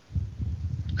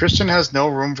 Christian has no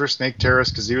room for snake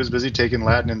terrorists because he was busy taking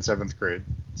Latin in 7th grade.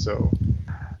 So,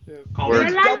 They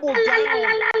doubled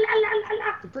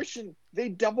down. Christian, they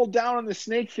doubled down on the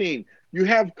snake theme. You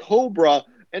have Cobra,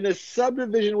 and the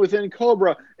subdivision within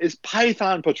Cobra is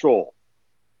Python Patrol.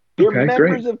 They're Okay,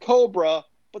 members great. of Cobra,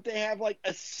 but they have like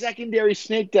a secondary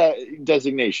snake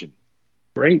designation.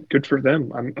 Great, good for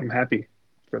them. I'm happy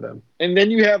for them. And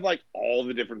then you have like all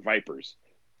the different Vipers.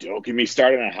 Don't get me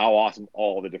started on how awesome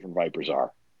all the different Vipers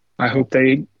are. I hope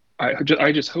they.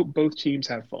 I just hope both teams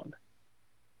have fun.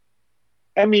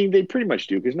 I mean, they pretty much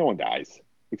do because no one dies.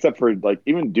 Except for, like,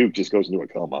 even Duke just goes into a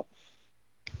coma.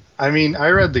 I mean, I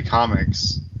read the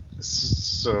comics,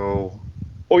 so...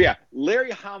 Oh, yeah.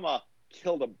 Larry Hama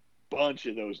killed a bunch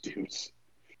of those dudes.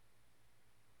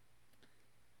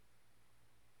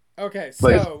 Okay,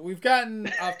 so we've gotten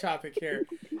off topic here.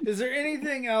 Is there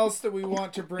anything else that we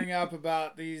want to bring up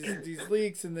about these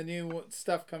leaks and the new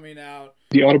stuff coming out?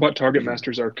 The Autobot Target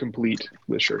Masters are complete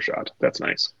with Sure Shot. That's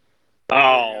nice.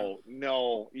 Oh,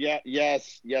 no. Yeah,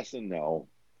 yes, and no.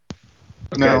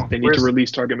 Okay, No, they need to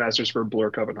release Target Masters for Blur,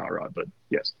 Cub, and Hot Rod, but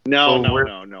yes. No.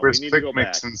 Where's We need to Quick go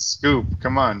Mix back. and Scoop?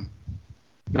 Come on.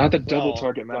 Not the double Well,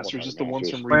 Target double Masters, Target just the ones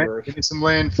from Masters. Rebirth. Give me some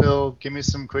landfill. Give me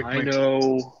some Quick I Mix.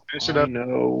 know. Finish it up. I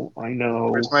know.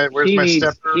 Where's my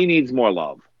stepper? He needs more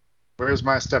love. Where's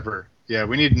my stepper? Yeah,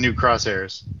 we need new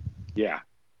crosshairs. Yeah.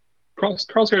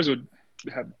 Crosshairs would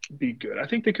be good. I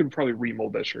think they could probably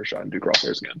remold that Sure Shot and do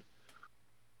Crosshairs again.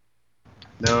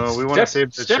 No, we want to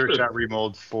save the Stepper. Sure Shot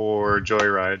remold for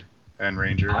Joyride and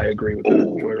Ranger. I agree with that.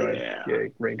 Oh, Joyride, yeah.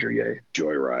 yay. Ranger, yay.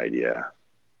 Joyride, yeah.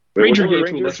 Ranger, Wait, yay what's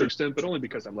to a Ranger? lesser extent, but only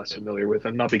because I'm less familiar with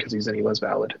him, not because he's any less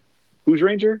valid. Who's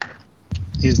Ranger?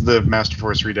 He's the Master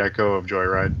Force Redeco of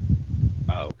Joyride.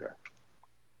 Oh, okay.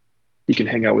 He can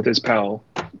hang out with his pal,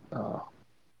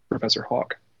 Professor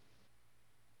Hawk.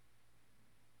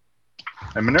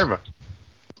 And Minerva.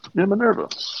 Yeah, Minerva.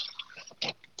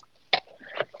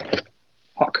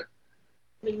 Hawk.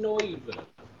 Minerva.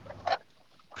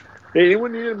 Hey,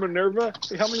 anyone need a Minerva?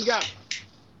 Hey, how many you got?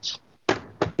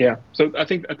 Yeah, so I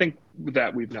think with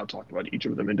that we've now talked about each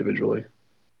of them individually.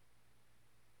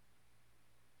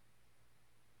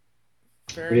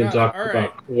 Fair We didn't enough. talk All about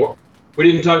right. core.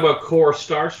 We didn't talk about core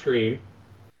Starscream.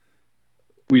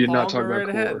 We did Paul, not talk go about right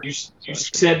ahead. core. You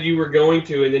said you were going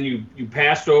to, and then you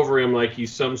passed over him like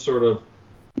he's some sort of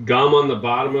gum on the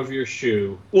bottom of your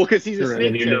shoe, Well, because he's a Sure, and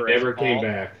snake you terrorist. never came Paul.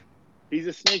 back. He's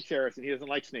a snake terrorist, and he doesn't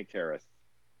like snake terrorists.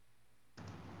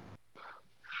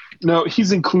 No,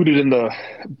 he's included in the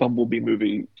Bumblebee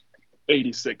movie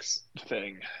 86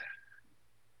 thing.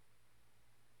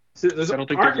 So there's I don't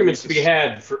think they're arguments to be releases-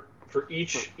 had for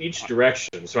each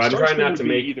direction. So I'm trying Starscream not would to be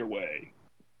make. either way,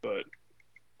 but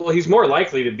Well, he's more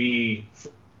likely to be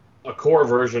a core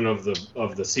version of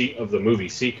the movie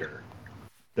Seeker.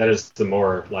 That is the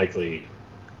more likely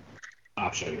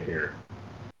option here.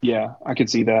 yeah, I could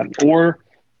see that. Or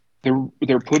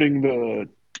they're putting the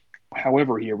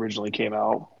however he originally came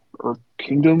out, or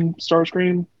Kingdom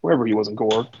Starscream, wherever he was in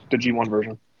core, the G1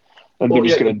 version. And Well, they're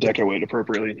just yeah, going to deco it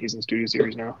appropriately. He's in Studio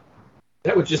Series now.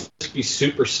 That would just be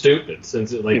super stupid,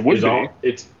 since it It would is be. all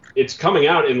it's coming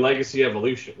out in Legacy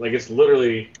Evolution. Like, it's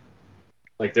literally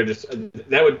like they're just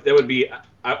that would be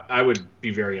I would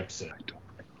be very upset.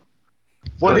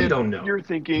 What I if, don't know. You're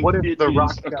thinking What if it the is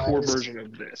Rock a core guys- version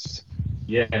of this.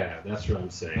 Yeah, that's what I'm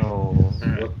saying. oh,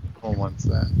 hold on to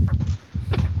that.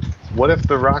 What if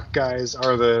the Rock guys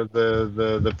are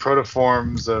the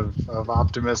protoforms of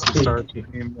Optimus and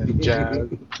Starscream and Jazz?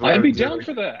 I'd be They're down like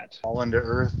for that. all into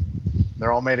Earth.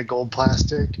 They're all made of gold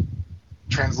plastic,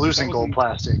 translucent That gold wasn't-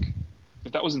 plastic.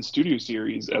 If that was in Studio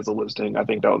Series as a listing, I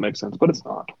think that would make sense, but it's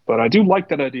not. But I do like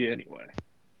that idea anyway.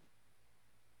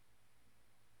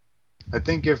 I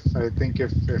think if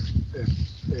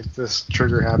this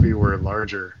Trigger Happy were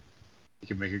larger, you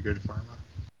could make a good pharma.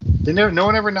 No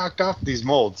one ever knocked off these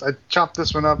molds. I chopped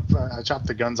this one up. I chopped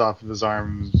the guns off of his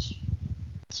arms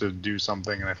to do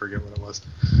something, and I forget what it was.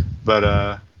 But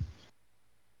I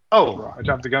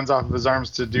chopped the guns off of his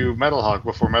arms to do Metal Hawk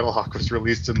before Metal Hawk was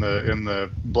released in the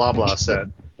blah blah set,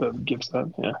 The gift set,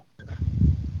 yeah.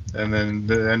 and then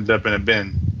it ended up in a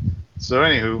bin. So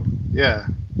anywho, yeah.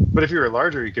 But if you were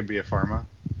larger, you could be a pharma.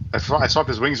 I swapped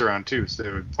his wings around too, so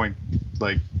they would point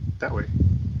like that way.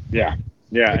 Yeah,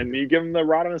 and you give him the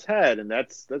rod on his head, and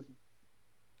that's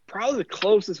probably the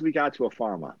closest we got to a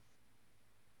pharma.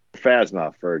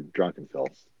 Phasma for Drunken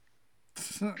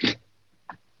Phils.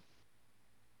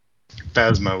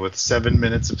 Phasma with 7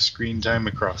 minutes of screen time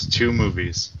across 2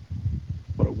 movies.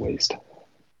 What a waste.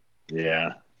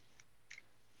 Yeah.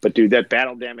 But dude, that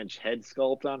battle damage head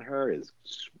sculpt on her is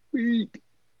sweet.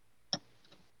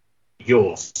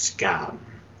 Your scum.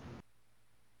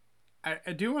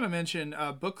 I do want to mention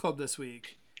book club this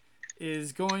week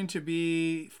is going to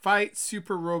be Fight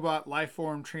Super Robot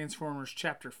Lifeform Transformers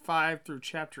Chapter 5 through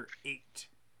Chapter 8.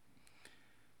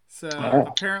 So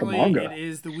apparently the manga. it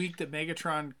is the week that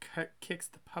Megatron kicks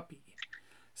the puppy.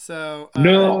 So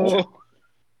No.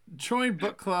 join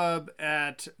book club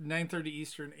at 9:30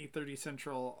 Eastern, 8:30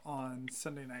 Central on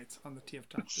Sunday nights on the TF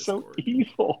Talk So Discord.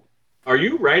 evil. Are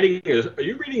you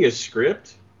reading a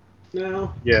script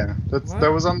now? Yeah, What?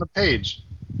 that was on the page.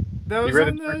 That You was read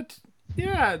on it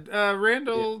the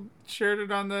Randall shared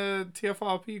it on the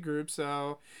TFYLP group,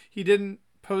 so he didn't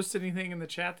post anything in the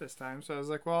chat this time. So I was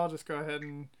like, well, I'll just go ahead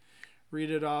and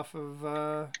read it off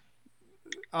what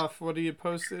he had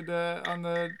posted on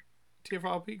the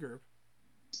TFYLP group.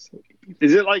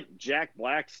 Is it like Jack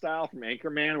Black style from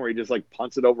Anchorman where he just like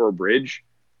punts it over a bridge?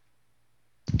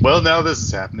 Well, now this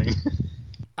is happening.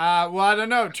 Well, I don't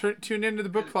know. Tune into the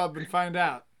book club and find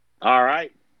out. All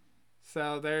right.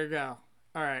 So there you go.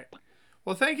 All right.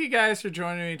 Well, thank you guys for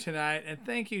joining me tonight, and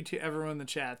thank you to everyone in the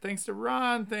chat. Thanks to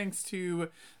Ron, thanks to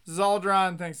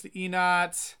Zaldron, thanks to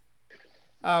Enot.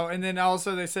 Oh, and then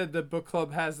also they said the book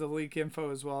club has the leak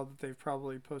info as well, that they've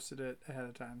probably posted it ahead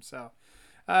of time. So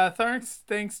thanks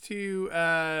to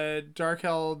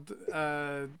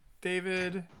Darkheld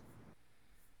David.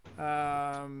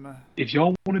 If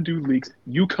y'all want to do leaks,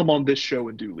 you come on this show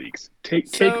and do leaks.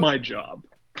 Take my job.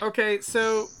 Okay,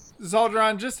 so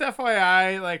Zaldron, just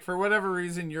FYI, like for whatever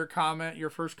reason, your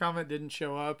first comment didn't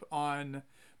show up on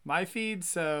my feed,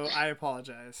 so I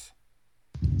apologize.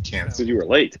 Can't. So you were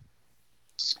late.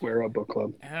 Square Up Book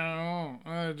Club. I don't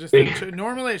know.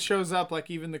 Normally it shows up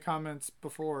like even the comments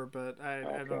before, but I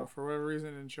don't know, for whatever reason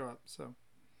it didn't show up. So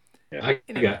I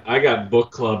got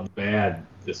book club bad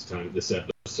this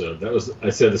episode. I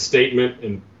said a statement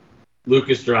and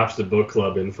Lucas drops the book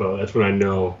club info. That's when I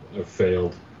know I've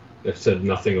failed. I've said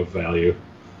nothing of value.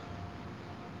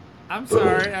 I'm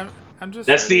sorry. I'm just.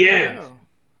 That's the end.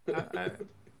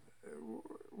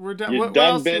 We're done. You're What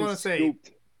done else do you been want to say,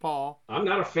 scooped. Paul? I'm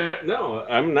not offended. No,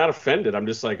 I'm not offended. I'm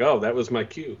just like, oh, that was my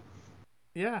cue.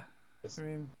 Yeah. I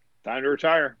mean, Time to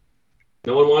retire.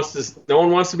 No one wants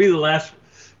to be the last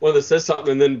one that says something,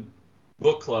 and then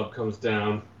book club comes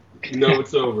down. You know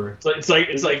it's over. It's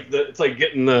like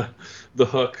getting the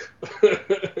hook.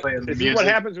 This is what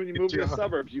happens when you move to the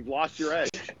suburbs. You've lost your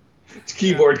edge. It's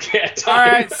keyboard cat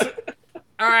time.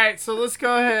 All right, so let's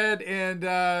go ahead and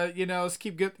let's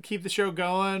keep the show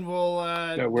going. We'll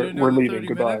we're do another leaving. 30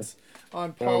 Goodbye. minutes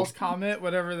on Paul's comment,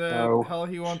 whatever the hell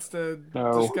he wants to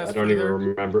discuss. I don't even further.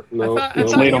 remember. I No, thought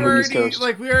It's you late on the already East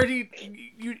Coast.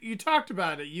 you talked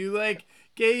about it. You like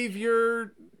gave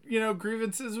your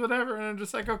grievances, whatever, and I'm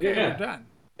just like, okay, Yeah. we're done.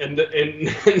 And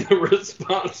the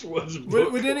response was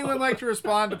book Would anyone club. like to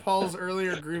respond to Paul's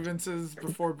earlier grievances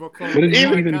before book club? What did he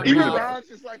Like, even cut do? him Even off? Ron's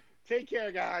just like, take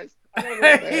care, guys. I'm gonna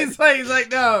go to bed. he's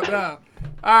like, no.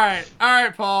 All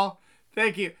right, Paul.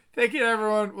 Thank you,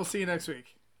 everyone. We'll see you next week.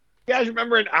 You guys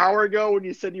remember an hour ago when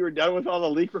you said you were done with all the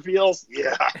leak reveals?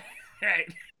 Yeah.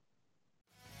 Right.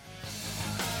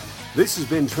 This has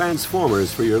been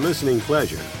Transformers for your listening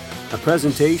pleasure, a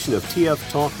presentation of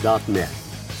tftalk.net.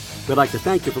 We'd like to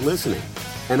thank you for listening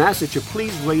and ask that you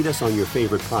please rate us on your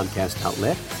favorite podcast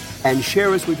outlet and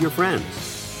share us with your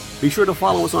friends. Be sure to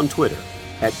follow us on Twitter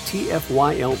at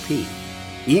TFYLP.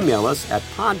 Email us at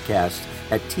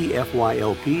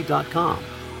podcast@tfylp.com.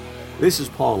 This is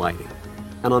Paul Lighting,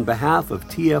 and on behalf of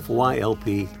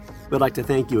TFYLP, we'd like to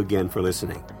thank you again for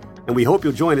listening. And we hope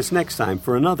you'll join us next time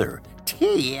for another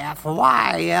TFYLP.